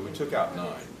 And so we took out 9.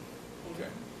 Okay.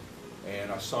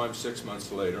 And I saw him 6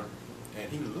 months later, and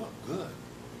he looked good.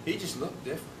 He just looked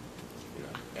different. You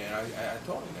know. And I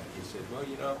told him that. He said, well,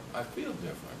 you know, I feel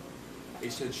different. He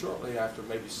said, shortly after,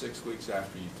 maybe 6 weeks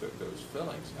after you took those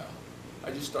fillings out,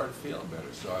 I just started feeling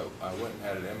better. So I went and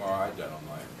had an MRI done on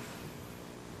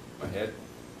my head.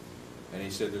 And he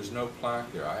said, there's no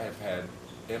plaque there. I have had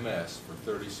MS for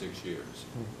 36 years.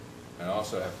 And I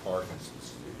also have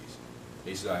Parkinson's disease.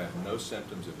 He said, I have no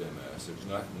symptoms of MS. There's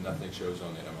nothing shows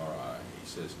on the MRI. He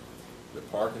says, the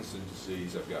Parkinson's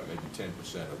disease, I've got maybe 10%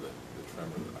 of the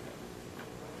tremor that I have.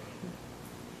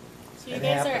 So you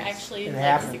guys are actually It like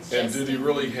happens. suggesting. And did he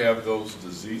really have those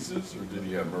diseases, or did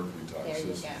he have mercury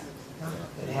toxicity?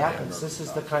 It happens. This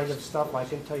is the kind of stuff, I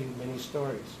can tell you many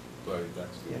stories,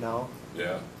 you know.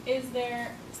 Yeah. Is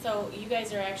there, so you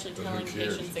guys are actually But who telling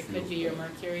cares patients if it could be your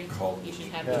mercury? You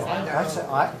should have Yeah, this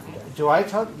out. do I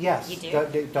tell? Yes. You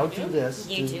do? Don't do this.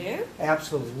 You do?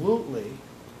 Absolutely.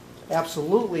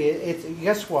 Absolutely.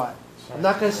 Guess what? I'm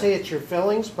not going to say it's your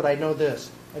fillings, but I know this.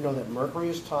 I know that mercury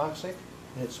is toxic,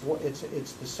 and it's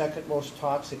the second most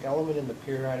toxic element in the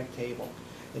periodic table.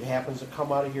 It happens to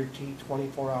come out of your teeth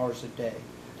 24 hours a day.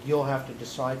 You'll have to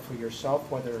decide for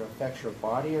yourself whether it affects your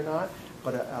body or not.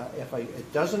 But if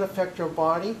it doesn't affect your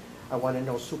body, I want to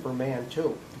know Superman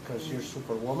too, because you're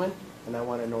Superwoman, and I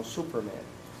want to know Superman.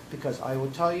 Because I will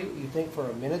tell you, you think for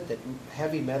a minute that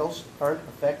heavy metals aren't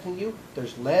affecting you.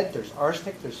 There's lead, there's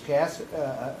arsenic, there's gas.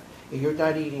 You're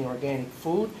not eating organic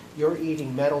food. You're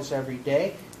eating metals every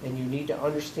day, and you need to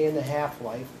understand the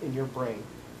half-life in your brain,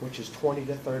 which is 20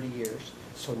 to 30 years.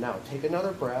 So now, take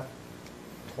another breath.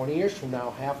 20 years from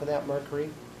now, half of that mercury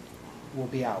will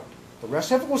be out. The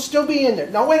rest of it will still be in there.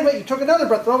 Now, wait a minute, you took another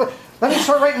breath. Let me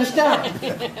start writing this down.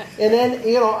 And then,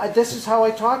 you know, this is how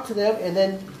I talk to them, and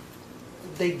then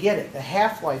they get it. The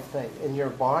half-life thing in your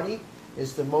body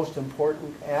is the most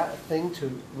important thing to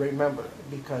remember,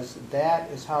 because that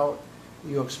is how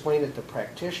you explain it to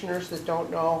practitioners that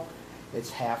don't know. It's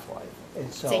half-life.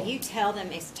 And So you tell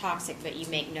them it's toxic, but you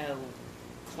make no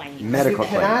claim. Medical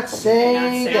you cannot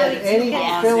say that any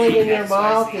filling in your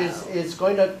mouth is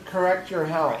going to correct your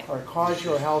health or cause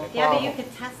your health Yeah, but problem. you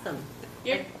could test them.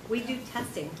 We do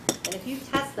testing, and if you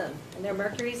test them and their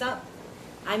mercury's up,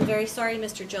 I'm very sorry,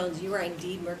 Mr. Jones, you are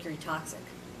indeed mercury toxic.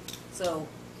 So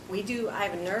I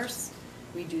have a nurse,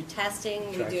 we do testing,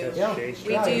 we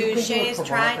do Shay's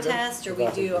tri-test, or we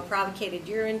do a provocated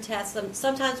urine test.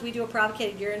 Sometimes we do a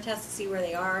provocated urine test to see where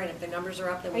they are, and if their numbers are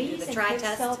up, then we do the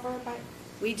tri-test.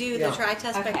 We do the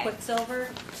tri-test by Quicksilver.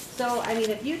 So, I mean,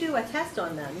 if you do a test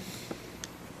on them,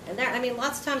 and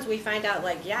lots of times we find out,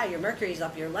 like, yeah, your mercury's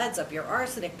up, your lead's up, your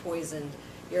arsenic poisoned,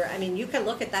 you can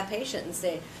look at that patient and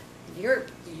say, you're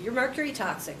mercury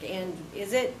toxic, and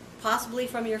is it possibly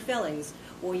from your fillings?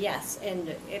 Well, yes,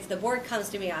 and if the board comes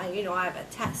to me, I have a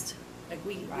test, like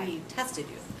we tested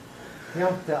you.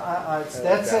 Yeah,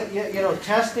 that's it. You know,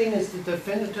 testing is the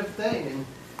definitive thing, and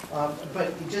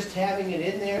but just having it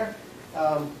in there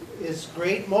is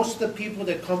great. Most of the people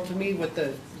that come to me with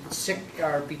the sick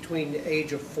are between the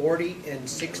age of 40 and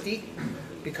 60,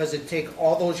 because it takes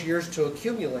all those years to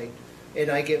accumulate. And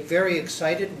I get very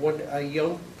excited when a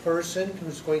young person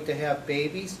who's going to have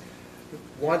babies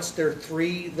wants their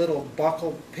 3 little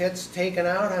buccal pits taken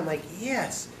out. I'm like,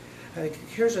 yes. Like,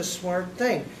 here's a smart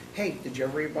thing. Hey, did you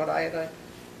ever read about iodine?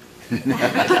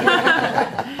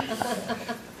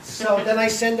 So then I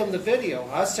send them the video.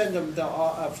 I send them the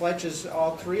Fletch's,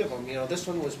 all 3 of them. You know, this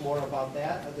one was more about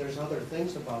that. There's other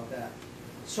things about that.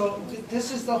 So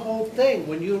this is the whole thing.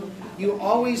 When you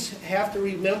always have to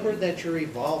remember that you're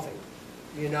evolving.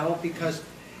 You know, because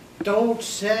don't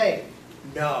say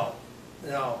no.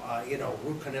 You know,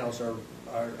 root canals are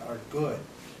good.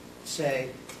 Say,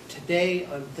 today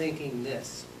I'm thinking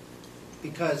this,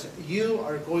 because you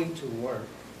are going to learn,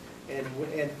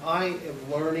 and I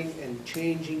am learning and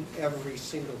changing every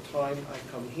single time I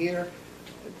come here.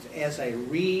 As I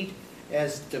read,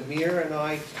 as Demir and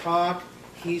I talk,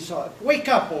 he's wake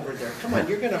up over there. Come on,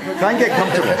 you're going to hurt. Try and get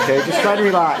comfortable, okay? Just try to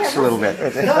relax a little bit.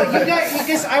 No, you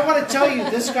guys, I want to tell you,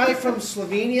 this guy from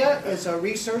Slovenia is a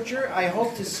researcher. I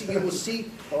hope to see, you will see,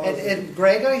 and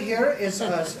Grega here is,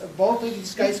 both of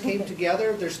these guys came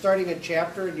together. They're starting a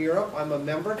chapter in Europe. I'm a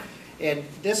member. And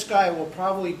this guy will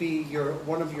probably be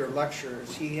one of your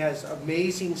lecturers. He has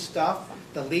amazing stuff.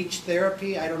 The leech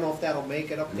therapy, I don't know if that'll make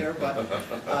it up there, but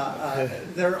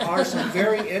there are some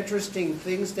very interesting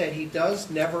things that he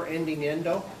does, never-ending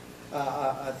endo,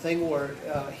 a thing where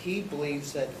he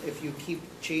believes that if you keep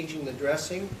changing the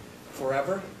dressing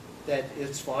forever, that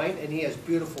it's fine. And he has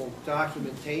beautiful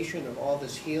documentation of all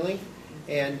this healing.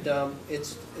 And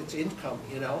it's income,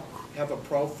 you know. Have a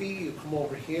prophy, you come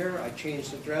over here, I change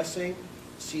the dressing,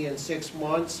 see you in 6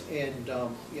 months, and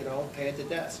you know, pay at the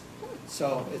desk.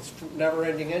 So it's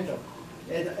never-ending endo,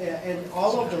 and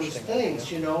all of those things.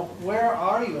 You know, where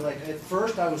are you? Like at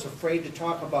first, I was afraid to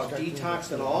talk about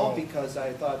detox at all because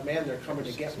I thought, man, they're coming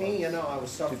to get me. You know, I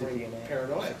was suffering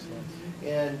paranoia,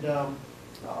 and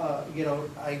you know,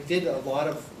 I did a lot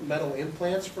of metal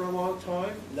implants for a long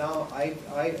time. Now I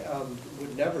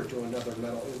would never do another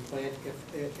metal implant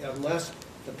unless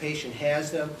the patient has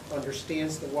them,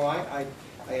 understands the why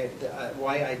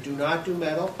I do not do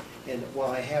metal, and while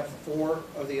I have 4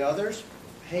 of the others,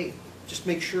 hey, just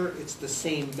make sure it's the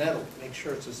same metal. Make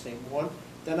sure it's the same one.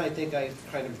 Then I think I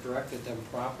kind of directed them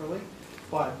properly.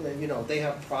 But you know, they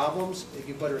have problems.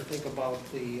 You better think about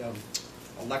the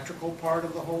electrical part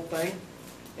of the whole thing.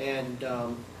 And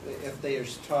if they are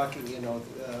talking, you know,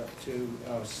 to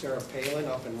Sarah Palin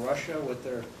up in Russia with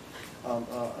their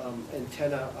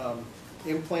antenna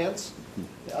implants,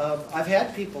 I've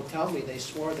had people tell me they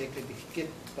swore they could get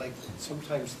like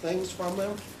sometimes things from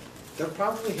them. They're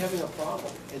probably having a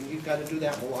problem, and you've got to do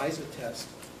that ELISA test,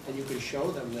 and you can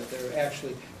show them that they're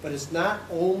actually. But it's not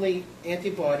only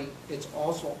antibody; it's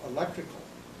also electrical.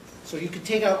 So you could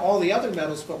take out all the other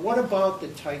metals, but what about the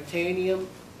titanium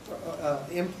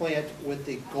implant with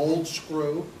the gold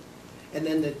screw, and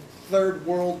then the third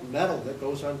world metal that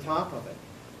goes on top of it?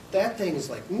 That thing is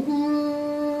like,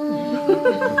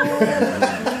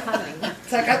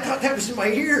 it's like, I thought that was in my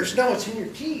ears. No, it's in your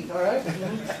teeth, all right?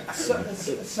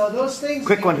 So those things.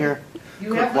 Quick one here.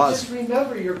 You have to just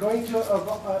remember you're going to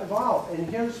evolve. And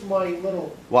here's my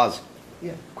little.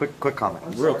 Yeah. Quick comment.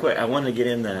 Real quick, I wanted to get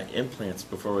in the implants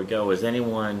before we go. Has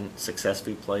anyone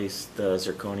successfully placed the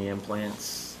zirconia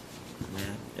implants?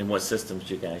 Yeah. And what systems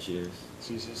do you guys use?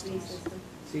 C-Systems.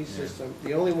 C-System.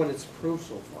 The only one that's approved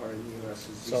so far in the U.S.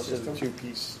 is C-System. It's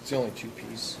 2-piece. It's the only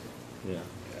 2-piece. Yeah.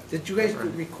 Did you guys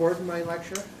record my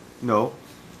lecture? No.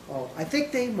 Oh, I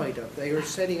think they might have. They were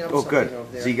setting up Oh, something good.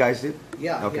 over there. Z guys did?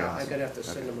 Yeah, Okay, yeah. awesome. I'm gonna have to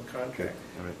send them a contract. Good.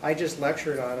 All right. I just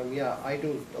lectured on them. Yeah, I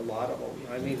do a lot of them.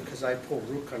 I mean, because I pull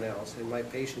root canals, and my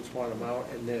patients want them out,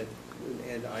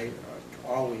 and I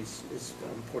always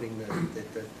I'm putting the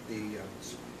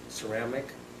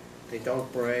ceramic. They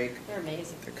don't break. They're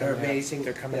amazing. They're amazing.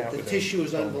 They're coming out The with tissue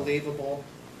is a- unbelievable.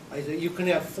 You can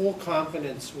have full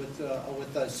confidence with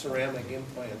the ceramic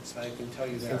implants. I can tell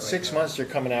you that. In right 6 now. months, they're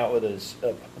coming out with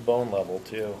a bone level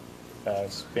too.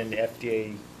 It's been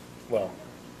FDA,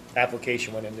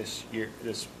 application went in this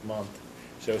month.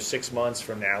 So 6 months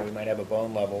from now, we might have a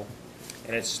bone level,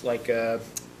 and it's like I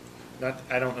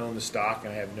don't own the stock,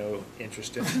 and I have no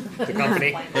interest in the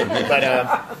company, but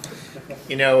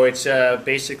it's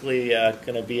basically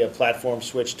going to be a platform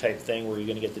switch type thing where you're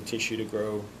going to get the tissue to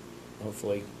grow,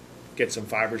 hopefully, get some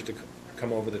fibers to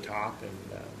come over the top and.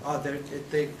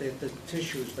 The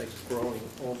tissue is like growing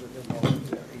over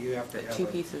the. You have to have Two a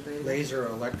pieces, right? laser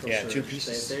electrosurgery. Yeah, 2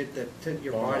 pieces.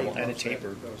 Your Normal body and a loves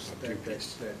taper.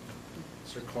 that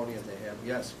zirconia they have.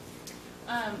 Yes.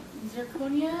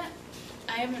 Zirconia,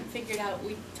 I haven't figured out.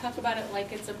 We talk about it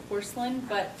like it's a porcelain,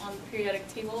 but on the periodic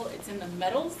table, it's in the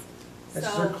metals. That's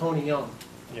So, zirconium.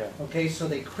 Yeah. Okay, so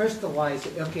they crystallize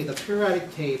it. Okay, the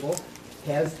periodic table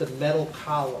has the metal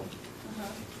column.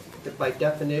 By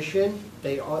definition,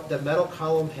 the metal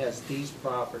column has these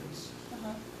properties.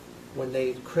 When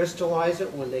they crystallize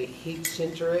it, when they heat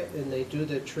sinter it, and they do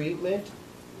the treatment,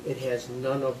 it has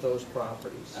none of those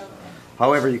properties.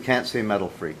 However, you can't say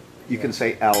metal-free. You can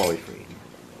say alloy-free.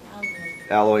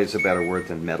 Alloy is a better word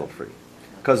than metal-free.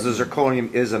 Because the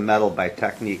zirconium is a metal by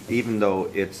technique, even though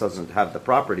it doesn't have the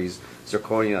properties,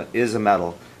 zirconia is a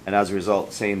metal, and as a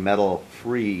result, saying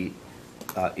metal-free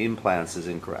implants is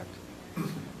incorrect.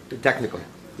 Technically.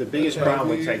 The biggest problem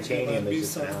with titanium Might be is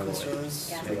it's some an alloy.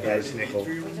 concerns It has nickel.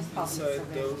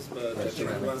 inside those, but I think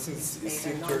once it's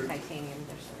sintered,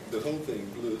 the whole thing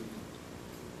blue.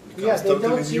 Yeah, they totally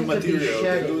don't new seem to be material.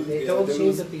 shedding. They yeah, don't they seem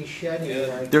lose- to be shedding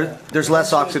yeah. like that. There's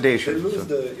less oxidation. They lose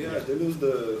so- they lose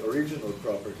the original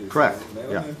properties. Correct, of the yeah,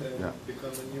 melamine and yeah.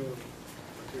 become a new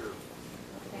material.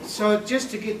 So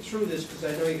just to get through this, because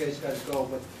I know you guys got to go,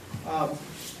 but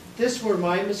this were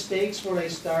my mistakes when I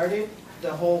started.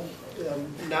 The whole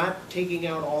not taking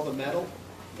out all the metal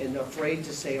and afraid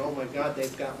to say, oh my God,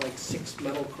 they've got like 6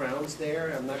 metal crowns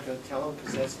there. I'm not going to tell them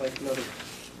because that's like another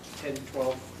 10,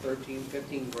 12, 13,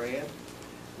 15 grand.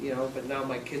 You know, but now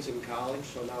my kid's in college,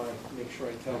 so now I make sure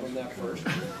I tell them that first.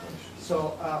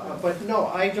 So, but no,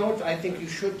 I don't. I think you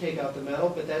should take out the metal,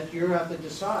 but that you have to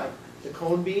decide. The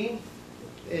cone beam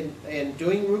and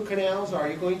doing root canals, are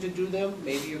you going to do them?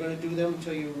 Maybe you're going to do them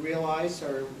until you realize,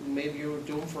 or maybe you'll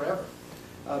do them forever.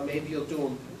 Maybe you'll do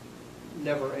them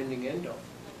never-ending endo.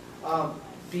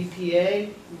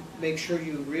 BPA, make sure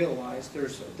you realize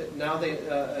there's now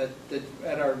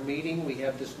at our meeting we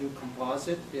have this new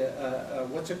composite.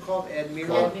 What's it called?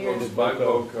 Admira. It's by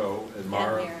Boco and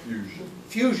Mara Admira. Fusion.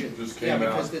 Fusion. Just Yeah, came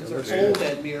out. because it's an old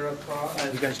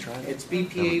Admira. You guys tried it? It's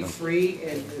BPA free,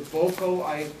 and Boco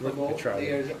I promote. tried They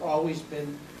it. have always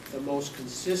been the most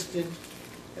consistent,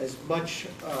 as much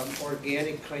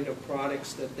organic kind of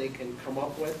products that they can come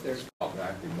up with. There's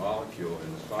Active molecule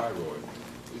in the thyroid.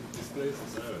 It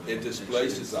displaces iron. It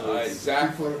displaces Actually, the eye, so it's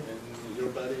exactly. before, and your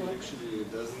body actually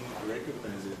doesn't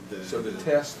recognize it. So the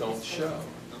tests don't show.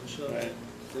 Don't show. Right.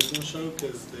 They don't show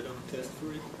because they don't test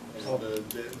for it. And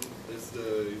then there's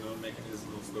the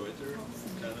mechanism of goiter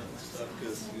kind of stuff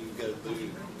because you got the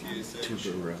PSA.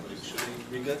 Actually,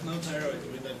 we got no thyroid.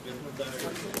 We got no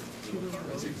thyroid.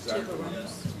 That's exactly what it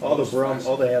is.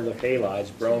 All the other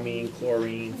halides, bromine,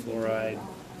 chlorine, fluoride,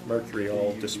 mercury,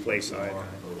 all displace iodine.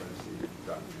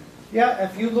 Yeah,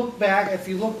 if you look back at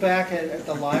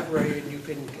the library and you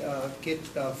can get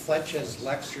Fletcher's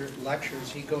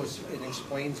lectures, he goes and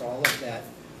explains all of that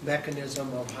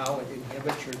mechanism of how it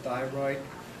inhibits your thyroid.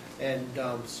 And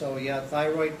so yeah,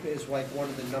 thyroid is like one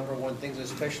of the #1 things,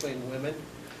 especially in women.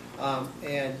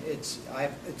 And it's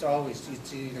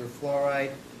either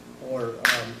fluoride or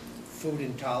food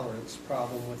intolerance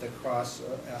problem with a cross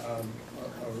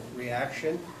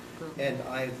reaction. And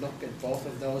I looked at both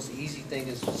of those. The easy thing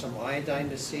is some iodine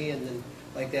to see, and then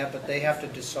like that. But they have to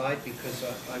decide because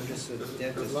I'm just a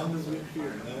dentist. As long as we're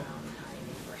here,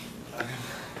 I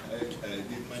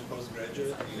did my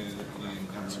postgraduate in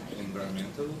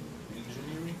environmental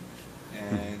engineering,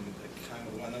 and kind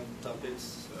of one of the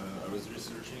topics I was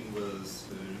researching was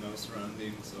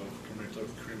surroundings of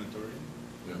crematorium,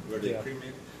 where they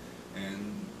cremate,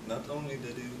 and not only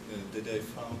did I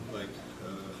found like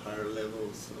higher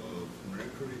levels of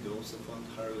mercury, they also found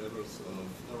higher levels of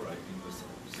fluoride in the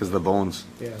cells. Because of the bones.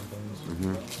 Yeah, bones.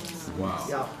 Mm-hmm. Wow.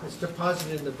 Yeah, it's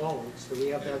deposited in the bones. So we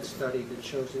have that study that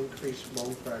shows increased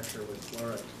bone pressure with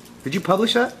fluoride. Did you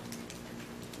publish that?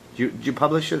 Did you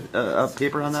publish a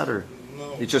paper on that, or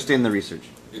No. it's just in the research?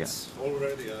 It's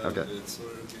already Okay. it's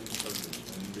already been published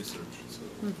in research. So.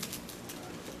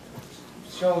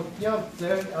 So, yeah,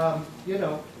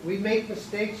 we make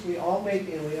mistakes, we all make,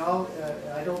 and we all,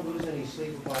 I don't lose any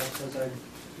sleep about it because I'm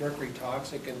mercury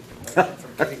toxic and I keep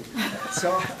forgetting.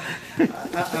 So,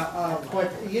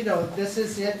 but, this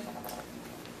is it.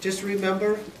 Just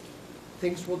remember,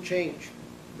 things will change.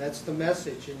 That's the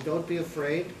message, and don't be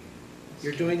afraid.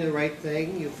 You're doing the right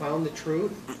thing, you found the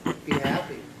truth, be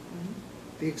happy,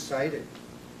 be excited.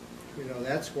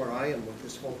 That's where I am with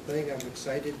this whole thing. I'm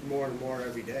excited more and more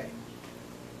every day.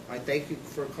 I thank you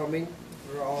for coming,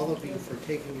 for all of you for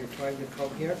taking your time to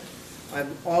come here.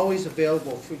 I'm always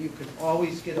available for you. Can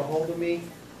always get a hold of me.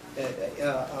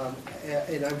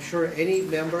 And I'm sure any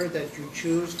member that you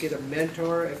choose, get a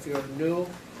mentor if you're new,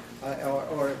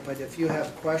 but if you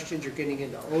have questions, you're getting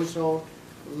into ozone,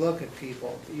 look at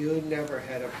people. You never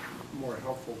had a more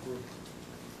helpful group.